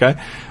time, okay?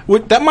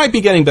 That might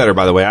be getting better,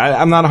 by the way.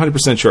 I'm not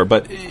 100% sure.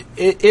 But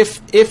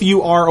if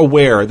you are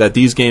aware that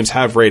these games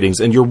have ratings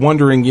and you're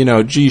wondering,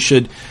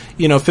 should,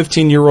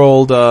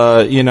 15-year-old,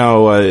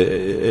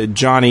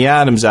 Johnny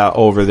Adams out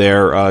over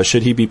there,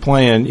 should he be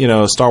playing,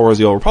 Star Wars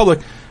The Old Republic?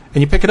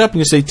 And you pick it up and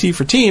you say T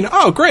for teen,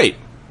 oh, great.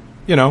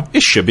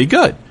 It should be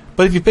good.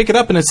 But if you pick it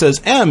up and it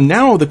says M,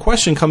 now the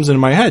question comes into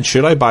my head,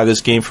 should I buy this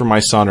game for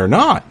my son or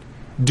not?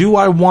 Do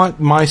I want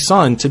my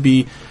son to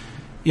be,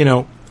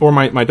 or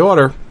my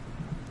daughter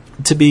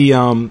to be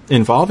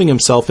involving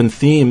himself in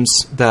themes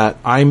that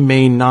I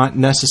may not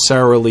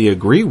necessarily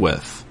agree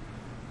with?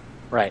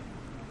 Right.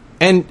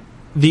 And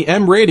the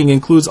M rating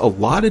includes a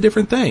lot of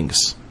different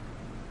things,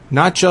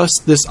 not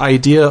just this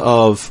idea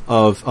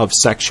of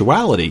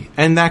sexuality.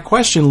 And that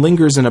question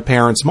lingers in a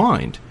parent's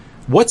mind.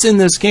 What's in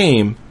this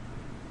game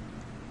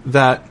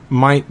that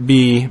might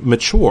be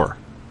mature?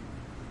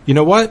 You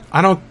know what?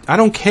 I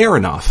don't care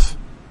enough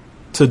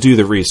to do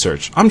the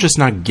research. I'm just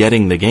not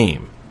getting the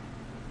game.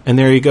 And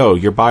there you go.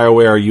 You're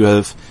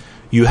BioWare.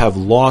 You have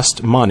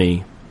lost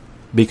money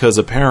because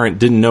a parent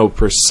didn't know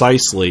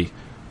precisely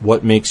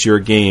what makes your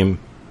game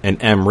an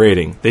M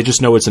rating. They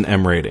just know it's an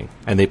M rating,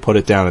 and they put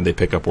it down and they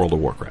pick up World of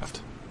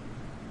Warcraft.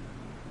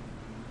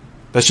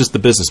 That's just the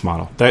business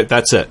model.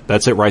 That's it.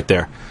 That's it right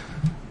there.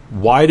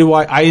 Why do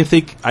I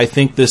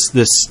think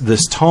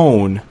this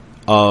tone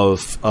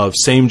of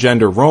same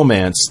gender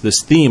romance,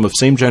 this theme of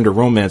same gender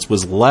romance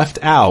was left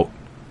out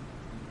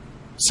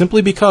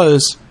simply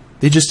because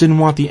they just didn't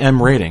want the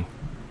M rating.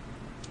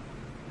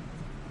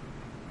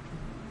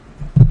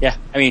 Yeah,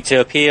 to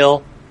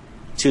appeal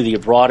to the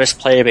broadest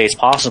player base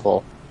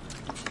possible,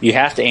 you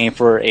have to aim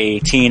for a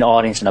teen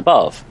audience and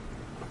above.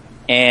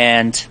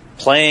 And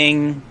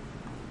playing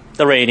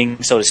the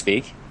rating, so to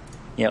speak,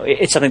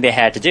 it's something they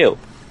had to do.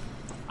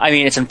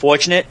 It's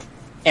unfortunate,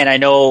 and I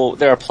know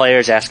there are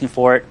players asking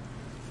for it.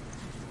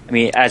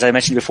 As I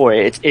mentioned before,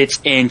 it's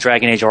in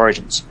Dragon Age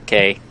Origins,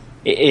 okay?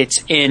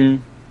 It's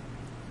in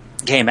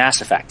game Mass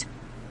Effect,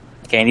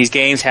 okay? And these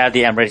games have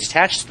the M ratings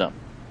attached to them,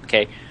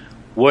 okay?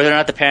 Whether or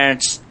not the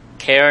parents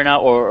care or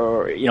not,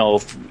 or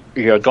if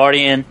you're a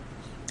guardian,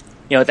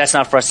 that's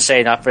not for us to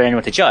say, not for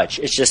anyone to judge.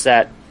 It's just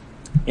that,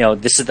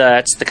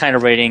 that's the kind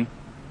of rating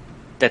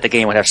that the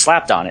game would have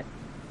slapped on it,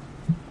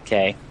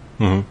 okay?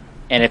 Mm-hmm.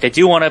 And if they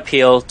do want to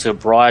appeal to a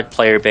broad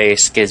player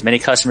base, get as many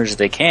customers as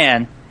they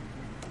can,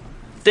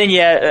 then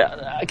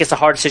I guess a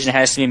hard decision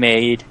has to be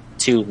made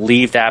to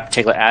leave that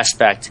particular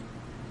aspect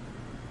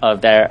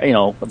of their,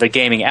 of their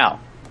gaming out.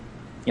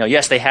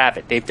 Yes, they have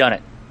it. They've done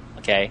it.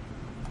 Okay.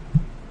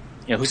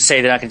 Who's to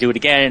say they're not going to do it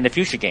again in the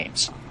future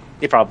games?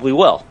 They probably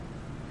will.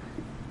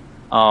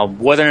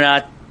 Whether or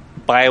not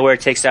BioWare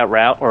takes that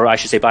route, or I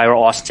should say BioWare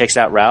also takes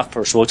that route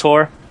for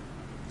SWTOR,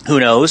 who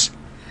knows?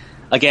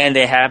 Again,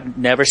 they have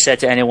never said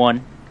to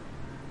anyone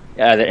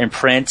either in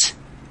print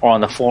or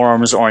on the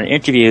forums or in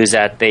interviews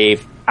that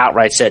they've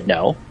outright said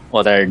no,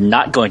 or they're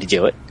not going to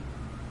do it.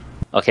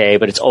 Okay,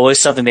 but it's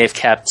always something they've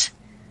kept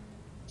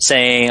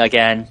saying.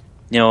 Again,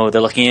 they're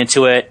looking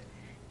into it.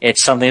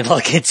 It's something to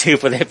look into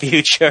for the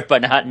future,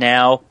 but not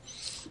now.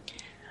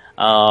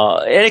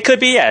 And it could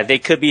be, they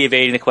could be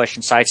evading the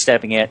question,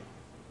 sidestepping it.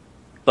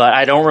 But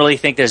I don't really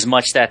think there's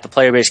much that the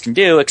player base can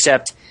do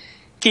except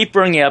keep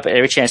bringing it up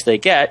every chance they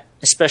get,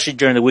 especially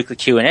during the weekly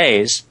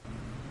Q&As.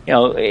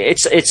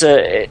 It's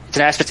an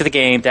aspect of the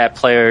game that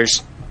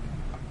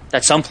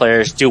some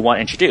players do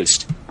want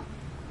introduced.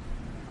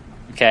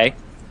 Okay?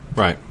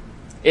 Right.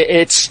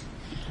 It's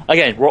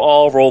again, we're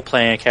all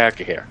role-playing a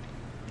character here.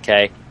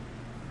 Okay?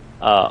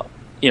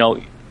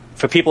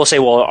 For people to say,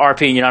 well,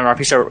 RP, you're not an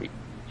RP, so,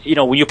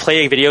 when you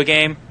play a video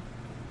game,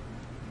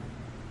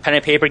 pen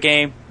and paper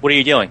game, what are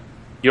you doing?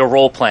 You're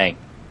role-playing.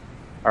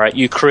 All right?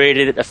 You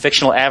created a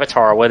fictional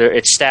avatar, whether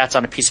it's stats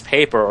on a piece of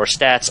paper or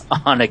stats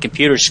on a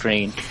computer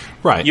screen.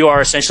 Right. You are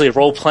essentially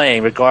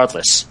role-playing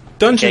regardless.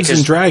 Dungeons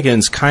and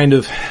Dragons kind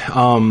of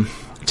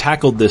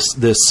tackled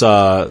this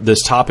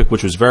topic,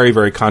 which was very,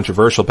 very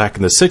controversial back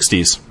in the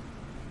 60s,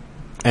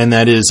 and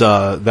that is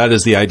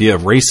the idea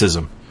of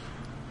racism,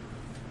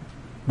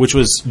 which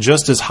was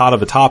just as hot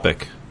of a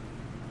topic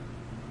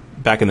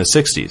back in the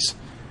 60s.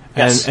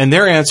 Yes. And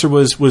their answer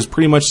was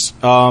pretty much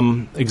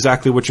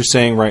exactly what you're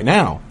saying right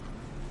now.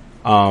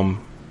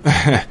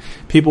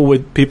 People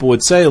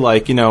would say,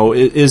 like,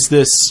 is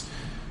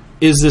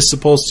this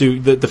supposed to,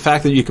 the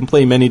fact that you can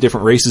play many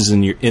different races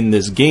in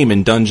this game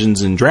in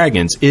Dungeons and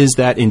Dragons, is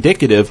that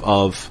indicative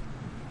of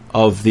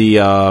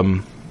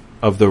the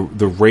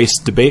race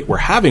debate we're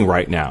having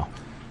right now?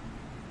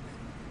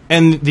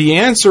 And the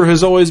answer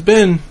has always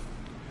been,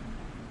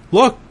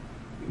 look,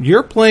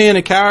 you're playing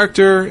a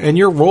character and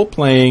you're role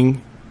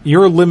playing.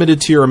 You're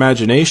limited to your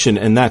imagination,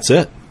 and that's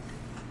it.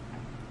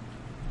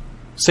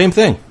 Same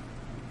thing,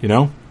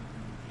 You're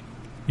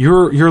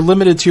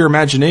limited to your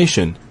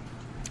imagination,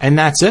 and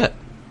that's it.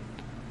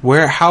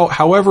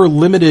 However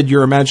limited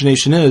your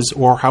imagination is,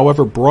 or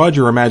however broad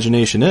your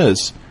imagination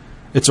is,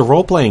 it's a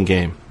role-playing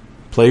game.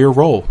 Play your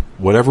role,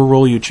 whatever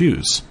role you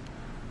choose.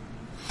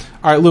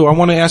 All right, Lou, I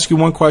want to ask you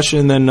one question,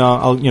 and then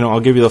I'll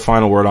give you the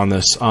final word on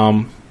this.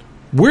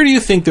 Where do you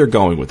think they're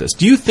going with this?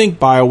 Do you think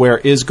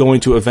BioWare is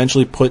going to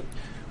eventually put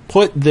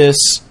this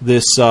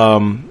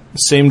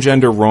same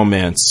gender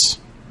romance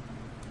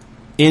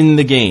in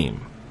the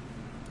game?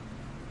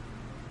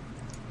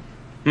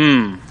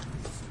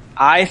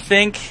 I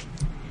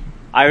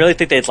really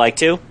think they'd like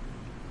to,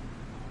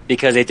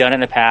 because they've done it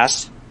in the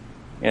past.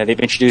 They've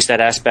introduced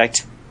that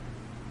aspect,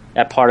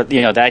 that part of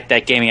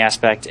that gaming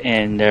aspect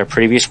in their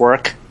previous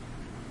work.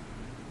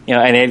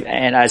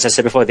 And as I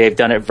said before, they've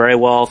done it very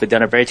well. They've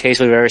done it very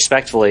tastefully, very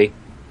respectfully.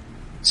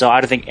 So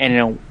I don't think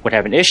anyone would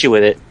have an issue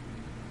with it.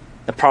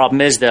 The problem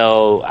is,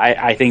 though,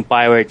 I think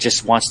BioWare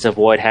just wants to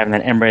avoid having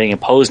that M rating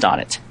imposed on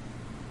it.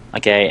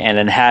 Okay, and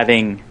then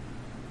having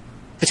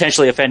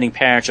potentially offending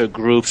parents or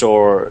groups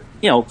or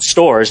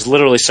stores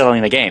literally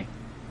selling the game.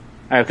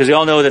 All right, because we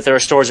all know that there are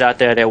stores out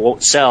there that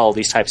won't sell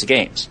these types of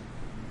games.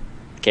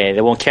 Okay,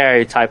 they won't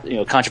carry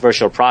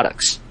controversial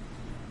products.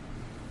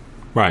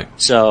 Right.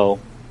 So,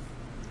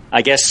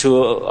 I guess to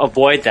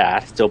avoid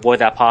that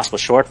possible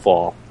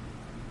shortfall,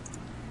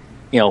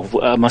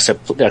 amongst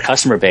their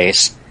customer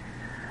base,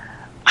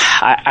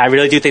 I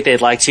really do think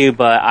they'd like to,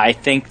 but I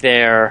think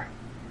they're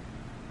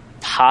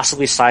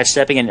possibly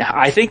sidestepping, and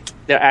I think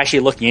they're actually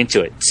looking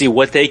into it, see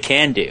what they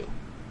can do.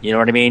 You know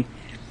what I mean?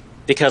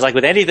 Because, like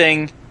with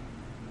anything,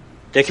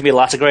 there can be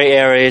lots of gray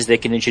areas they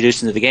can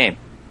introduce into the game.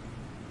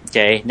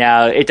 Okay?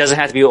 Now, it doesn't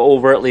have to be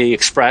overtly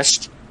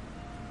expressed.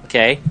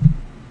 Okay?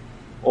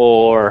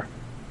 Or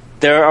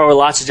there are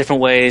lots of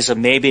different ways of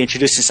maybe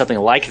introducing something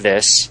like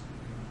this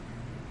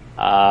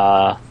in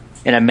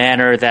a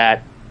manner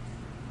that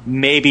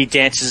maybe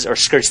dances or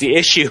skirts the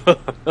issue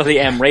of the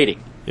M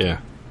rating. Yeah.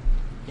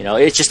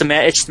 It's just a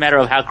matter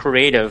of how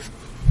creative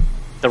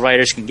the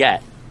writers can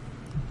get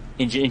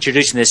in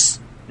introducing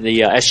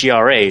the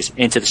SGRAs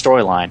into the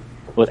storyline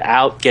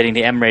without getting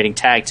the M rating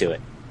tag to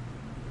it.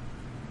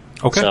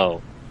 Okay.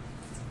 So,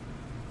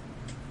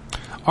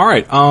 all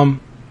right.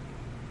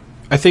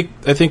 I think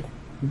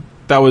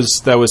that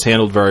was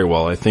handled very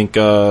well. I think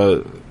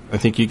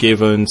you gave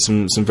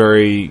some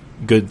very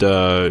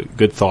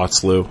good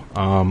thoughts, Lou.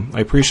 I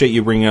appreciate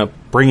you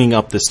bringing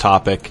up this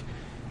topic.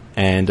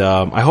 And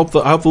I hope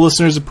the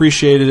listeners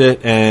appreciated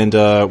it, and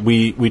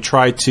we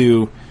tried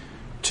to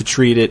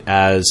treat it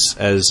as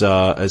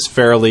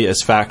fairly,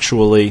 as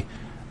factually,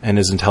 and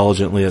as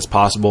intelligently as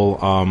possible.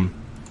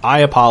 I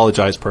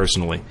apologize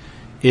personally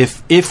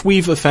if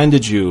we've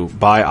offended you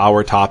by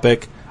our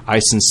topic. I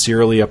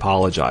sincerely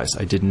apologize.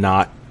 I did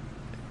not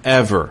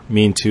ever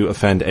mean to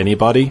offend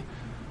anybody.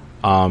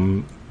 But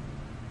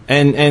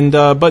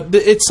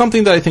it's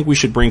something that I think we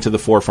should bring to the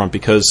forefront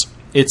because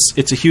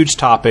it's a huge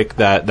topic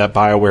that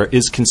BioWare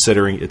is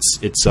considering.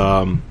 It's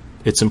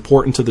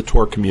important to the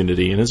Tor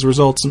community, and as a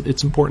result,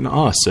 it's important to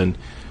us.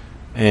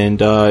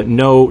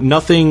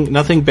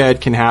 Nothing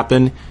bad can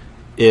happen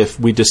if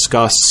we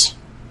discuss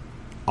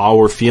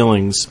our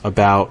feelings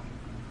about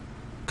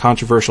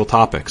controversial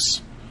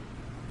topics,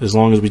 as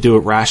long as we do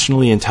it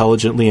rationally,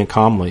 intelligently, and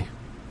calmly.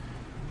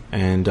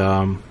 And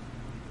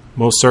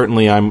most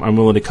certainly, I'm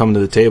willing to come to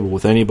the table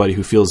with anybody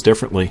who feels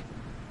differently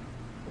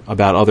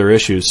about other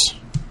issues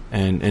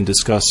and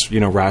discuss,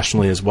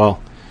 rationally as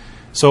well.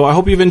 So I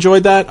hope you've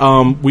enjoyed that.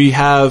 We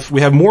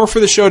have more for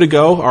the show to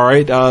go. All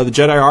right, the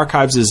Jedi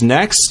Archives is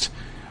next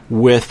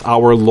with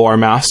our lore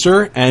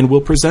master, and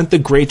we'll present the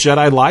Great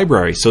Jedi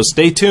Library. So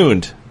stay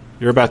tuned.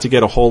 You're about to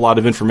get a whole lot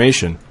of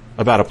information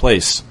about a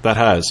place that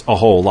has a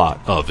whole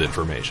lot of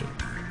information.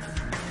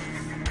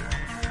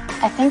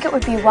 I think it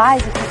would be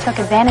wise if you took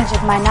advantage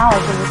of my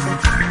knowledge in this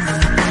instance.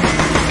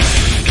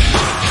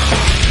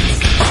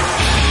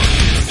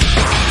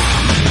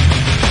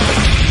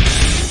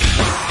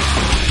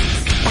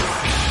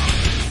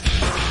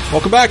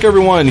 Welcome back,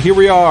 everyone. Here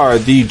we are,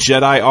 the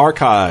Jedi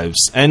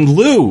Archives. And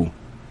Lou,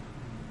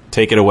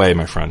 take it away,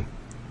 my friend.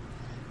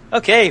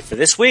 Okay, for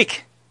this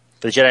week,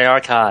 for the Jedi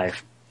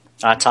Archive,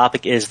 our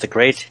topic is the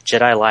Great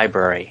Jedi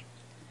Library.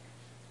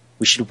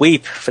 We should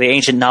weep for the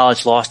ancient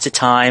knowledge lost to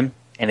time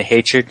and the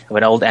hatred of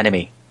an old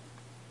enemy.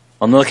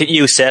 Well, look at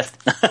you, Sith.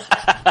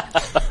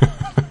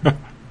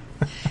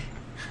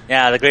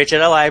 Now, the Great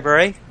Jedi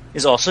Library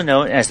is also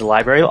known as the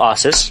Library of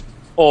Ossus,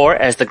 or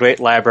as the Great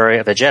Library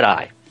of the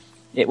Jedi.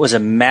 It was a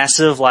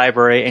massive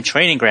library and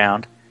training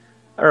ground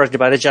erected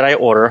by the Jedi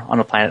Order on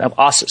the planet of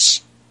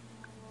Ossus,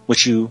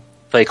 which you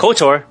play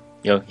KOTOR,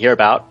 hear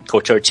about.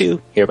 KOTOR 2,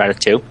 hear about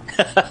it too.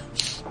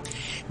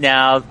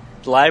 Now,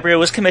 the library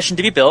was commissioned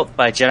to be built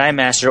by Jedi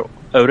Master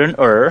Odin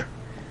Ur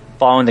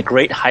following the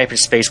Great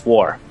Hyperspace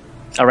War,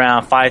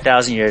 around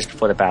 5,000 years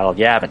before the Battle of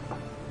Yavin.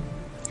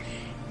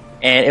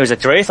 And it was a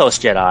Drathos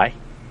Jedi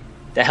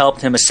that helped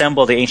him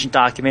assemble the ancient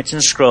documents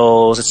and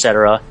scrolls,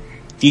 etc.,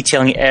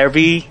 detailing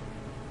every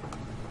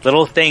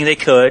little thing they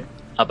could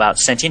about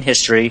sentient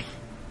history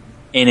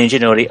and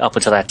ingenuity up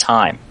until that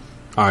time.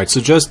 All right, so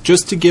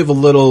just to give a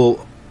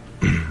little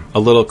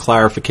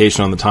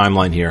clarification on the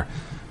timeline here,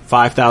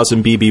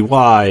 5,000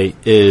 BBY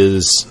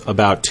is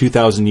about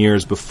 2,000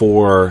 years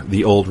before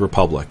the Old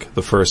Republic,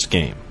 the first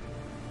game.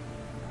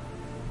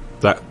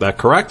 That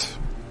correct?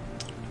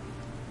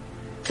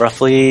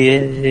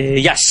 Roughly,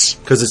 yes.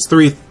 Because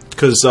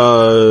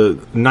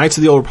Knights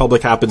of the Old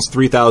Republic happens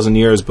 3,000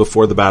 years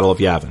before the Battle of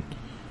Yavin.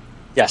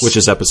 Yes. Which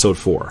is episode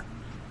 4.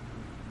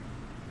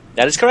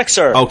 That is correct,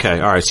 sir.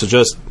 Okay, all right.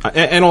 So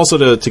and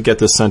also to get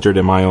this centered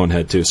in my own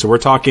head too. So we're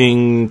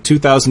talking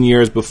 2,000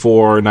 years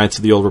before Knights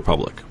of the Old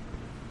Republic.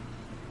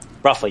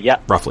 Roughly, yeah.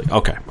 Roughly.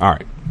 Okay, all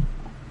right.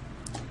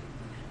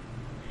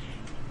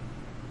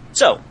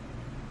 So,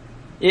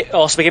 it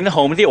also became the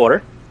home of the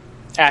Order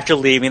after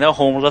leaving the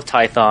homeworld of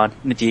Tython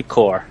in the deep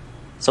core.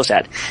 So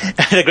sad.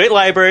 The Great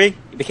Library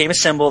became a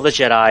symbol of the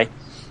Jedi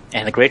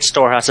and the great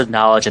storehouse of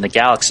knowledge in the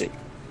galaxy.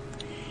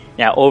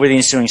 Now, over the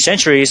ensuing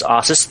centuries,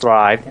 Ossus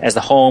thrived as the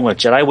home of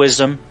Jedi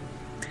wisdom,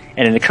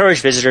 and it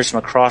encouraged visitors from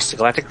across the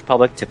Galactic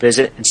Republic to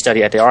visit and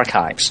study at the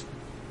archives.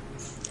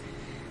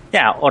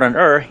 Now, Odin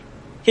Ur,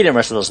 he didn't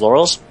rest on those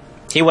laurels.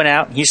 He went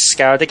out and he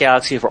scoured the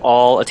galaxy for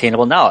all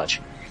attainable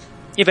knowledge,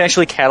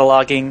 eventually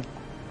cataloging,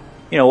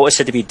 what was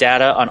said to be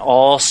data on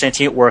all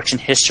sentient works in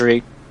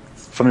history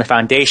from the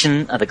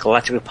foundation of the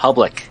Galactic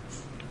Republic.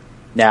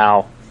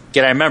 Now,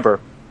 you gotta remember,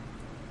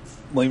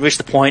 when we reach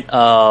the point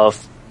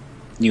of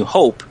New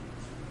Hope,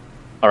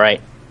 all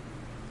right,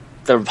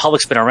 the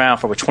Republic's been around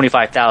for over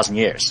 25,000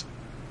 years.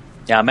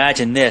 Now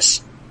imagine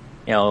this,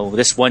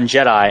 this one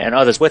Jedi and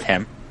others with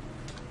him,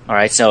 all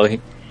right, so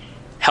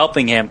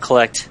helping him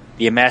collect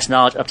the amassed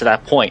knowledge up to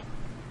that point,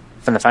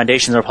 from the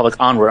foundation of the Republic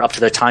onward up to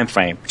their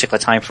particular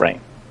time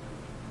frame.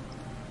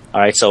 All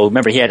right, so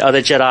remember, he had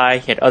other Jedi,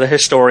 he had other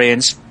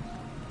historians,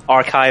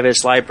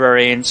 archivists,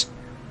 librarians,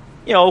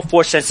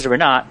 Force sensitive or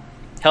not,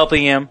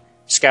 helping him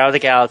scour the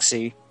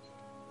galaxy,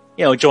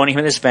 joining him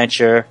in this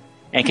venture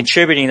and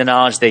contributing the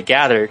knowledge they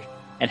gathered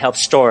and helped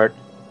store it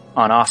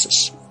on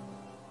Ossus.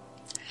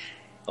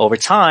 Over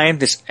time,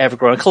 this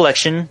ever-growing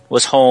collection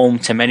was home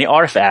to many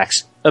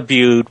artifacts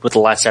imbued with the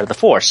light side of the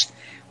Force,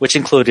 which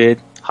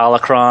included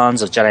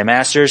holocrons of Jedi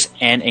Masters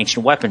and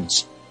ancient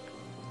weapons,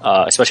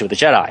 especially with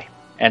the Jedi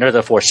and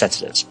other Force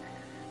sensitives.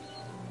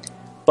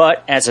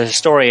 But as a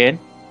historian,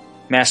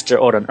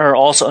 Master Odin Ur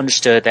also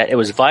understood that it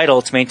was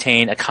vital to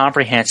maintain a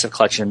comprehensive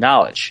collection of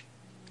knowledge.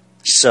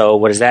 So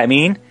what does that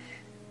mean?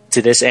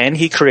 To this end,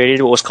 he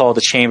created what was called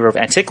the Chamber of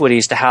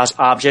Antiquities to house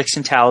objects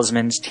and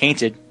talismans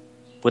tainted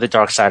with the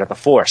dark side of the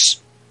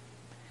Force.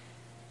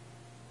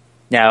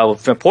 Now,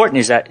 what's important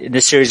is that in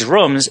this series of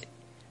rooms,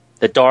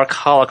 the Dark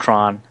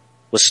Holocron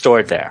was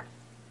stored there.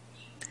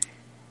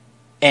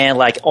 And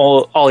like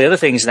all the other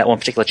things in that one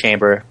particular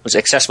chamber was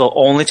accessible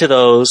only to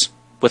those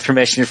with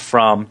permission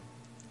from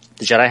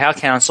the Jedi High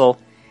Council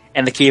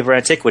and the Keeper of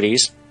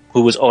Antiquities,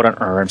 who was Odin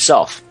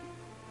himself.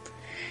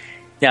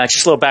 Now,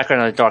 just a little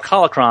background on the Dark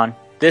Holocron.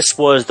 This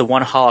was the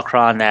one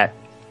holocron that,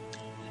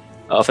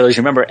 if you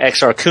remember,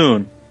 Exar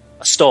Kun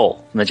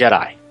stole from the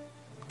Jedi.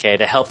 Okay,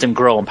 that helped him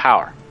grow in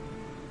power.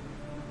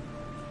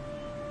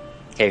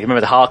 Okay,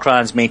 remember the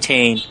holocrons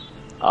maintain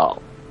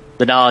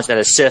the knowledge that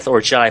a Sith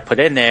or Jedi put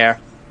in there,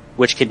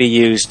 which can be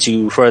used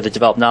to further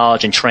develop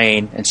knowledge and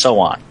train and so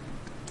on.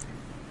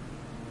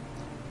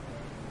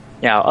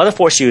 Now, other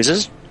Force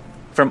users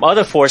from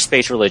other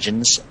Force-based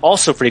religions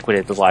also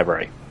frequented the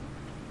library.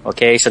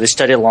 Okay, so they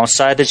studied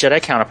alongside the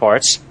Jedi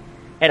counterparts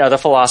and other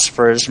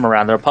philosophers from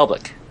around the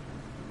Republic.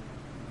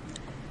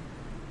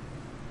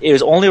 It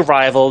was only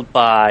rivaled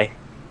by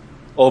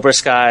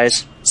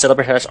Oberskai's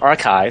Celebritas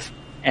Archive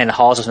and the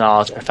Halls of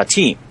Knowledge of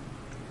Fatim.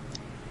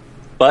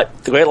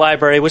 But the Great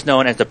Library was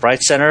known as the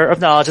bright center of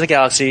knowledge in the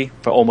galaxy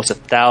for almost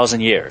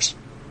 1,000 years.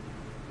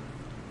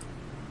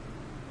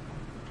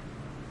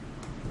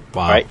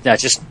 Wow. All right, now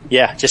just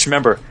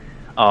remember,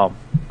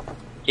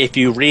 if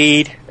you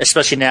read,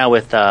 especially now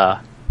with the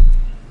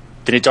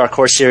new Dark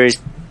Horse series,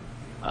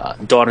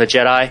 Dawn of the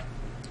Jedi,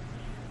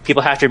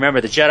 people have to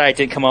remember the Jedi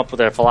didn't come up with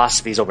their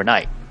philosophies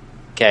overnight.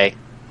 Okay,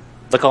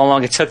 look how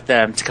long it took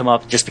them to come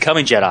up just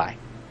becoming Jedi.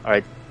 All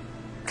right,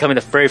 becoming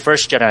the very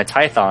first Jedi on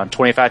Tython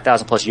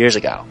 25,000 plus years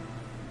ago.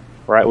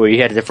 Right, where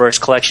you had the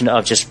first collection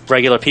of just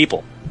regular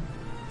people,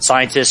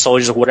 scientists,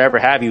 soldiers, or whatever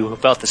have you, who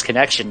felt this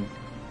connection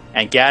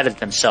and gathered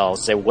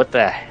themselves and say, what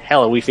the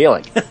hell are we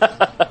feeling?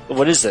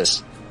 What is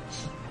this?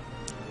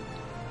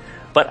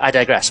 But I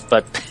digress.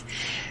 But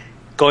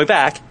going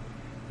back,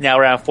 now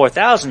around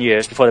 4,000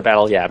 years before the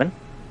Battle of Yavin,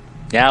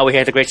 now we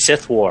had the Great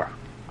Sith War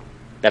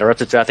that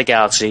erupted throughout the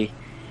galaxy,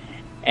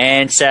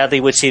 and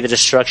sadly would see the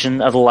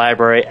destruction of the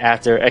library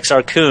after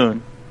Exar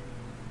Kun,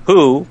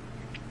 who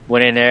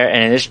went in there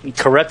and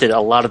corrupted a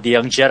lot of the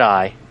young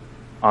Jedi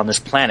on this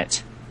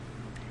planet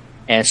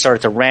and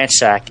started to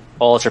ransack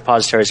all its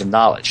repositories of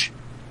knowledge.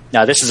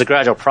 Now, this is a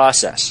gradual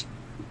process.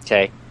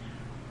 Okay,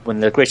 when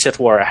the Great Sith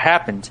War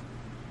happened,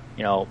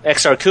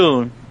 Exar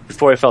Kun,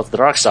 before he fell to the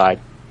dark side,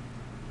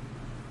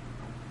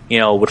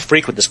 would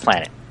frequent this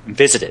planet and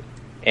visit it.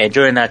 And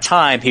during that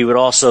time, he would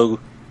also,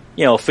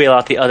 feel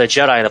out the other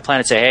Jedi on the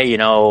planet, say, hey,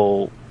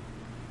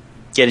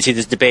 get into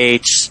these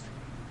debates,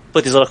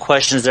 put these little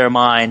questions in their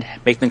mind,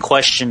 make them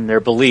question their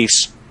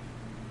beliefs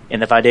in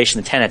the foundation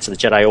and tenets of the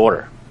Jedi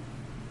Order.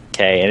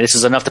 Okay, and this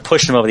is enough to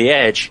push him over the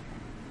edge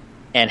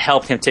and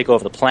help him take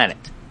over the planet.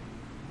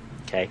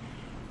 Okay,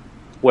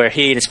 where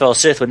he and his fellow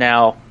Sith would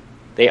now,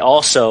 they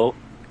also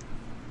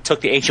took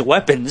the ancient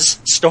weapons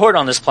stored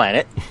on this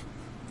planet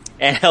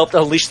and helped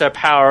unleash their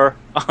power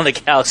on the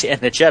galaxy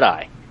and the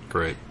Jedi.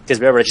 Great. Because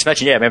remember, I just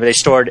mentioned, remember they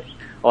stored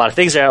a lot of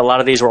things there. A lot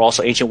of these were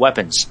also ancient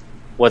weapons,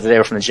 whether they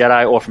were from the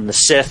Jedi or from the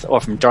Sith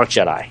or from Dark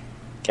Jedi.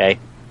 Okay.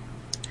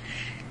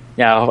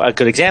 Now, a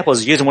good example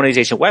is using one of these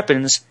ancient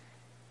weapons,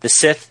 the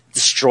Sith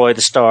destroyed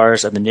the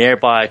stars of the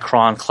nearby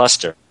Kron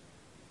cluster.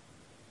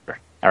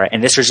 All right,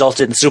 and this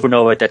resulted in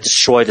supernova that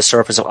destroyed the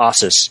surface of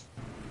Ossus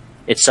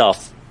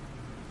itself.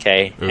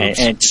 Okay,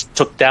 and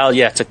took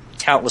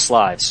countless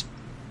lives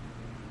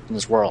in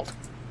this world.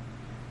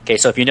 Okay,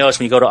 so if you notice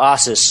when you go to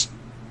Ossus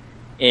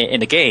in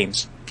the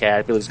games, okay,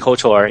 I believe it's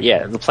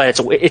KOTOR, the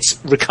planet's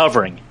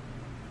recovering.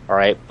 All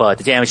right, but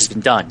the damage has been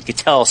done. You can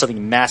tell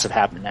something massive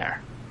happened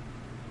there.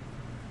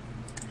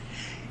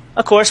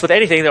 Of course, with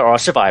anything, there are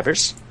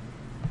survivors.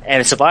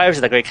 And the survivors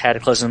of the Great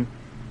Cataclysm,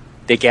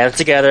 they gathered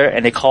together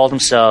and they called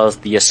themselves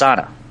the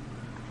Yasana.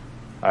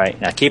 Alright,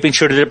 now keeping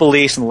true to their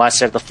beliefs in the last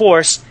side of the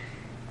Force,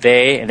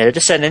 they and their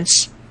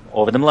descendants,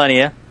 over the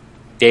millennia,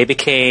 they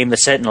became the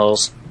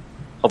sentinels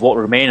of what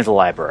remained of the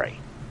library.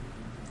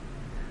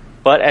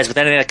 But as with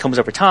anything that comes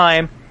over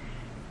time,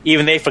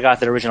 even they forgot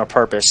their original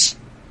purpose,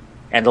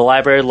 and the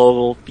library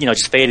logo,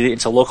 just faded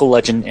into local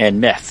legend and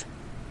myth.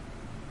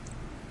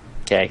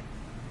 Okay.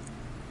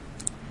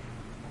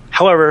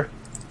 However,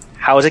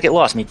 how does it get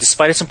lost? I mean,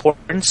 despite its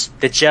importance,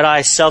 the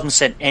Jedi seldom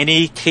sent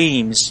any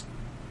teams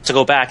to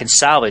go back and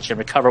salvage and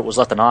recover what was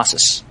left in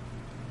Ossus.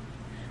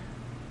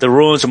 The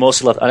ruins were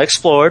mostly left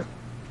unexplored,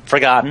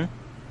 forgotten,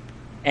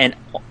 and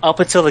up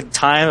until the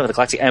time of the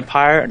Galactic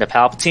Empire and the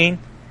Palpatine,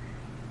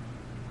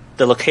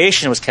 the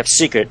location was kept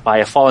secret by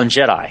a fallen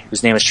Jedi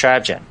whose name is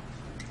Trabgen,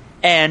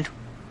 and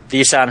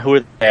the Yasana who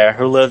were there,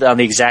 who lived on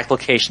the exact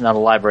location on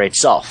the library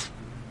itself.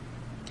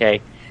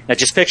 Okay, now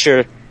just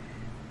picture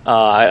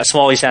a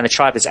small Yasana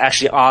tribe that's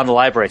actually on the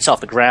library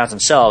itself, the grounds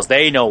themselves.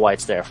 They know why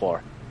it's there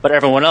for. But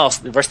everyone else,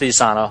 the rest of the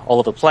Yasana, all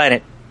over the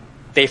planet,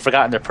 they've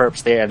forgotten their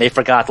purpose there, and they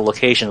forgot the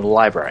location of the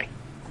library.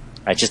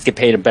 Right, just to get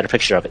painted a better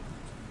picture of it.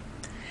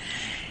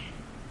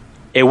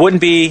 It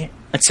wouldn't be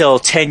until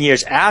 10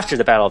 years after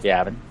the Battle of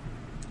Yavin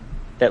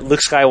that Luke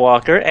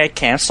Skywalker and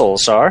Camp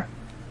Solusar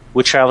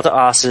would travel to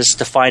Ossus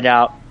to find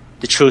out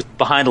the truth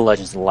behind the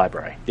legends of the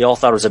library. They all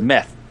thought it was a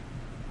myth.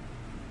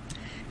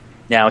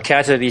 Now, in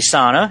Captain of the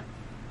Yasana,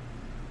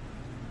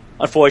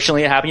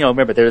 unfortunately, it happened.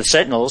 Remember, they're the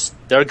Sentinels.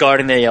 They're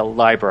guarding the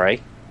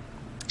library.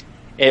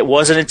 It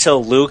wasn't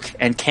until Luke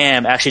and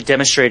Cam actually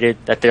demonstrated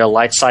that they're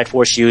light side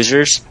force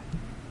users,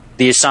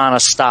 the Asana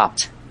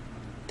stopped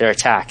their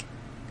attack.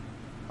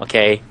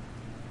 Okay?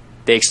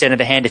 They extended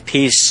a hand of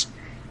peace,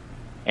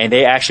 and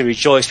they actually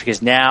rejoiced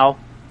because now,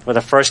 for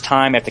the first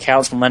time after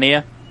countless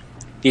millennia,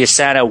 the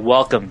Asana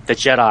welcomed the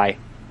Jedi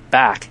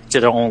back to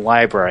their own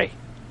library.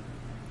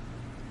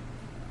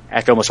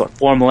 After almost,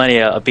 4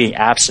 millennia of being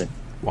absent.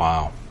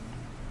 Wow.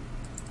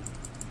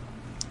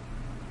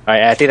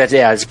 Right, I think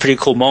it's a pretty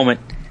cool moment.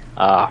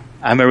 I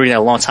remember reading that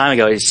a long time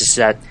ago. It's just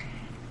that,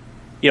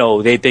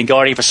 they've been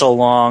guarding for so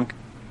long.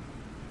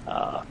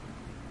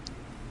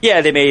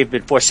 They may have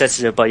been force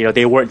sensitive, but,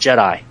 they weren't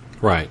Jedi.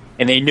 Right.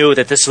 And they knew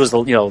that this was the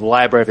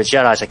library of the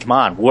Jedi. It's like, come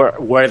on,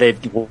 where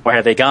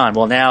have they gone?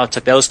 Well, now it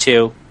took those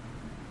two.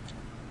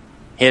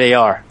 Here they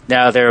are.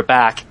 Now they're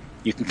back.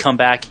 You can come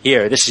back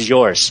here. This is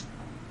yours.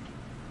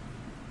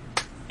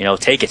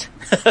 Take it.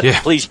 Yeah.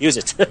 Please use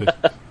it.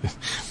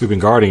 We've been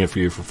guarding it for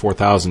you for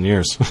 4,000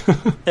 years.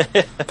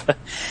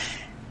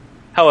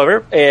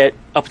 However,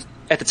 up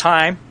at the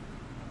time,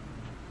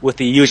 with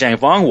the Yuzhang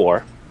Vong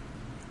War,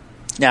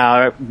 now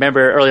I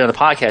remember earlier on the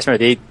podcast,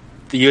 the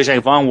Yuzhang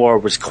Vong War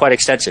was quite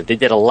extensive. They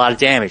did a lot of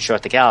damage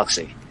throughout the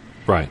galaxy.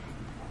 Right.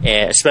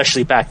 And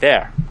especially back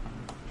there,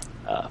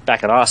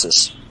 back in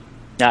Ossus.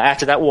 Now,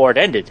 after that war had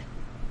ended,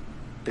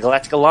 the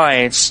Galactic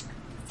Alliance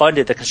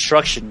funded the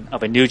construction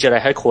of a new Jedi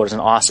headquarters in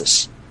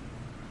Ossus.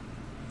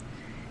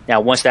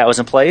 Now, once that was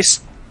in place,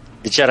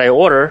 the Jedi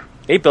Order,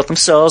 they built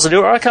themselves a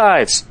new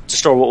archives to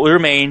store what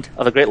remained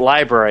of the great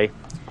library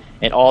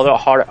and all their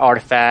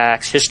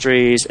artifacts,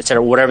 histories,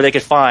 etc., whatever they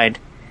could find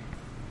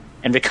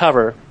and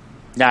recover,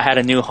 now had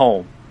a new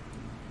home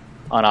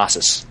on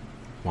Ossus.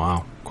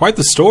 Wow. Quite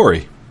the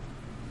story.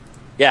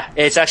 Yeah,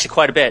 it's actually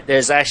quite a bit.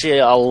 There's actually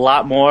a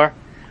lot more,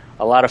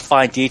 a lot of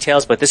fine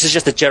details, but this is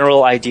just a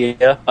general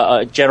idea,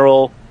 a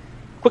general,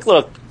 quick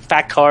little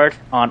fact card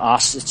on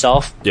Ossus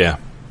itself. Yeah.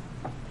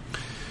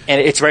 And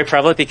it's very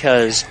prevalent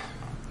because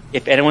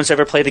if anyone's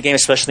ever played the game,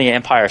 especially the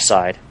Empire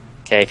side,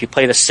 okay, if you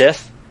play the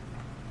Sith,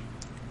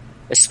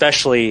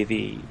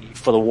 especially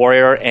for the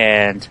Warrior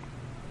and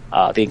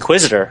the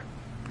Inquisitor,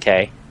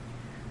 okay,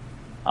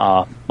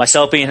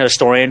 myself being a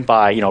historian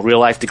by real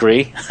life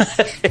degree,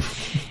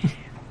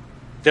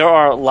 there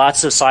are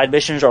lots of side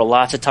missions or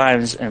lots of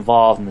times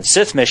involved in the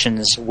Sith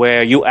missions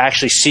where you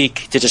actually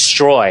seek to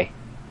destroy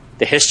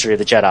the history of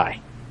the Jedi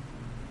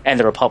and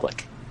the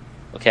Republic.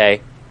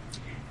 Okay?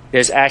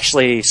 There's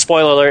actually,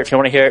 spoiler alert, if you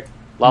want to hear it,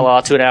 la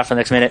 2.5 for the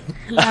next minute.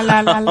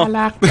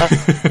 La.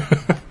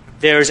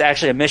 There's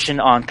actually a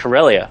mission on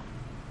Corellia,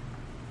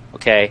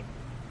 okay,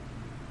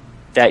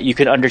 that you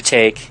can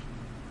undertake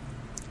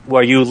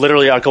where you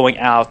literally are going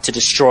out to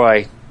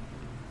destroy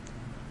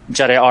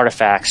Jedi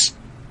artifacts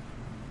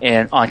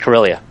on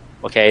Corellia.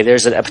 Okay,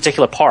 there's a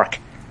particular park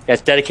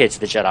that's dedicated to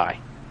the Jedi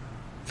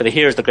for the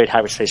heroes of the Great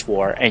Hyperspace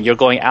War, and you're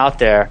going out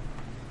there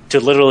to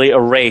literally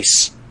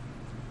erase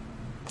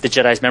the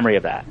Jedi's memory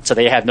of that, so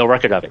they have no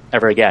record of it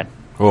ever again.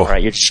 Oh. All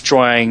right, you're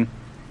destroying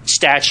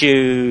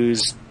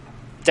statues,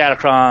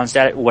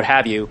 datacrons, what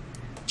have you,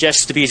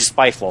 just to be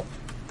spiteful,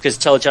 because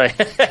tell the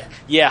Jedi,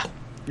 yeah,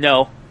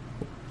 no.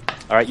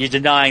 All right, you're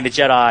denying the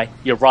Jedi,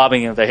 you're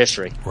robbing them of their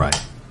history. Right.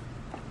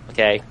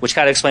 Okay, which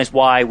kind of explains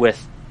why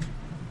with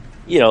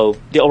the Old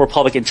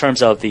Republic in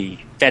terms of the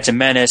Phantom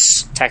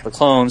Menace, Attack of the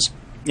Clones,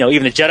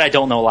 even the Jedi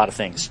don't know a lot of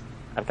things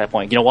at that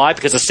point. You know why?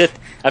 Because the Sith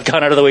have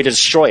gone out of the way to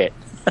destroy it.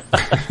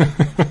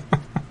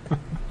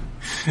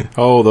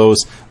 Oh,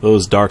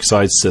 those dark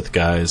side Sith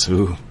guys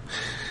who.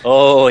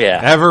 Oh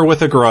yeah. Ever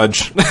with a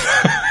grudge.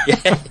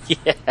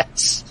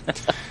 Yes.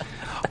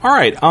 All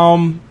right,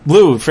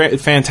 Lou,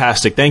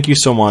 fantastic. Thank you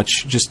so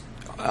much. Just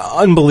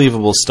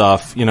unbelievable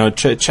stuff.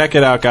 Check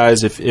it out,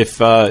 guys. If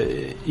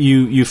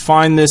you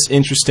find this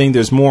interesting,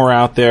 there's more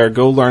out there.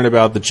 Go learn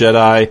about the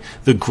Jedi,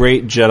 the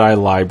Great Jedi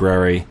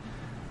Library,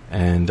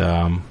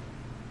 and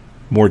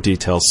more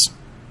details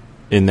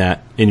in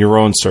your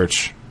own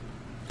search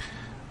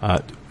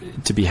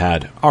to be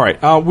had. All right.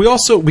 We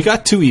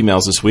got 2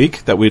 emails this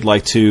week that we'd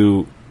like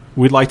to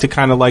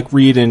kind of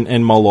read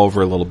and mull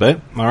over a little bit.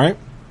 All right.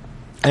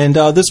 And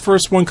this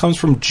first one comes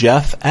from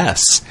Jeff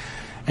S.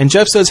 And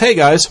Jeff says, "Hey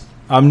guys,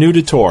 I'm new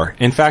to Tor.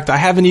 In fact, I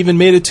haven't even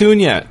made a tune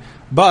yet.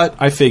 But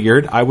I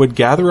figured I would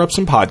gather up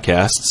some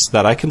podcasts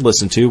that I can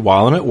listen to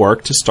while I'm at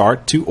work to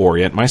start to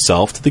orient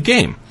myself to the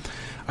game.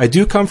 I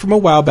do come from a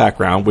WoW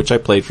background, which I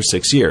played for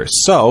 6 years.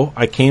 So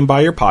I came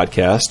by your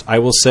podcast. I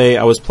will say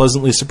I was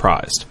pleasantly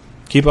surprised.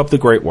 Keep up the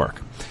great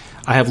work.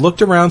 I have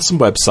looked around some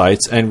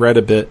websites and read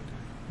a bit,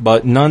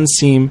 but none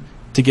seem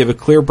to give a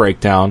clear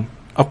breakdown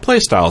of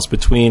playstyles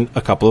between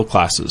a couple of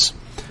classes.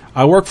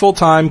 I work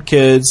full-time,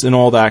 kids, and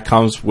all that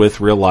comes with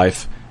real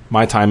life.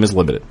 My time is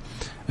limited,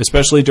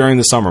 especially during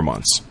the summer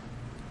months.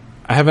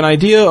 I have an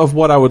idea of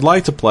what I would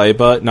like to play,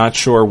 but not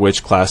sure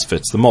which class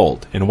fits the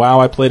mold. In WoW,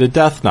 I played a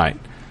Death Knight.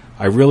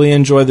 I really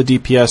enjoy the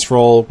DPS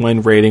role.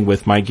 When raiding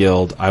with my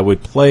guild, I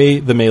would play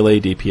the melee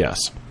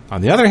DPS.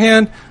 On the other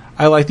hand,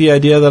 I like the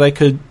idea that I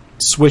could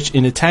switch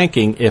into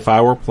tanking if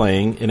I were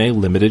playing in a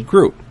limited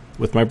group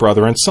with my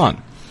brother and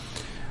son.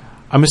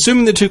 I'm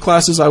assuming the two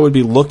classes I would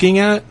be looking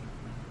at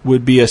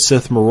would be a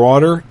Sith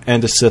Marauder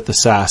and a Sith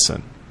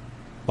Assassin.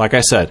 Like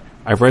I said,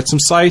 I've read some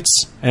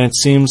sites, and it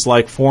seems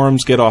like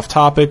forums get off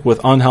topic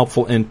with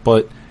unhelpful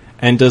input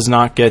and does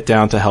not get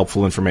down to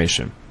helpful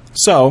information.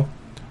 So,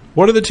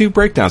 what are the two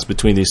breakdowns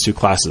between these two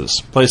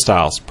classes?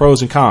 Playstyles,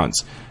 pros and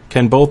cons.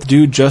 Can both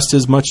do just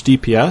as much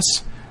DPS?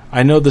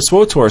 I know the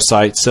SWTOR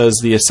site says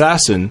the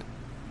Assassin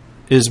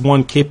is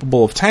one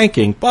capable of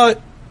tanking,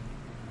 but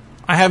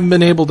I haven't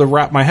been able to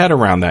wrap my head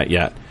around that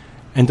yet.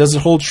 And does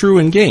it hold true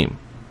in game?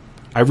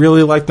 I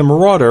really like the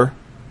Marauder.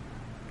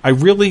 It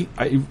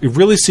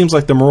really seems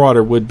like the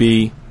Marauder would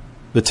be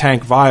the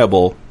tank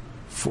viable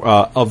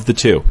of the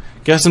two.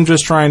 Guess I'm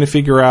just trying to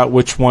figure out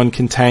which one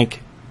can crank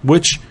out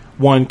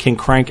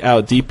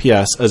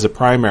DPS as a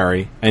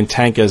primary and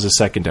tank as a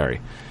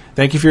secondary.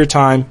 Thank you for your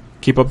time.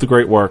 Keep up the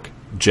great work,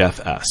 Jeff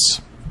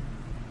S.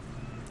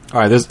 All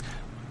right, this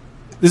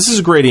is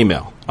a great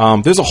email.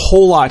 There's a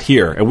whole lot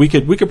here, and we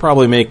could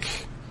probably make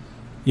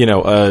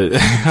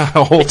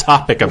a whole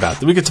topic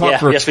about it. We could talk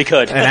for yes, we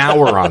could. an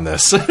hour on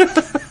this.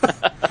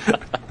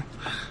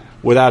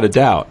 Without a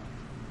doubt.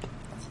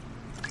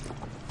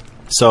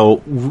 So,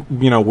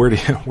 where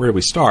do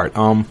we start?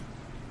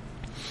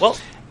 Well,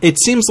 it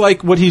seems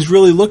like what he's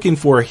really looking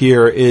for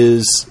here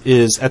is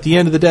at the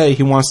end of the day,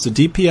 he wants to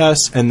DPS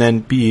and then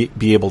be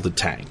able to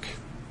tank.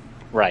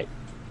 Right.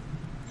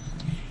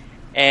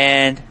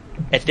 And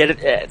at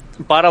the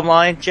bottom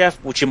line,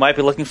 Jeff, what you might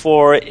be looking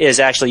for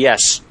is actually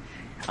yes.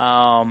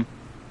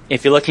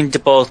 If you're looking to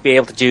both be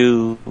able to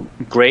do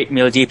great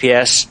melee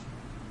DPS,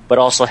 but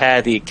also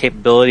have the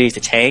capability to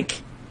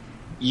tank,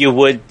 you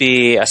would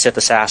be a Sith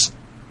Assassin.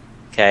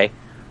 Okay?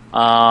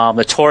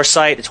 The Tor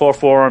site, the Tor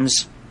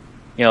forums,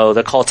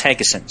 they're called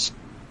Tankasins.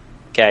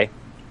 Okay?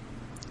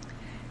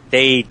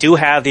 They do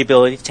have the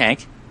ability to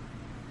tank,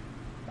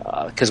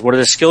 because one of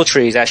the skill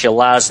trees actually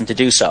allows them to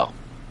do so.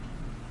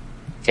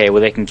 Okay,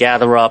 where they can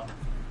gather up,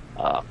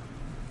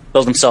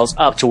 build themselves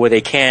up to where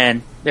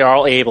they're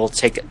all able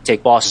to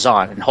take bosses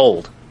on and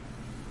hold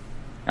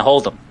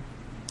them.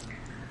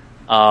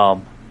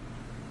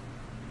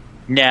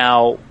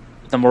 Now,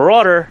 the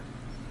Marauder,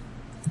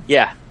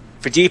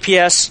 for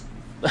DPS,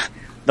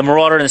 the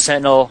Marauder and the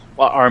Sentinel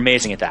are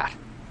amazing at that.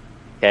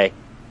 Okay,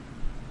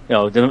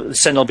 the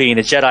Sentinel being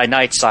the Jedi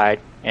Knight side,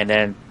 and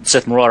then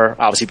Sith Marauder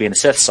obviously being the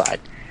Sith side.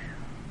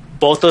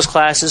 Both those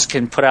classes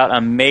can put out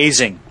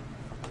amazing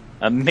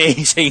melee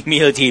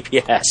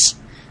DPS.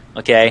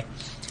 Okay,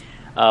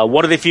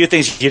 one of the few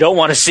things you don't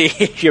want to see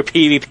if you're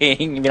PvPing, if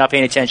you're not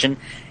paying attention,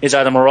 is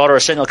either Marauder or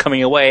Sentinel coming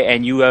your way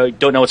and you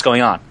don't know what's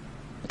going on.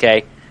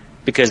 Okay,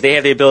 because they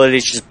have the ability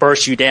to just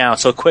burst you down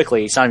so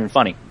quickly, it's not even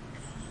funny.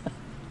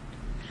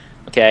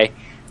 Okay,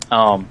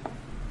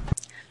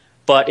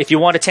 but if you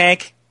want to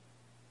tank,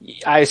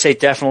 I would say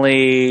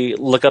definitely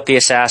look up the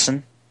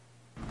Assassin.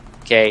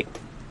 Okay,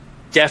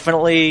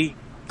 definitely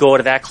go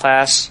to that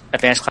class,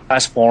 advanced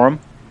class forum,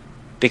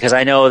 because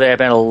I know there have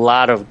been a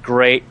lot of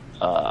great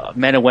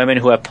men and women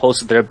who have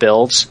posted their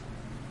builds,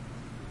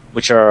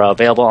 which are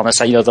available on the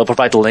site. They'll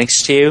provide the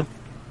links to you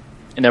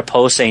in their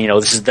posts saying,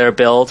 this is their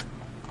build.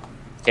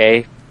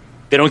 Okay,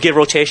 they don't give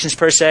rotations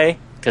per se,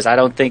 because I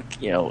don't think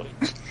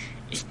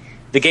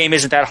the game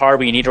isn't that hard,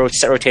 but you need to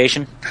set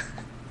rotation.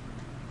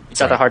 It's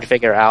not that hard to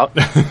figure out.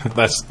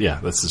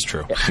 This is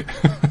true. Yeah.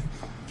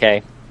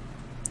 Okay,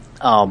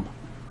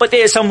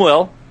 but some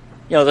will.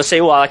 They'll say,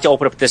 "Well, I like to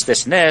open up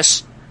this, and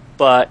this,"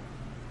 but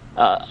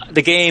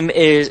the game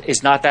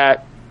is not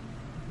that.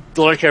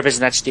 The learning curve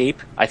isn't that steep.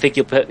 I think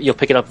you'll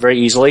pick it up very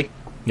easily.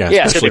 Yeah,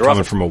 especially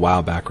coming from a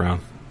WoW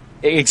background.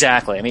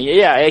 Exactly. I mean,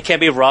 it can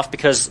be rough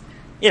because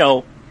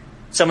some of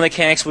the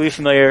mechanics will be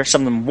familiar,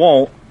 some of them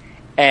won't.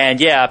 And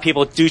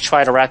people do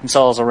try to wrap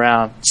themselves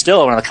around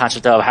the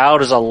concept of how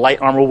does a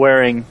light armor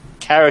wearing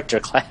character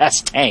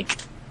class tank.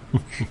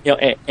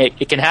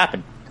 It can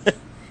happen.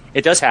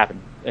 It does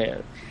happen.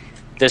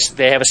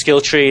 They have a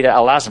skill tree that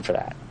allows them for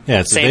that.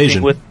 Yeah, it's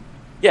evasion.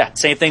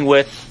 Same thing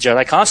with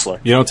Jedi Consular.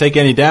 You don't take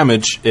any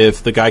damage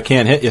if the guy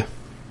can't hit you.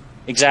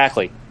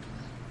 Exactly.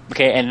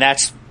 Okay, and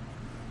that's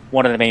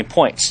one of the main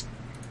points.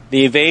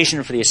 The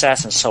evasion for the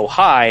assassin is so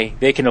high,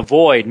 they can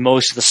avoid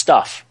most of the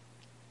stuff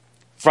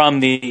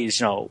from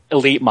these,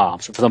 elite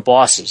mobs or from the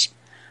bosses.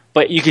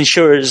 But you can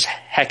sure as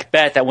heck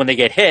bet that when they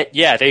get hit,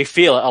 they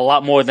feel it a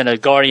lot more than a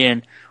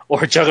Guardian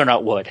or a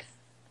Juggernaut would.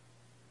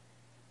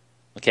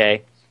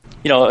 Okay?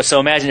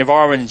 So imagine if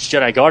Arwen's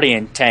Jedi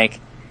Guardian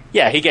tank,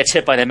 he gets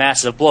hit by the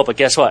massive blow, but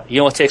guess what? He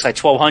only takes like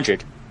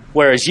 1,200.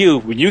 Whereas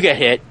when you get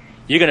hit,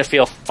 you're going to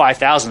feel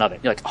 5,000 of it.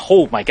 You're like,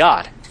 oh my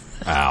god.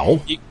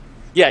 Ow.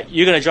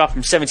 You're going to drop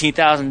from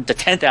 17,000 to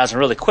 10,000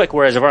 really quick,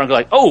 whereas if Arwen goes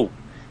like, oh,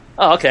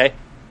 okay.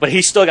 But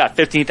he's still got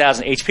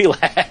 15,000 HP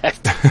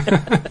left.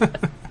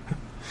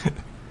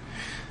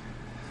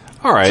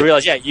 All right. So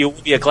realize, you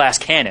will be a glass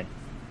cannon.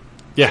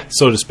 Yeah,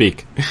 so to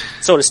speak.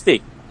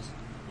 The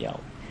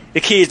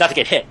key is not to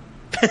get hit.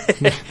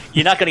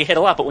 You're not going to get hit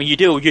a lot, but when you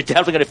do, you're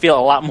definitely going to feel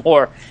a lot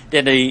more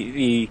than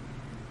the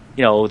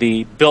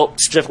the built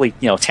specifically,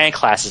 tank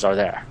classes are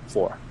there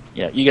for.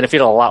 You're going to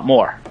feel a lot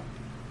more.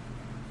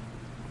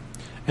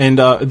 And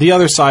the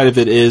other side of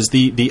it is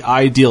the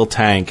ideal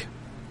tank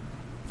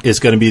is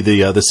going to be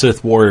the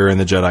Sith Warrior and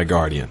the Jedi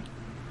Guardian.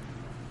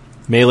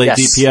 Melee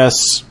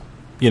DPS,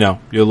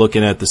 you're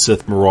looking at the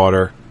Sith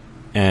Marauder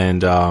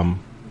and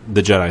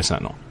the Jedi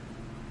Sentinel.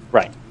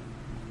 Right.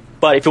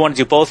 But if you want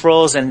to do both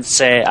roles, I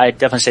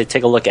definitely say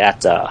take a look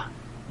at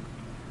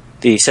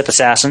the Sith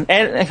Assassin.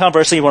 And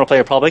conversely, you want to play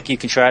Republic, you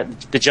can try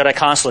the Jedi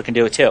Consular can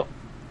do it too.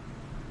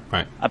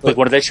 Right. I believe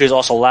one of their trees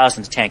also allows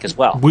them to tank as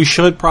well. We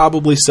should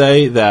probably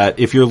say that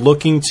if you're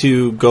looking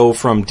to go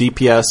from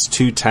DPS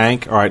to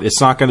tank, all right,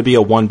 it's not going to be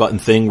a one-button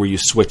thing where you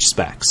switch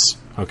specs,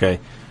 okay?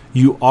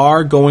 You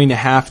are going to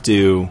have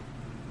to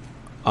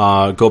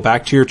go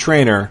back to your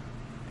trainer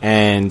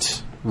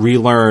and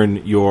relearn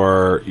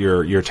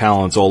your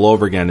talents all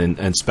over again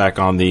and spec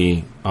on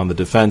the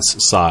defense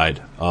side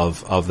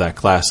of that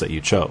class that you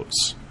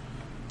chose.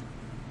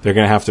 They're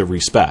going to have to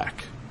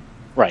respec.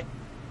 Right.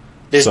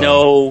 There's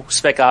no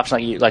spec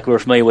option like we were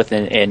familiar with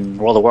in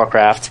World of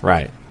Warcraft,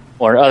 right?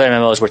 Or other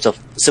MMOs where it's a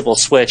simple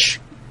switch.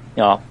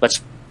 World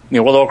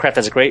of Warcraft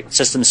has a great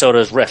system, so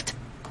does Rift.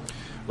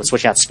 With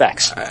switching out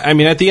specs. I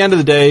mean, at the end of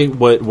the day,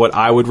 what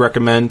I would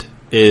recommend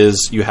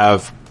is you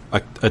have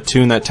a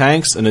tune that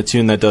tanks and a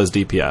tune that does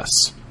DPS,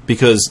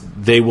 because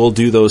they will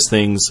do those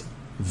things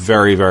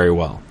very, very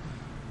well.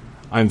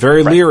 I'm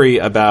very leery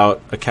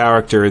about a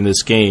character in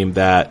this game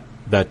that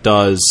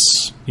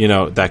does,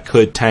 that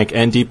could tank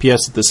and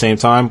DPS at the same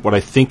time. What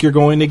I think you're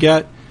going to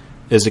get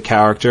is a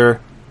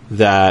character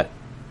that,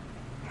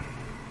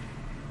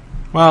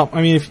 well,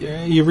 I mean, if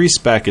you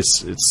respec,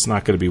 it's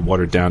not going to be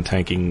watered down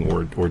tanking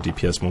or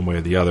DPS one way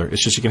or the other.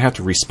 It's just you're going to have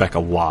to respec a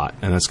lot,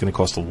 and that's going to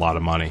cost a lot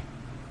of money.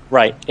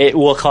 Right. It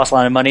will cost a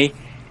lot of money.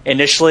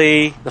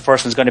 Initially, the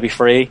first one's going to be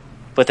free,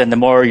 but then the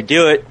more you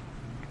do it,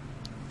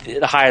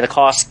 the higher the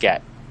costs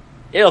get.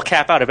 It'll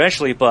cap out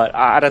eventually, but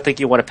I don't think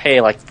you want to pay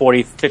like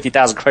 40,000,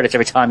 50,000 credits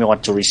every time you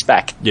want to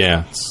respec.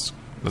 Yeah,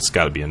 that's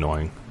got to be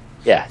annoying.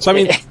 Yeah. So I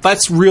mean,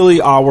 that's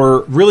really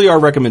our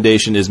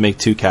recommendation is make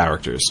two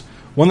characters.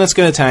 One that's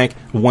going to tank,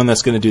 one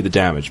that's going to do the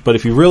damage. But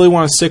if you really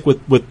want to stick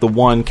with the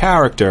one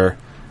character,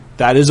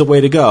 that is a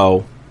way to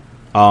go.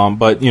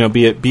 But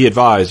be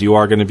advised, you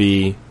are going to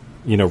be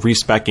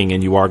respecking,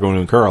 and you are going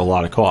to incur a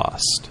lot of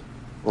cost.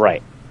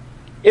 Right.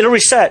 It'll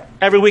reset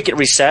every week. It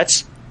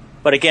resets.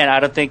 But again, I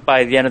don't think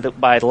by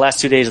the last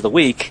 2 days of the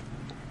week,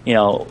 you're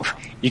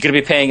going to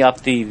be paying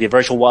up the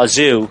virtual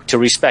wazoo to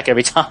respec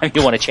every time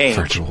you want to change.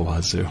 Virtual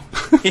wazoo.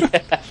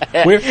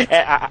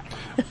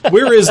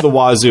 Where is the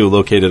wazoo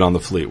located on the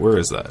fleet? Where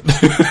is that?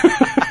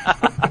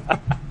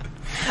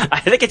 I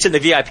think it's in the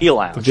VIP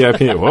lounge. The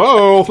VIP.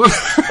 Whoa.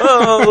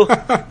 Whoa.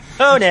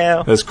 Oh,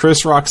 no. As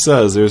Chris Rock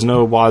says, there's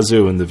no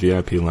wazoo in the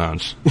VIP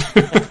lounge.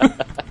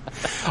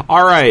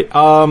 All right.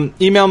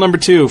 Email number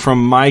 2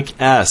 from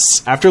Mike S.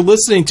 After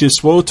listening to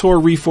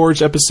SWTOR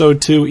Reforged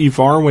Episode 2,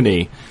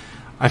 Ivarwini,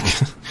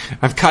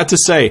 I've got to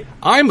say,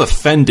 I'm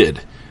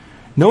offended.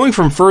 Knowing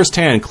from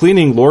firsthand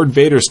cleaning Lord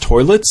Vader's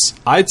toilets,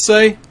 I'd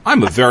say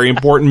I'm a very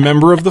important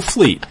member of the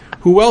fleet.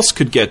 Who else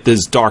could get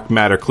this dark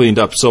matter cleaned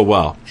up so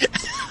well?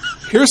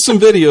 Here's some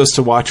videos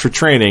to watch for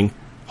training.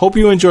 Hope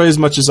you enjoy as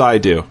much as I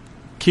do.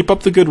 Keep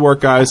up the good work,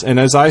 guys. And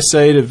as I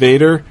say to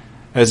Vader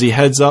as he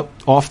heads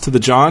off to the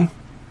John,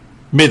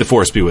 may the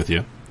Force be with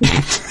you.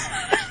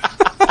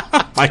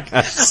 Mike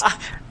S.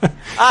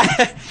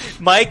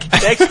 Mike,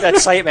 thanks for that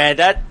site,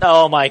 man.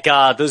 Oh my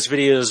God, those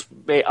videos.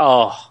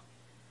 Oh.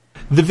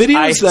 The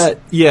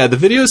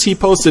videos he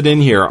posted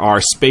in here are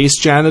space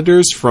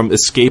janitors from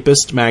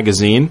Escapist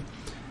magazine.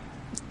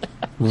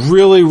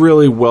 Really,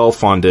 really well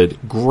funded.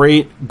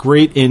 Great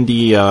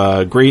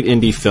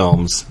indie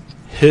films.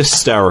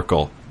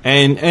 Hysterical.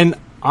 And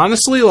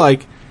honestly,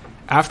 like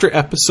after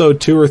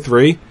episode 2 or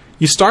 3,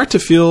 you start to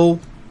feel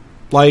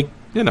like,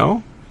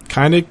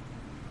 kind of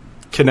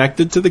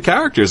connected to the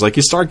characters. Like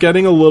you start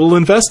getting a little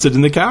invested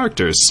in the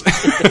characters.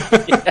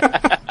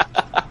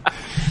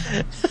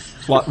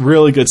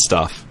 Really good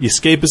stuff.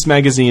 Escapist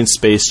magazine,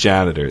 Space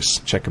Janitors.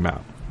 Check them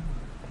out.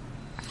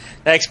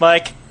 Thanks,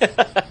 Mike.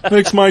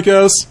 Thanks, Mike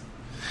S.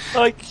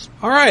 Mike.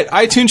 All right,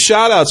 iTunes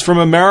shoutouts from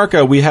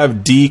America. We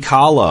have D.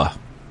 Kala.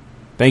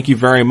 Thank you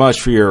very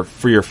much for your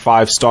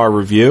 5-star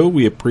review.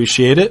 We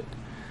appreciate it.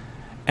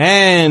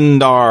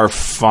 And our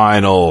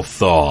final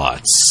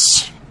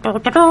thoughts. Final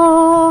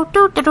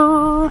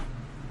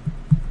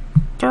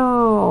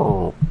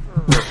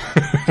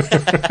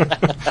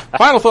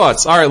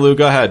thoughts. All right, Lou,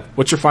 go ahead.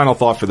 What's your final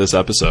thought for this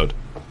episode?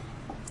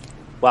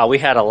 Wow, we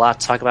had a lot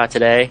to talk about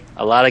today.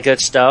 A lot of good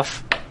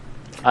stuff.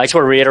 I just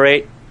want to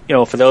reiterate,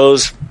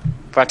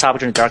 for our topic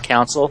during the Dark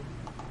Council,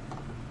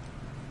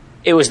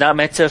 it was not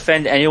meant to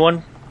offend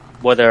anyone,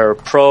 whether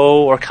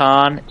pro or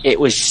con. It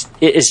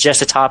is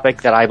just a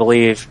topic that I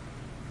believe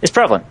is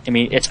prevalent. I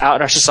mean, it's out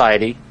in our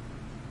society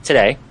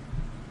today.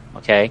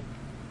 Okay?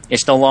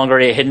 It's no longer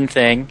a hidden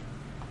thing.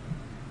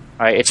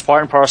 All right? It's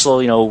part and parcel.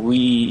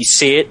 We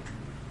see it.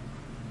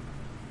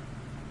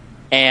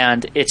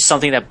 and it's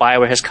something that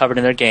BioWare has covered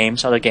in their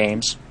games, other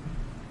games.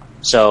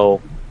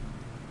 So,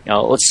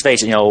 let's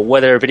face it,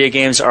 whether video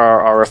games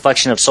are a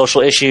reflection of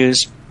social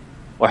issues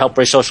or help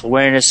raise social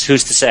awareness,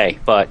 who's to say?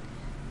 But,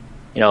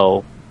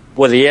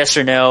 whether yes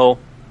or no,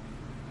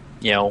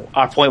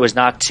 our point was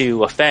not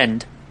to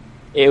offend.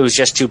 It was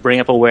just to bring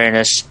up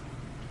awareness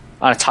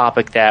on a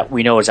topic that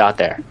we know is out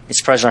there.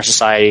 It's present in our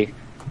society.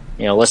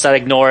 Let's not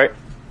ignore it.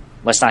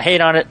 Let's not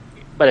hate on it.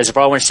 But as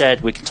Baldwin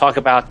said, we can talk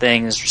about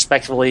things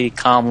respectfully,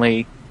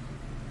 calmly,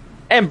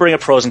 and bring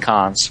up pros and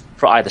cons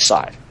for either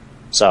side.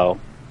 So,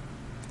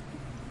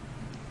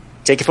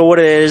 take it for what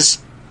it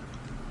is.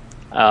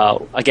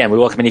 Again, we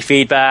welcome any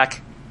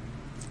feedback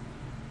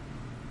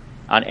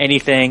on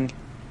anything.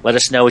 Let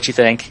us know what you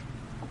think.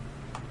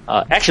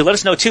 Actually, let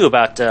us know, too,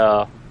 about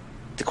the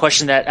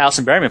question that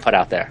Alison Berryman put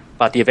out there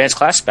about the advanced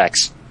class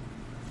specs.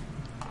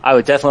 I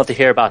would definitely love to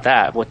hear about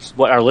that,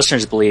 what our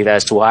listeners believe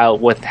as to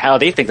how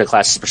they think the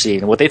class is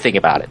proceeding and what they think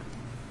about it.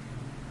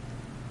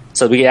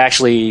 So we can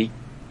actually,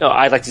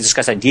 I'd like to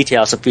discuss that in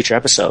detail in some future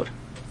episode.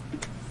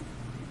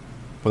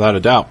 Without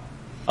a doubt.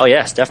 Oh,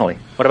 yes, definitely.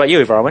 What about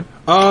you, Varwin?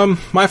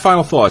 My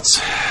final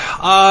thoughts.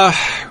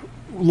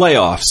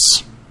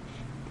 Layoffs.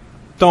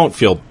 Don't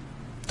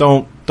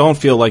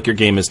feel like your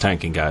game is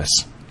tanking, guys.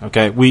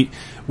 Okay? We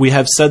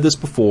have said this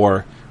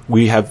before.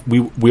 We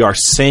are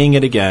saying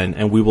it again,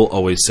 and we will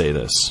always say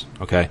this.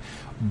 Okay?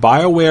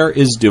 BioWare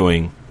is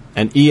doing,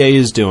 and EA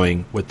is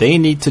doing, what they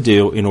need to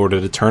do in order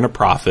to turn a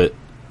profit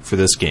for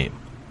this game.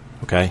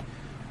 Okay?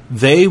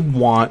 They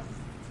want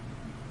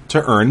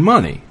to earn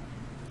money.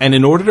 And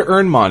in order to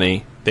earn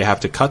money, they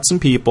have to cut some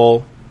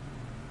people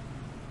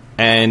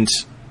and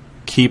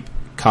keep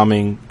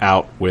coming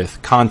out with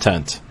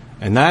content.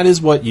 And that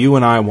is what you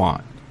and I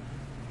want.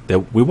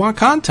 That we want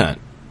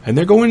content, and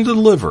they're going to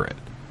deliver it.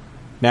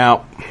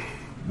 Now,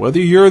 whether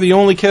you're the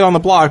only kid on the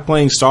block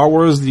playing Star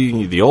Wars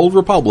the Old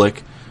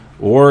Republic,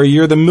 or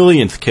you're the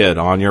millionth kid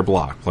on your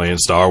block playing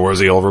Star Wars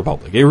the Old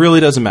Republic, it really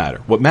doesn't matter.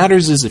 What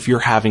matters is if you're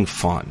having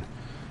fun.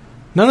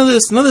 None of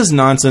this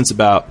nonsense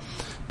about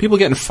people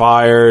getting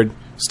fired,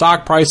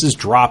 stock prices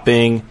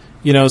dropping,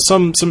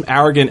 some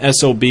arrogant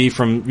SOB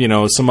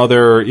from, some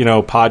other,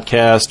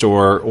 podcast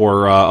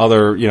or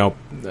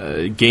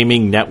other,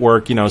 gaming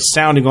network,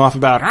 sounding off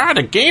about,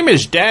 the game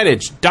is dead,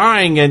 it's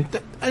dying,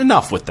 and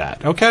enough with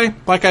that, okay?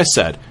 Like I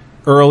said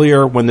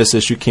earlier when this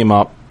issue came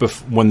up,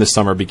 when the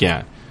summer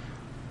began.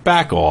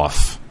 Back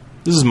off.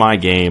 This is my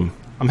game.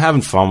 I'm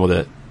having fun with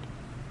it.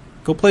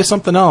 Go play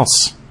something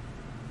else.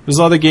 There's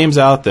other games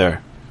out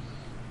there.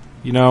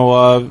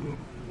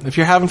 If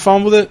you're having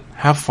fun with it,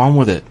 have fun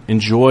with it.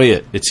 Enjoy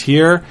it. It's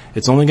here.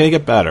 It's only going to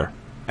get better.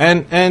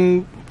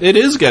 And it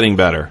is getting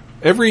better.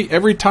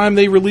 Every time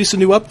they release a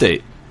new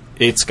update,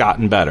 it's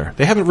gotten better.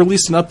 They haven't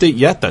released an update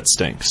yet that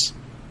stinks.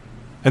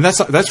 And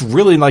that's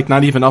really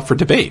not even up for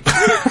debate.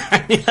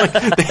 I mean,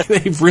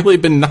 they've really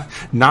been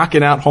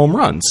knocking out home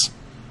runs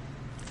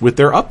with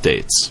their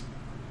updates.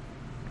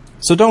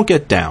 So don't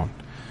get down.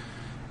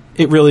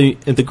 It really,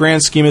 in the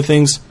grand scheme of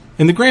things,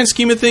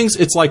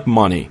 it's like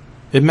money.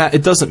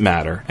 It doesn't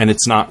matter, and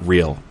it's not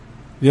real.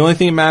 The only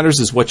thing that matters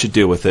is what you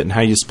do with it and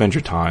how you spend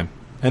your time.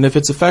 And if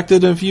it's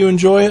effective and if you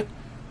enjoy it,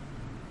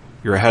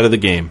 you're ahead of the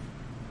game.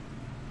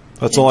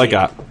 That's all I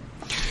got.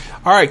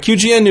 All right,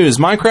 QGN News.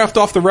 Minecraft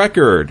Off the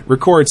Record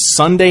records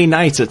Sunday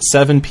nights at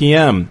 7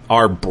 p.m.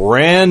 Our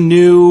brand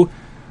new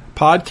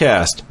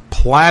podcast,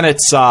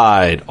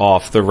 Planetside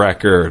Off the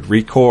Record,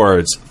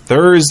 records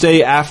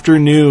Thursday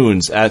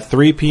afternoons at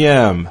 3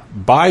 p.m.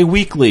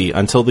 bi-weekly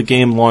until the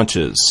game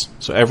launches.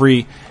 So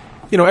every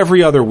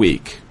other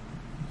week.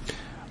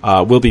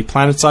 Will be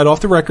Planetside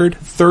Off the Record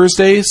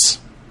Thursdays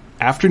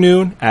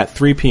afternoon at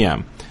 3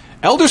 p.m.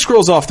 Elder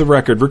Scrolls Off the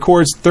Record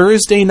records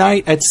Thursday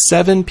night at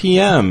 7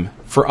 p.m.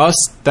 For us,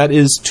 that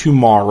is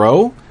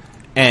tomorrow.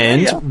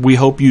 And we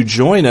hope you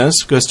join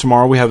us, because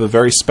tomorrow we have a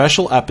very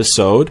special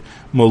episode.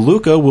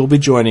 Maluka will be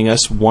joining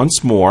us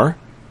once more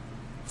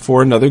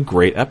for another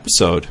great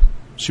episode.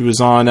 She was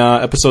on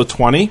episode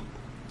 20,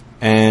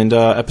 and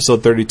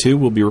episode 32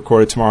 will be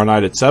recorded tomorrow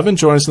night at 7.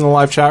 Join us in the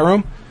live chat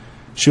room.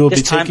 She will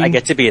this time I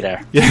get to be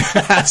there.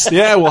 Yes,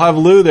 yeah, we'll have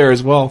Lou there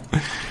as well.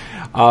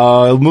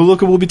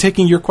 Maluka will be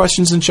taking your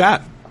questions in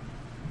chat.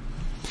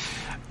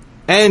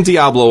 And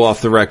Diablo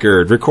Off the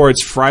Record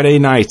records Friday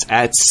nights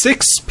at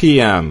 6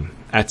 p.m.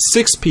 At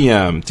 6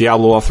 p.m.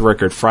 Diablo Off the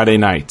Record Friday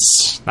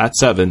nights. Not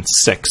 7,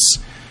 6.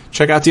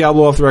 Check out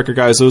Diablo Off the Record,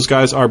 guys. Those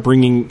guys are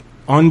bringing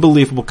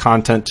unbelievable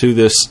content to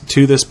this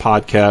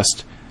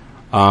podcast.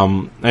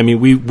 I mean,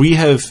 we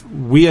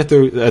at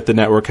the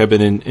network have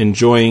been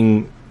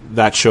enjoying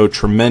that show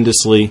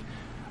tremendously.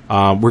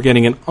 We're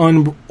getting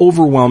an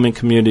overwhelming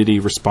community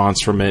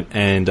response from it,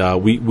 and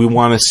we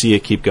want to see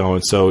it keep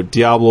going. So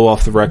Diablo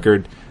Off the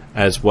Record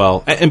as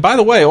well. And by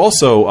the way,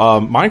 also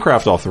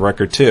Minecraft Off the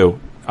Record too.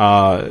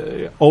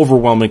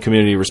 Overwhelming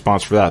community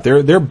response for that.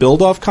 Their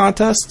build-off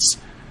contests.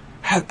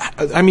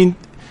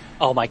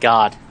 Oh my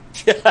god.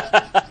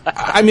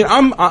 I mean,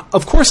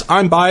 of course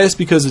I'm biased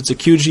because it's a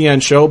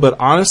QGN show, but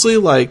honestly,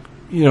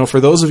 for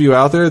those of you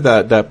out there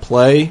that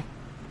play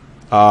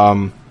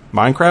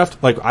Minecraft.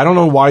 Like, I don't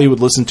know why you would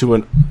listen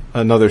to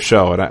another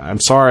show, and I'm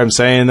sorry I'm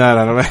saying that.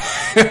 I don't know,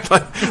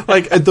 but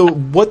like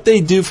what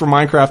they do for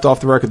Minecraft off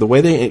the record, the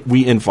way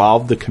we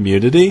involve the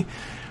community,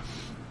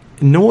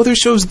 no other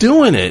show's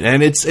doing it,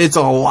 and it's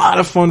a lot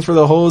of fun for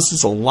the hosts.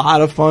 It's a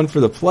lot of fun for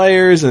the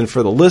players and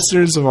for the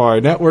listeners of our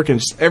network, and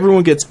just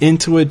everyone gets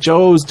into it.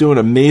 Joe's doing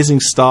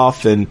amazing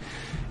stuff, and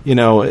you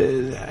know,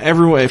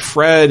 everyone,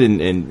 Fred and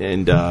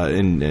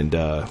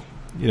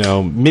you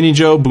know, Mini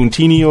Joe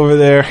Buntini over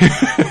there.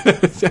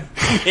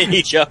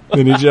 Mini Joe.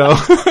 Mini Joe.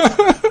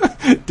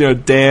 You know,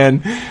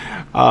 Dan.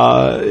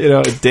 You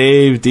know,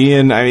 Dave,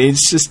 Dean. I mean,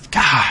 it's just,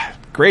 God,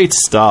 great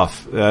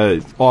stuff.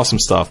 Awesome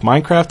stuff.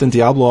 Minecraft and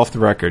Diablo off the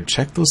record.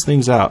 Check those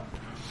things out.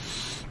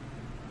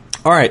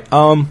 All right.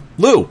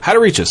 Lou, how to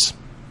reach us?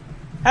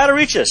 How to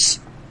reach us?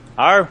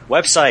 Our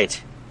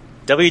website,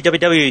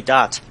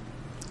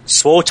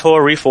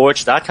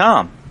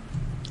 www.SWTORReforged.com.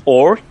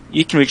 Or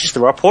you can reach us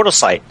through our portal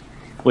site,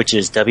 which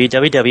is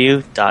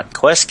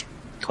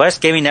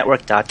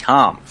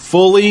www.questgamingnetwork.com.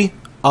 Fully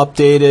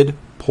updated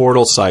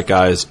portal site,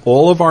 guys.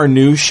 All of our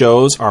new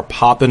shows are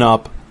popping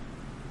up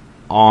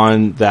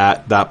on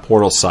that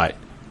portal site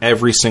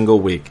every single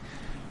week,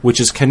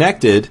 which is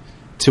connected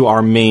to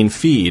our main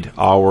feed,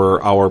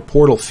 our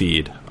portal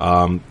feed,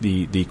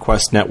 the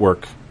Quest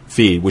Network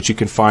feed, which you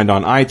can find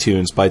on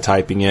iTunes by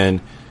typing in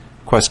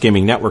Quest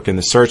Gaming Network in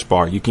the search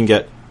bar. You can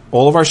get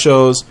all of our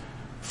shows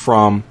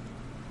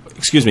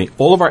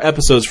all of our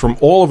episodes from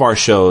all of our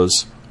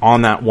shows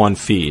on that one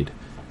feed.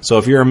 So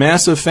if you're a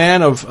massive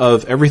fan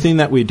of everything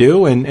that we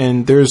do,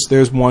 and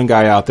there's one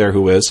guy out there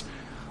who is,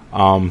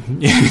 you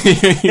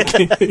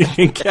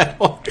can get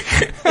all.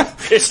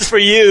 This is for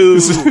you.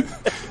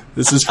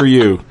 This is for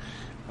you,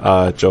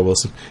 Joe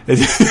Wilson.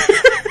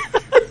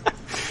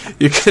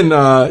 You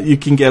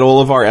can get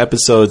all of our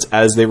episodes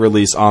as they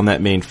release on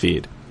that main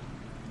feed.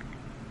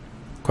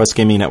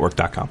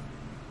 QuestGamingNetwork.com.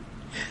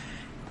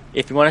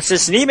 If you want to send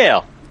us an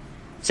email,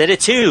 send it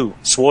to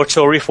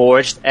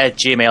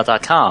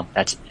SWTORReforged@gmail.com.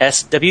 That's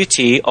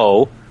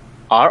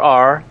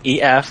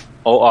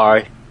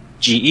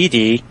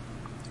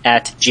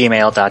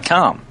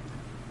SWTORREFORGED@gmail.com.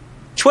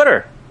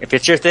 Twitter, if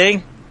it's your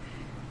thing,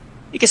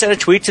 you can send a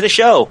tweet to the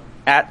show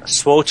at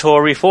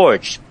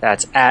SWTORReforged.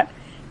 That's at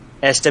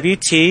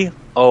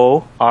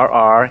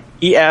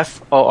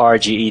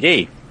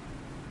SWTORREFORGED.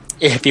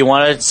 If you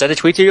want to send a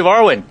tweet to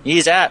Evarwin,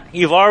 he's at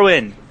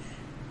Evarwin.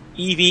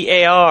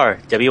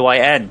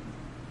 EVARWYN.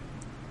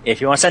 If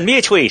you want to send me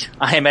a tweet,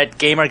 I am at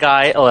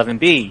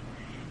GamerGuy11B.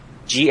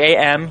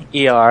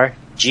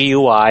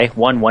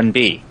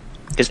 GamerGuy11B.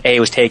 Because A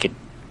was taken.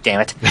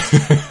 Damn it.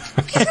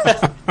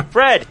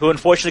 Fred, who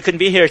unfortunately couldn't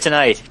be here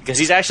tonight, because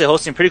he's actually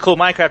hosting a pretty cool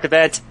Minecraft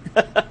event.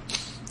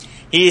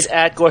 He's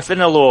at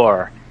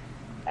Gorfinalore.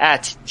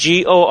 At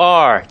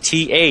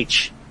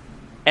GORTHNY.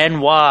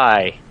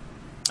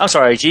 I'm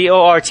sorry,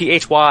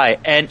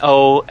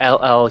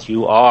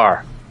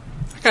 GORTHYNOLLUR.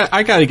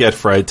 I got to get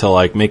Fred to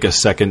like make a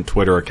second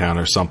Twitter account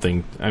or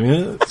something. I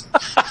mean,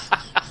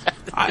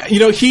 you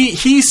know,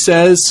 he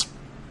says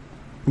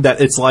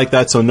that it's like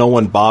that so no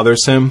one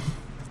bothers him.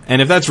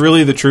 And if that's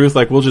really the truth,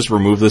 like, we'll just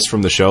remove this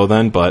from the show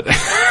then. But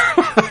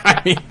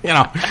I mean, you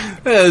know,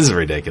 this is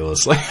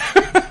ridiculous.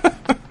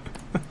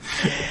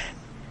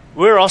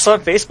 We're also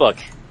on Facebook.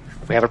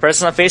 We have a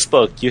presence on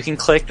Facebook. You can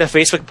click the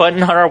Facebook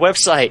button on our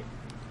website.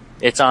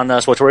 It's on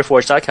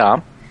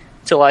SWTORReforged.com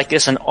to like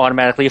us and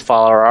automatically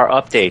follow our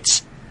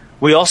updates.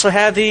 We also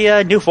have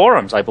the new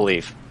forums, I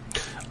believe.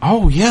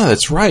 Oh, yeah,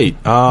 that's right.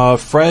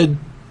 Fred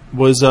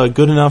was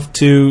good enough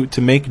to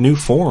make new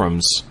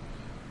forums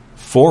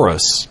for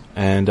us.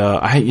 And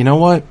you know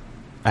what?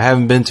 I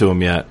haven't been to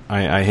them yet.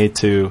 I hate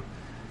to.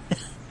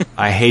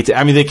 I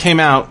mean, they came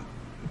out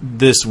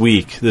this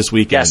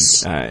weekend.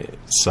 Yes.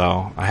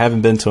 So I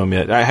haven't been to them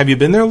yet. Have you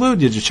been there, Lou?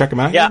 Did you check them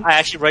out? Yeah, yet? I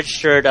actually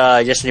registered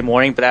yesterday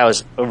morning, but that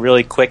was a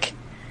really quick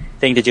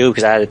thing to do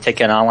because I had to take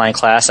an online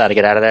class. I had to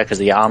get out of there because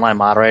the online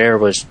moderator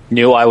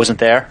knew I wasn't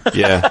there.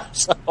 Yeah.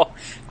 So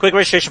quick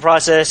registration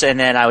process, and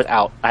then I was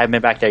out. I haven't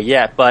been back there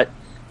yet, but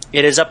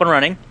it is up and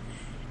running,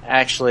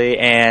 actually.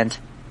 And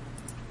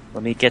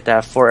let me get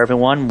that for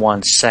everyone.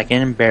 1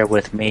 second. Bear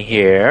with me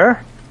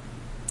here.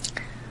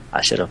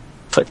 I should have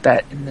put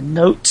that in the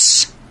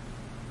notes.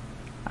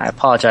 I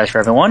apologize for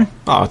everyone.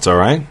 Oh, it's all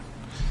right.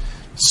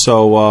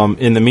 So,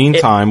 in the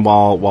meantime,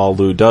 while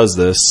Lou does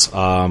this,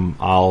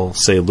 I'll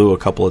say Lou a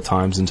couple of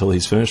times until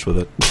he's finished with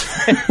it.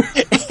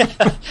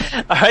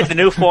 All right, the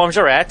new forums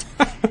are at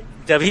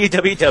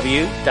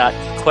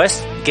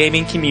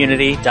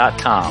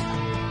www.questgamingcommunity.com.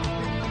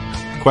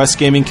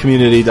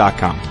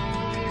 Questgamingcommunity.com.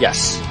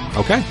 Yes.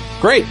 Okay,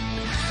 great.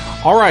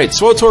 All right,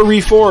 SWTOR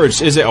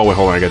Reforged is it? Oh wait,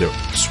 hold on, I gotta do it.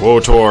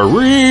 SWTOR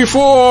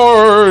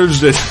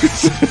Reforged.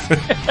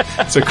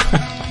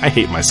 I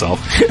hate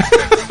myself.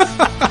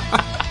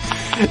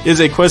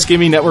 Is a Quest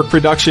Gaming Network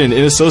production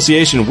in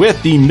association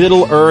with the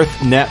Middle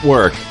Earth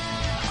Network.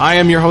 I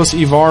am your host,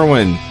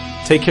 Evarwin.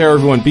 Take care,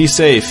 everyone. Be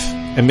safe,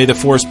 and may the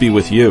Force be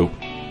with you.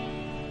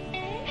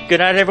 Good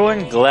night,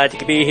 everyone. Glad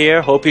to be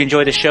here. Hope you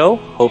enjoyed the show.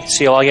 Hope to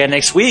see you all again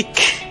next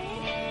week.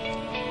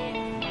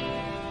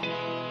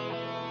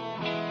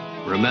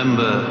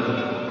 Remember,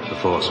 the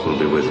Force will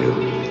be with you,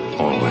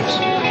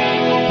 always.